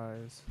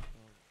 Fries. Oh, I'm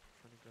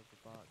trying to grab the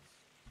box.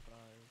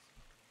 Fries.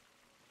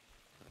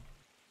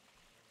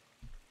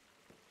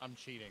 I'm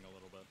cheating a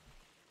little bit.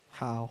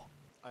 How?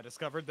 I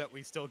discovered that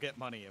we still get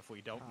money if we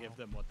don't give How?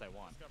 them what they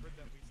want. Discovered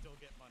that we still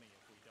get money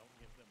if we don't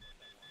give them what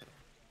they want.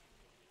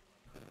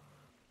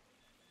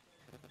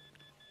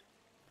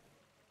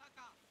 Fuck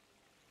off.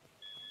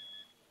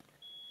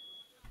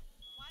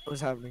 Why What's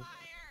did you happening?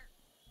 fire?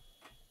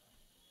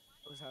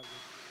 What's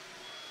happening?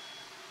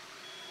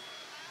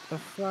 The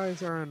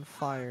fries are on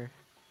fire.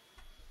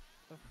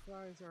 The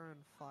fries are on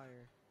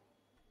fire.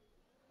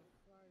 The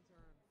fries are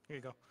on Here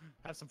you go.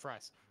 Have some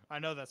fries. I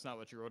know that's not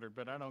what you ordered,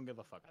 but I don't give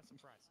a fuck. Have some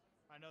fries.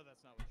 I know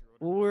that's not what you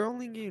ordered. Well, we're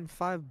only getting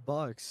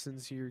 $5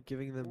 since you're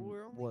giving them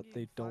what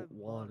they don't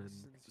want, and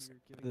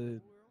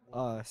the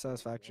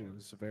satisfaction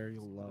is very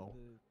low.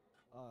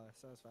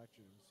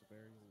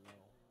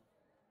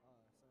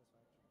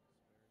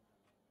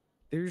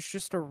 There's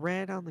just a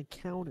rat on the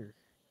counter.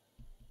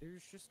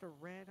 There's just a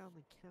rat on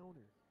the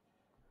counter.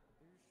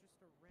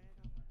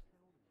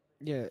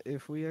 Yeah,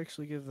 if we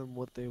actually give them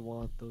what they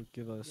want, they'll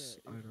give us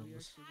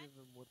items. Trays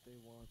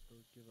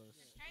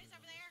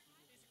over there.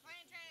 These are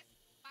clean trays.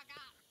 Fuck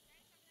off.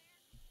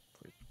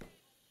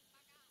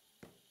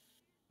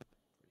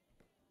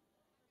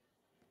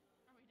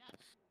 Are we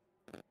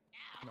done?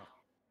 No.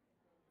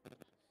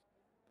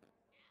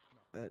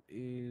 That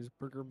is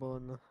burger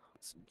bun.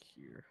 What's in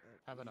here?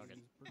 Have a nugget.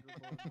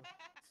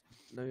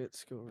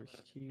 Nuggets go over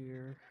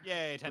here.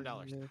 Yay, $10.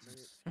 Bring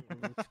this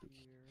over to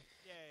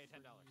Yay, $10.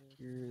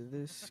 here.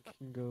 This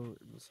can go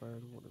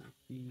inside one of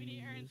these. We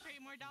need to earn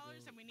 $3 more,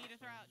 and we need to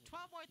throw out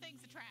 12 more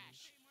things of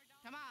trash.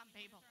 Come on,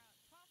 people.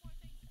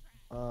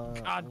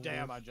 God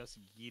damn, I just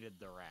yeeted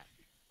the rat.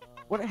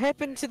 What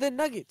happened to the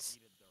nuggets?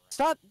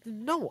 Stop!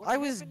 No, I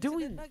was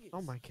doing.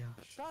 Oh my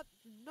gosh! Stop!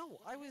 No,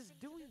 I was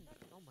doing.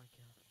 Oh my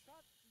gosh!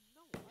 Stop!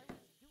 No, I was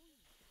doing.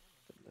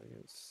 The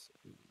nuggets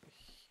in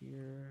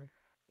here.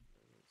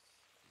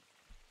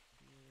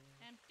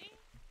 Empty?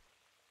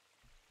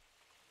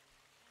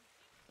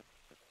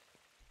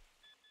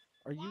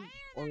 Are you Why are there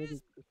already?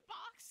 just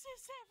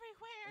boxes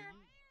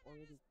Why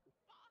are there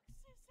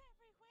boxes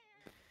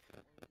everywhere?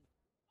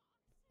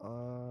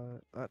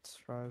 That's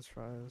fries. That's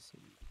fries.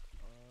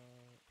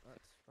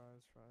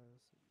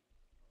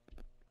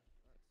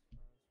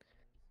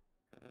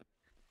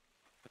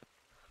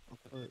 I'll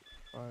put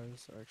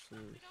fries actually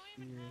You don't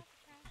even here. have a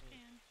trash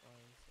can.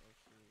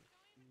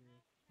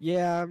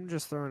 Yeah, I'm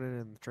just throwing it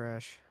in the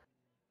trash.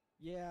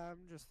 There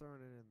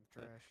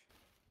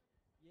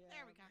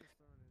we go.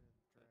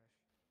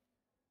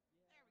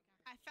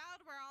 I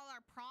found where all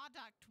our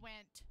product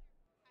went.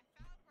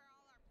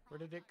 Where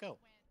did it go?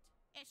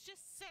 It's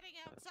just sitting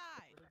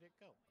outside. Where did it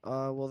go?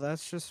 Well,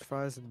 that's just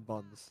fries and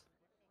buns.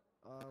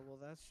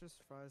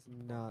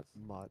 Not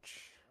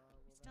much.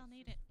 We still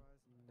need it.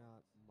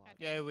 Not much.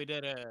 Yay, we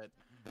did it.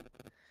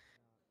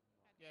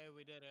 Yay,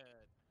 we did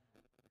it.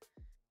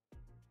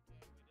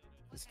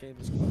 This game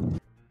is.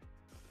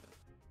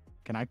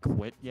 Can I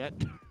quit yet?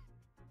 No,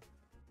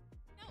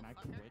 Can I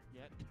fucker. quit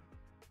yet?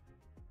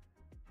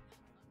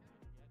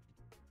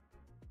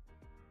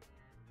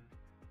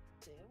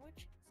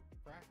 Sandwich?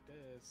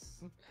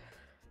 Practice.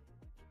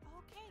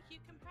 Okay, you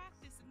can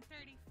practice in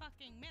 30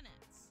 fucking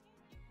minutes.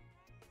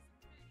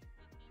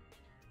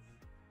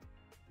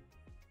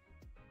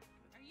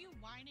 Are you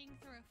whining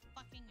through a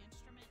fucking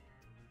instrument?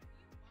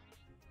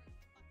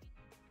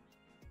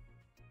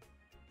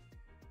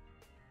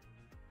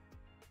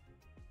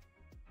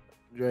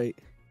 Right.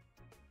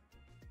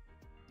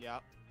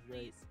 Yep.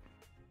 Please.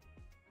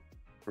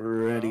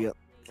 Ready up.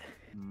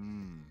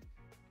 Mmm.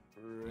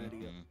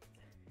 Ready up.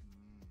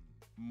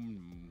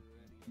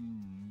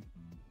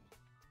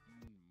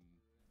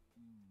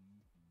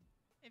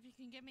 If you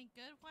can give me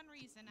good one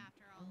reason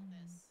after all of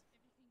this,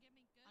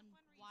 on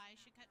why I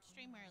should cut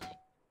stream early,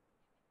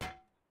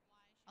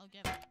 I'll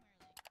give it.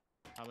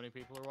 How many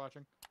people are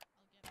watching? I'll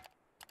give it.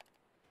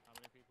 How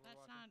many people are That's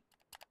watching? not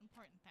an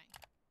important thing.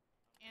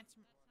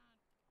 Answer.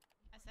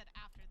 I said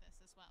after this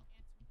as well.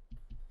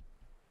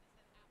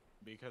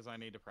 Because I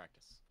need to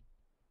practice.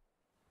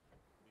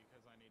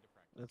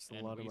 That's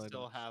a And lot of we my.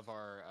 still have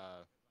our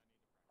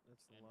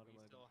That's a lot of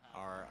my.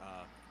 our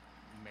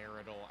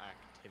marital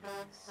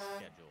activities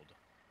scheduled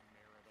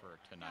for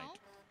tonight. Don't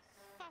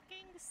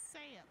fucking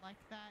say it like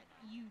that,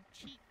 you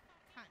cheap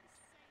cunt.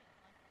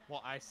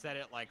 Well, I said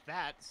it like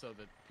that so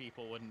that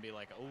people wouldn't be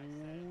like, oh,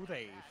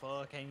 they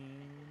fucking.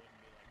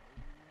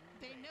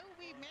 They know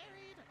we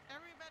married.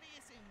 Everybody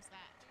assumes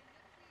that.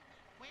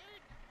 Where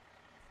did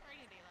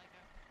Eli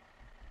go?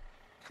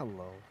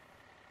 Hello.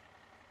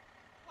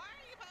 Why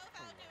are you both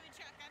out doing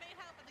Chuck? I need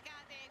help in the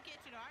goddamn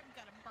kitchen or I'm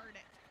gonna burn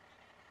it.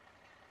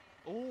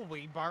 Oh,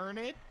 we burn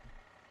it.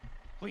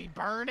 We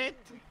burn it.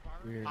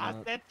 We're I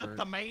not set the burnt.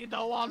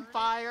 tomato on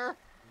fire.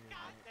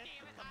 God damn it,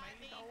 I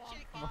need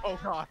chicken. Oh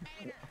god.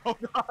 Oh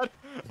god.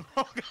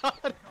 Oh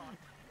god.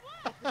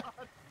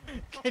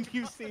 Can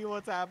you see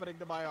what's happening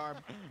to my arm?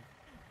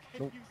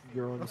 Nope,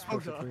 your arm's Oh,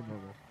 perfectly God.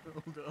 normal.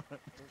 Oh god.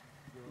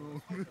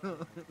 Oh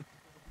god.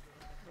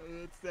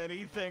 It's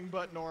anything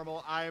but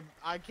normal. I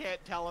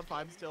can't tell if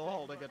I'm still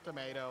holding a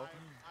tomato.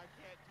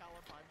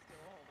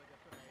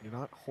 You're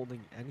not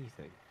holding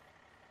anything.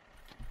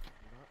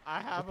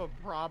 I have a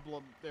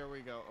problem. There we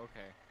go.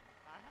 Okay.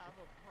 I have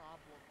a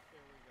problem.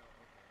 There we go.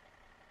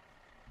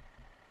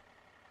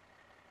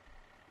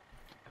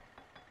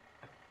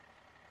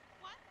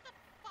 What the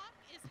fuck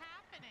is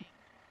happening?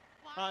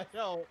 Why, I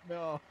don't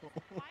know.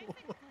 why is it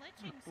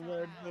glitching so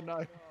Where'd the bad?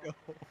 knife go?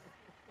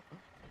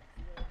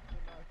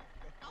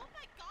 Oh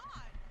my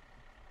god!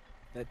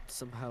 That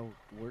somehow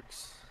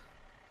works.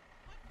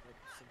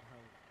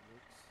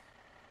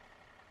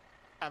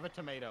 Have a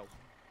tomato.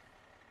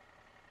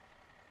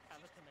 Have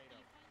a tomato.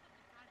 You found the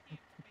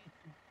goddamn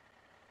tomato.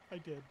 I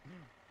did.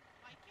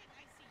 Why can't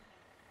I see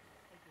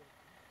you?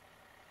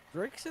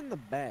 Drake's in the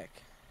back.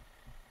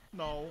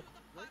 No. Who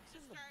the fuck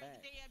just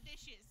started the damn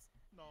dishes?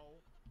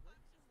 No.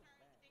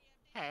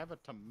 Have a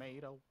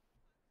tomato.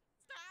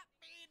 Stop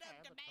being a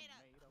tomato!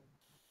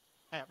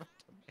 Have a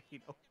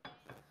tomato.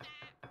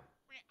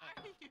 Where are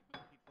you?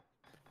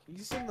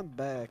 He's in the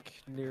back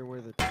near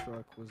where the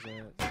truck was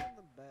at.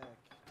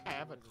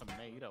 Have a tomato. Have a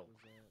tomato.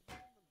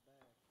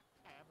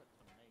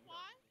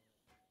 What?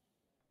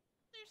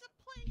 There's a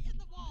plate in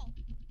the wall.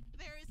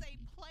 There is a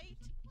plate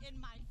in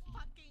my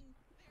fucking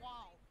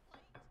wall.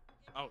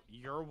 Oh,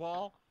 your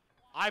wall?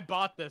 I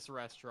bought this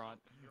restaurant.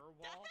 Your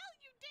The hell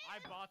you did? I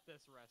bought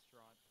this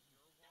restaurant.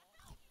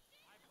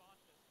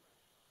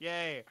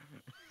 Yay.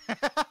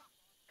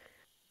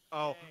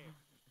 Oh.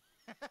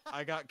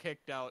 I got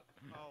kicked out.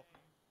 Oh.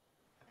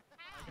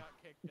 I got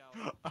kicked out.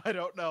 I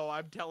don't know.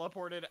 I'm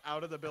teleported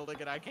out of the building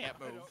and I can't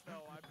move. I don't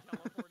know. I'm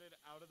teleported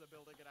out of the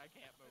building and I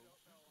can't move.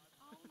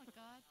 Oh my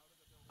god.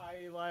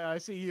 Hi, Eli. I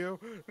see you.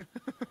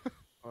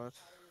 What?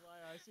 Eli,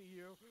 I see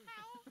you.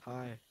 How?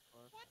 Hi.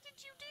 What did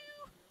you do?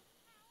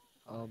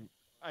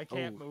 I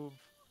can't Oh. move.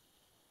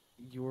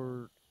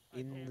 You're I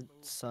can't move.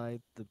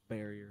 inside the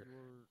barrier.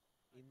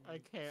 I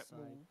can't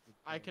move.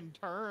 I can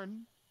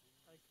turn.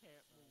 I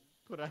can't move.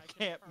 But I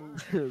can't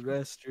move.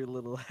 Rest your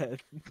little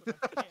head. But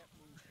I can't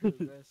move.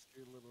 Rest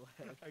your little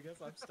head. I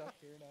guess I'm stuck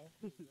here now.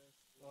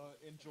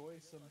 Enjoy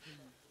some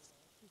peace.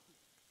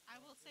 I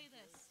will say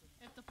this: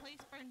 if the place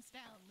burns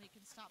down, we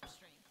can stop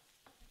stream.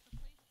 If the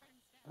place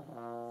burns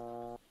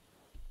down,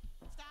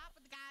 stop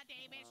with the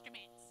goddamn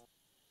instruments.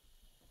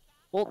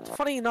 Well,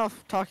 funny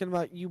enough, talking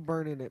about you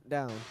burning it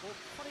down. Well,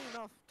 funny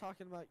enough,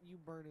 talking about you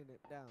burning it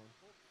down.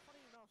 Well, funny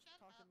enough,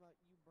 talking about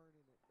you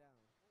burning it down.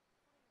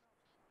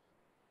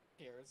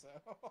 Here, so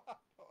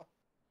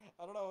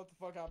I don't know what the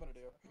fuck I'm gonna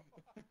do.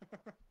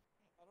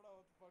 I don't know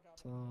what the fuck I'm gonna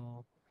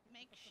do. So,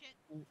 Make shit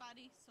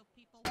funny so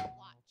people will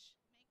watch.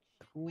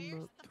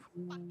 Where's the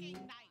fucking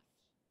knife?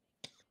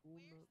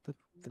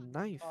 the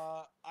knife.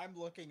 I'm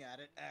looking at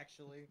it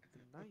actually.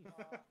 The knife.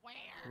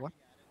 Where? What?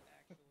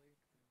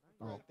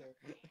 Right there.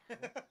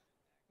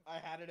 I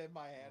had it in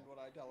my hand when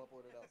I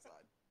teleported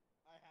outside.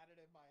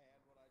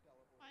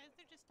 Why is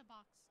there just a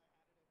box?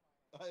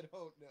 I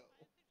don't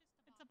know.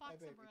 It's a box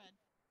of bread.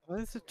 Why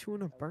is the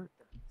tuna burnt?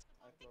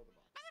 I throw the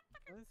box.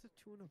 Why is the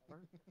tuna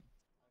burnt?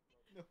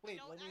 No,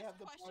 wait, Don't let me ask have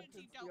the box. questions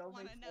you It's the don't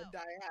only wanna know.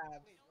 friend I have.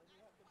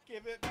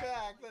 Give it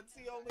back. That's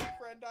the only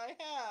friend I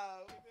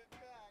have. Give it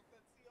back.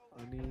 That's the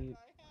only friend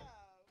I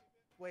have.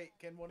 Wait,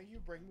 can one of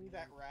you bring me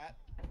that rat?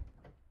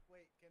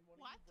 Wait, can one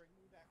of you bring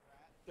me that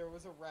rat? There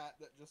was a rat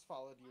that just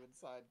followed you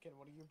inside. Can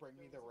one of you bring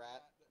me the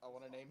rat? I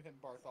want to name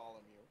him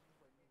Bartholomew.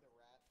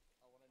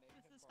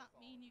 This does not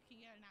mean you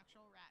can get an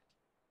actual rat.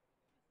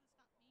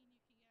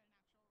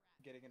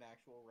 Getting an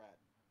actual rat.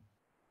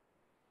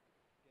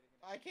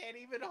 I can't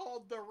even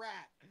hold the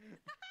rat. I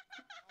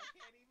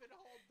can't even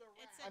hold the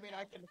rat. I mean,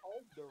 I can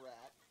hold the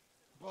rat,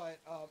 but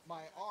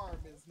my arm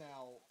is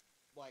now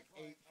like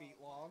 8 feet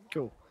long.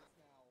 Go.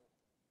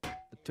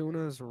 The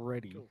tuna is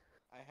ready.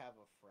 I have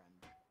a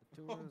friend.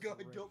 Oh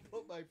god, don't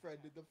put my friend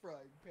in the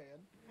frying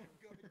pan. Oh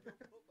god,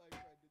 don't put my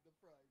friend in the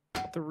frying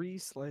pan. 3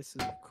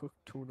 slices of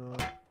cooked tuna.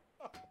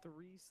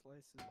 3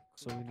 slices of cooked tuna.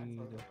 So we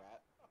need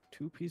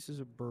 2 pieces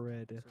of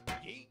bread.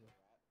 Yeet.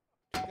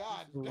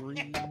 God,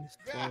 3 God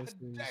slices.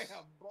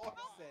 damn,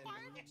 Boston. Why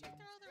did you throw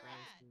the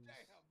rat?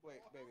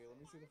 Wait, baby, let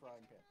me see the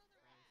frying pan.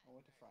 I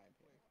want the frying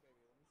pan.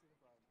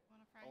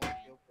 Want a frying pan?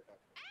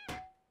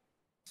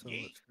 So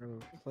let's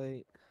grab a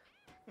plate.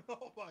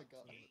 Oh my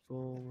god. Boom.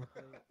 Oh my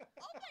god!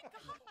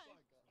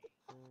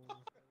 Boom.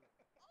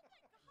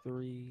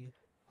 3.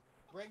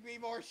 Bring me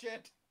more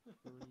shit.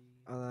 3.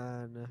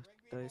 And then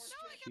diced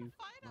Now I gotta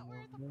find out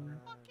where the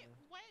fuck it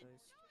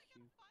went.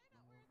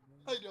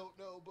 I don't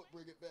know, but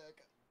bring it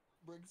back.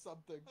 Bring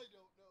something. I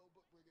don't know,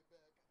 but bring it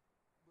back.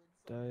 Bring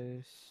something.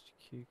 Diced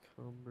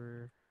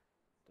cucumber.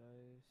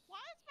 Diced.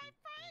 Why is my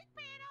frying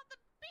pan on the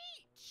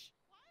beach?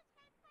 Why is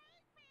my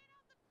frying pan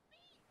on the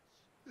beach?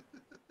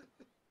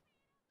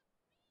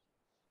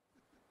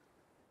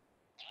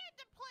 And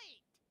the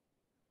plate!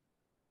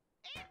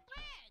 And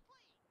bread!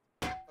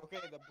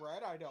 Okay, the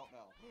bread I don't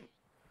know.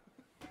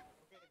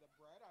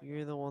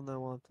 You're the one that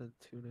wanted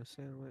tuna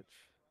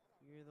sandwich.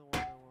 You're the one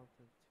that wanted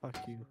tuna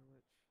Fuck you.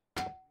 Sandwich.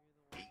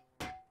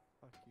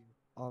 Fuck you.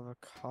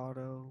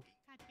 Avocado.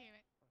 God damn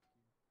it.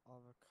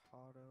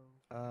 Avocado.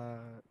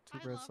 2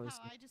 bread I love slices.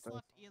 how I just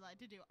left Eli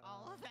to do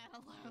all of that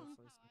alone.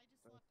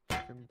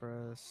 Chicken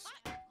breast.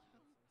 What?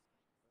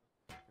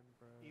 Chicken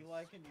breast.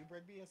 Eli, can you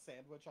bring me a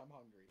sandwich? I'm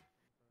hungry.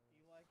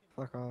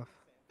 Fuck off.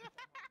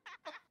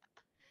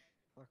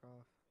 Fuck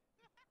off.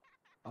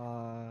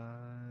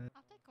 I'll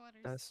take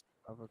orders. Best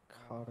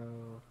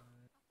avocado.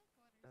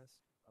 Best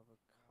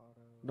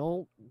avocado.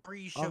 No.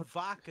 Free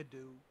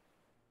Shavakadu.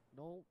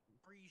 No.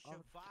 Free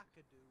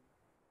Shavakadu.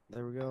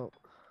 There we go.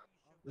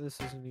 This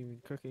isn't even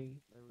cooking.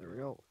 There we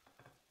go.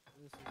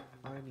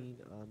 I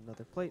need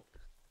another plate.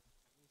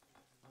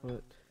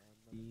 Put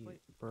the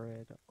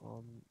bread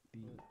on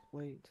the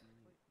plate.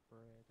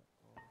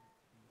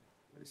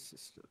 This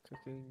is still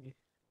cooking.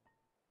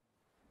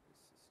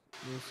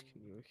 This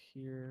can go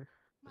here.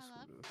 My This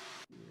love? can go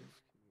here. This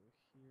can go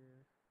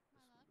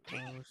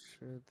here. How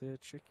should the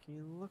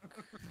chicken look?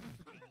 How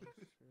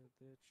should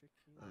the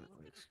chicken look? That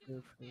looks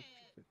good for the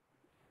chicken.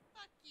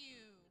 Fuck you.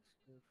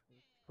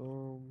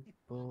 Boom,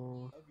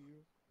 boom, Love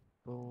you.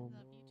 boom,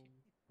 Love you too.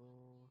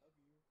 boom,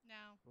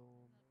 No.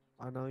 boom.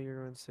 I know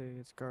you're gonna say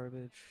it's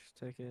garbage.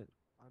 Take it.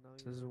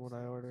 This is what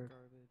I ordered.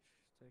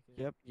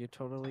 Yep, you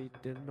totally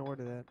didn't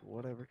order that.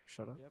 Whatever.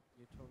 Shut up. Yep,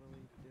 you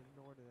totally didn't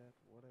order that.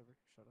 Whatever.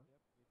 Shut up.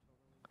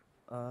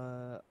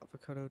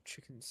 Avocado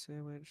chicken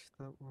sandwich.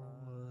 That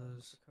one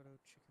was. Avocado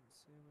chicken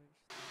sandwich.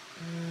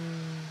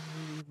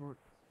 We need more.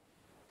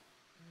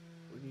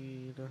 We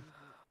need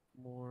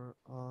more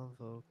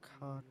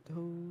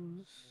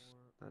avocados.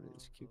 That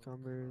is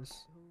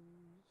cucumbers.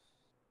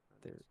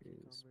 There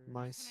is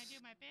mice. Can I do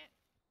my bit?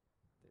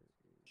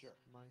 Sure.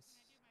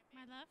 Mice.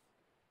 My love?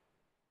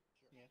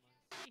 Yeah.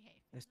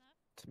 Behave. There's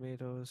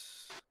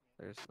tomatoes.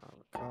 There's an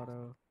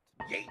avocado.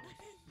 Yeet! There's an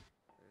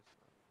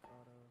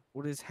avocado.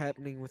 What is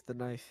happening with the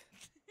knife?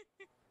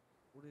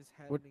 What is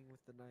happening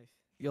with the knife?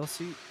 You'll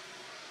see.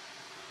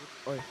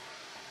 Oi. You'll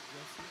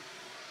see.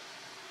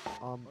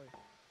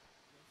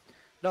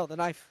 No, the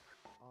knife.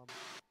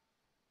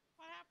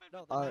 What happened No,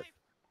 with the the knife?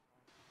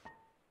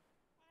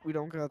 We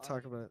don't gotta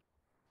talk about it.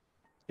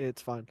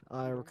 It's fine.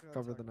 I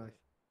recover the knife.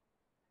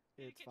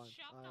 You It's get fine.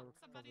 shoved I up recover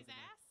somebody's the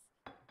knife.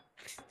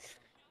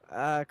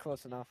 ass?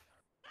 Close enough.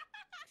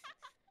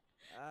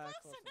 Close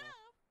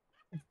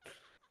enough.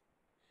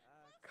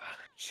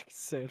 Chicken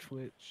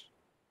sandwich.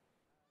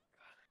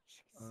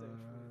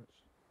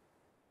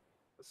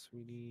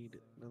 We need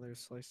another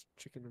sliced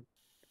chicken.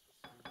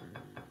 Here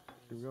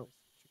we go.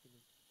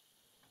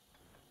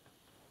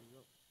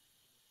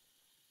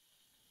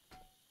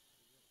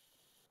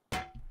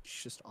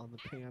 It's just on the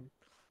pan.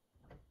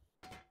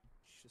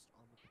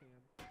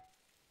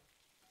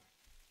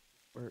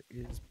 Where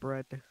is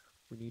bread?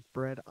 We need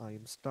bread. I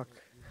am stuck.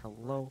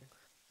 Hello.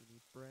 We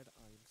need bread.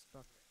 I am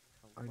stuck.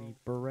 I need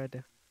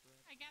bread.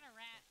 I got a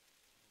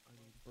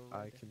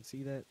rat. I can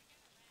see that.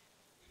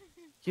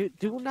 You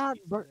do not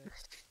burn.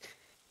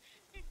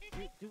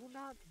 You do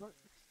not burn.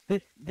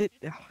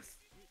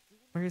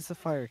 Where's the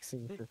fire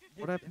extinguisher?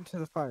 What happened to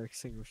the fire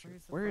extinguisher?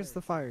 Where is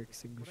the fire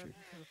extinguisher?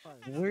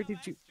 Where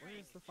did you?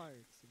 Where's the fire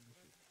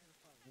extinguisher?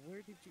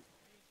 Where did you?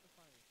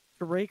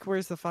 Karake,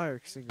 where's the fire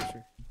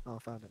extinguisher? Oh,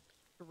 found it.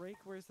 Karake,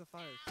 where's the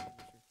fire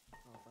extinguisher?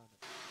 Oh, found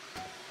it.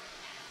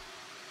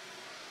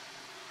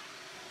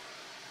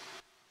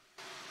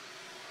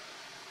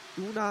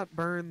 Do not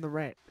burn the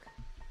rat.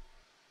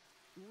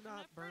 Do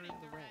not burn the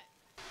rat.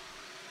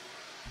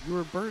 You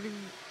are burning.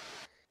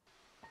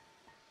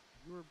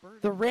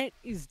 The rat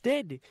is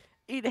dead.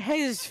 It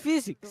has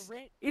physics.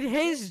 It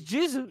has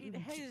jizzle. It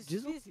has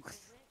physics.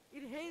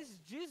 It has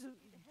jizzle.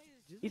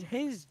 It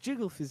has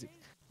jiggle physics.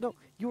 No,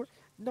 you're.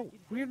 No,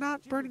 we're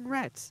not burning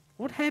rats.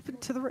 What happened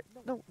to the rat?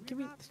 No, give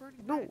me.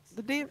 No,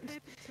 the damn.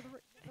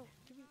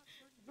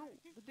 No,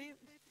 the damn.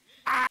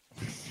 Ah!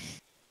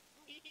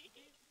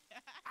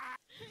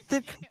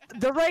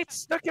 The rat's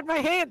stuck in my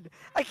hand.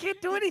 I can't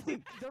do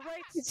anything. The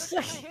rat's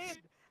stuck in my hand.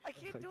 I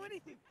can't do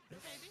anything.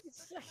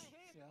 It's stuck.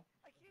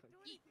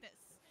 Eat this.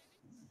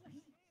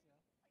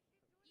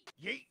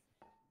 Yeet.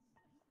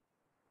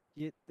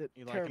 You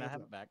like, can I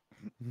have it back?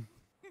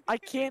 I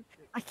can't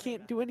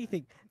do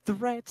anything. The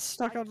rat's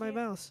stuck on my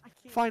mouse.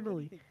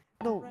 Finally.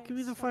 No, give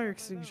me the fire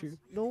extinguisher.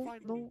 No,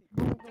 no, no,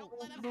 Don't no,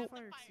 let him have the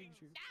fire.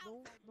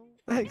 No.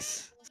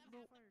 Thanks.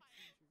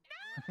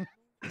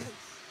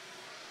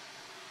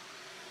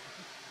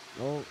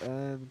 No,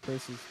 and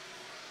presses.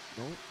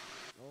 No.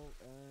 No,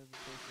 and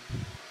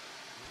presses.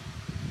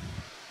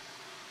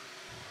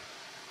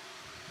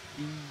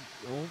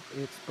 Oh,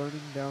 it's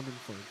burning down in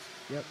flames.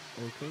 Yep,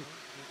 okay.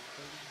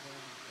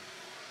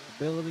 The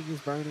building is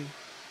burning.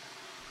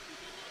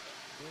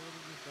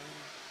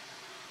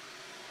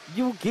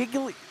 You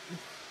giggly.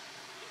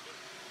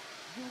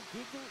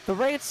 The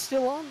rat's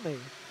still on there. The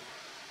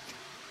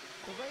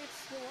rat's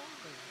still on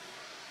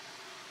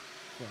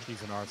there.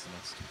 He's an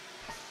arsonist.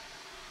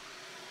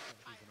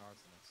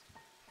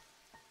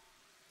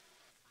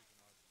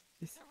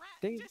 He's an arsonist. The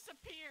rat Dang.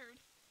 disappeared.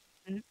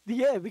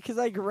 Yeah, because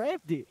I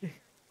grabbed it.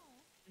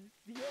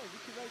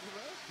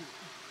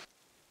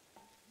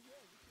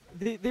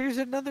 There's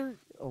another.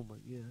 Oh my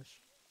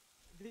gosh.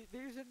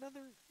 There's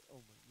another.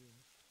 Oh my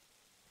gosh.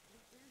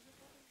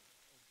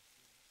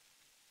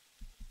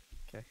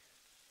 Okay.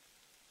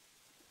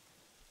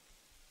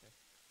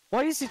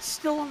 Why is it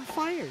still on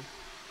fire?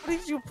 What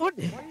did you put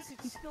it? Why is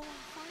it still on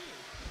fire?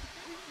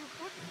 What did you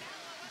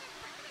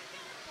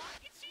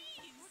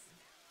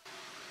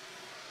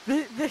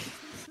put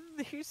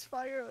it? There's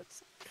fire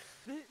outside.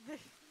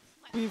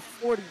 We have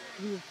 40.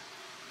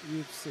 We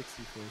have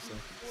 64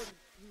 seconds.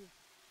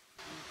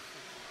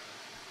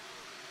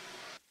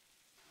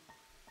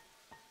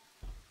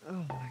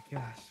 Oh my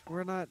gosh,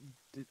 we're not.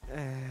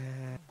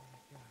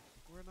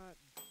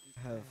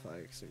 Have a fire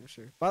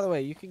extinguisher. By the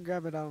way, you can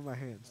grab it out of my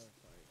hands.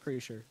 Pretty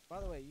sure.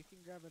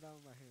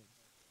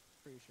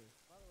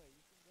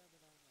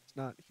 It's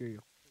not hear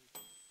you.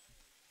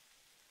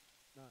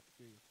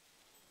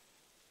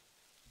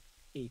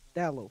 Hey,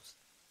 ThalloS.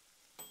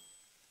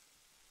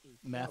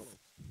 Meth.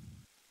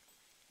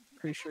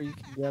 Pretty sure you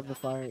can grab the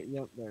fire.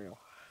 Yep, there you go.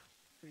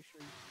 Pretty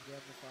sure you can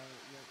grab the fire.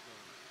 Yep, there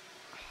you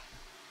go.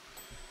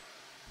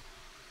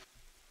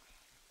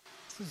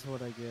 This is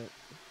what I get.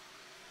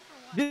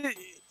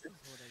 For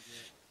what?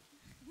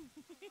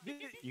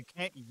 You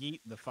can't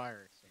yeet the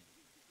fire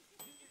extinguisher.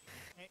 You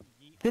can't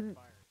yeet Then- the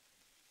fire.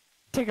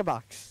 Take a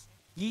box.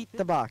 Yeet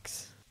the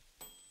box.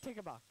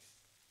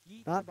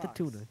 Not the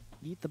tuna.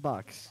 Eat the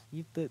box.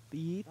 Eat the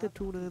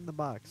tuna in the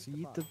box.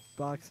 Eat the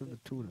box and the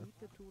tuna.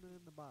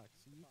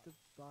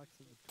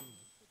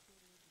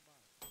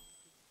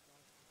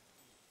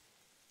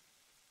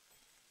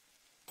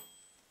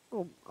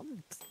 Oh,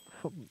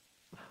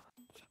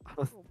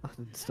 I'll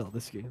uninstall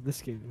this game.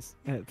 This game is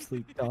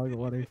absolute dog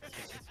water.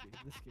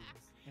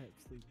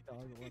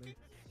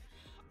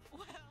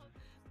 Well,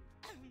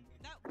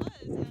 that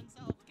was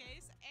Unsolved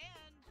Case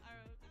and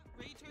our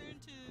return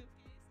to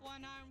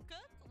One Arm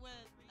Cook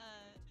with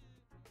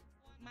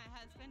my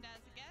husband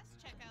as a guest.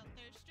 Check out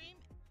their stream,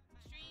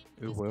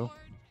 Ooh, well.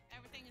 Discord.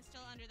 Everything is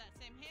still under that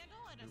same handle.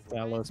 It is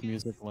ThalloS surprise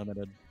Music guest.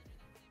 Limited.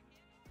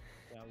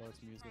 ThalloS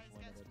Music Surprise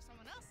guest Limited. for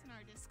someone else in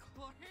our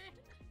Discord.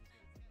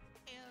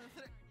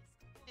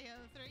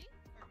 AO3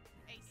 or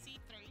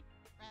AC3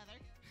 rather.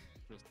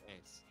 Just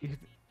Ace.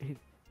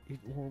 It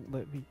won't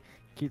let me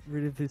get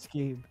rid of this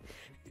game.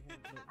 It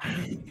won't let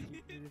me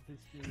get rid of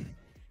this game.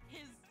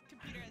 His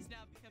computer has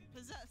now become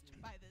possessed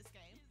by this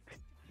game.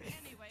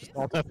 Anyways.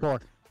 Alt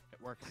F4.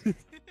 It works.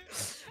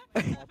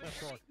 Have a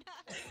F4.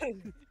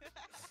 great night.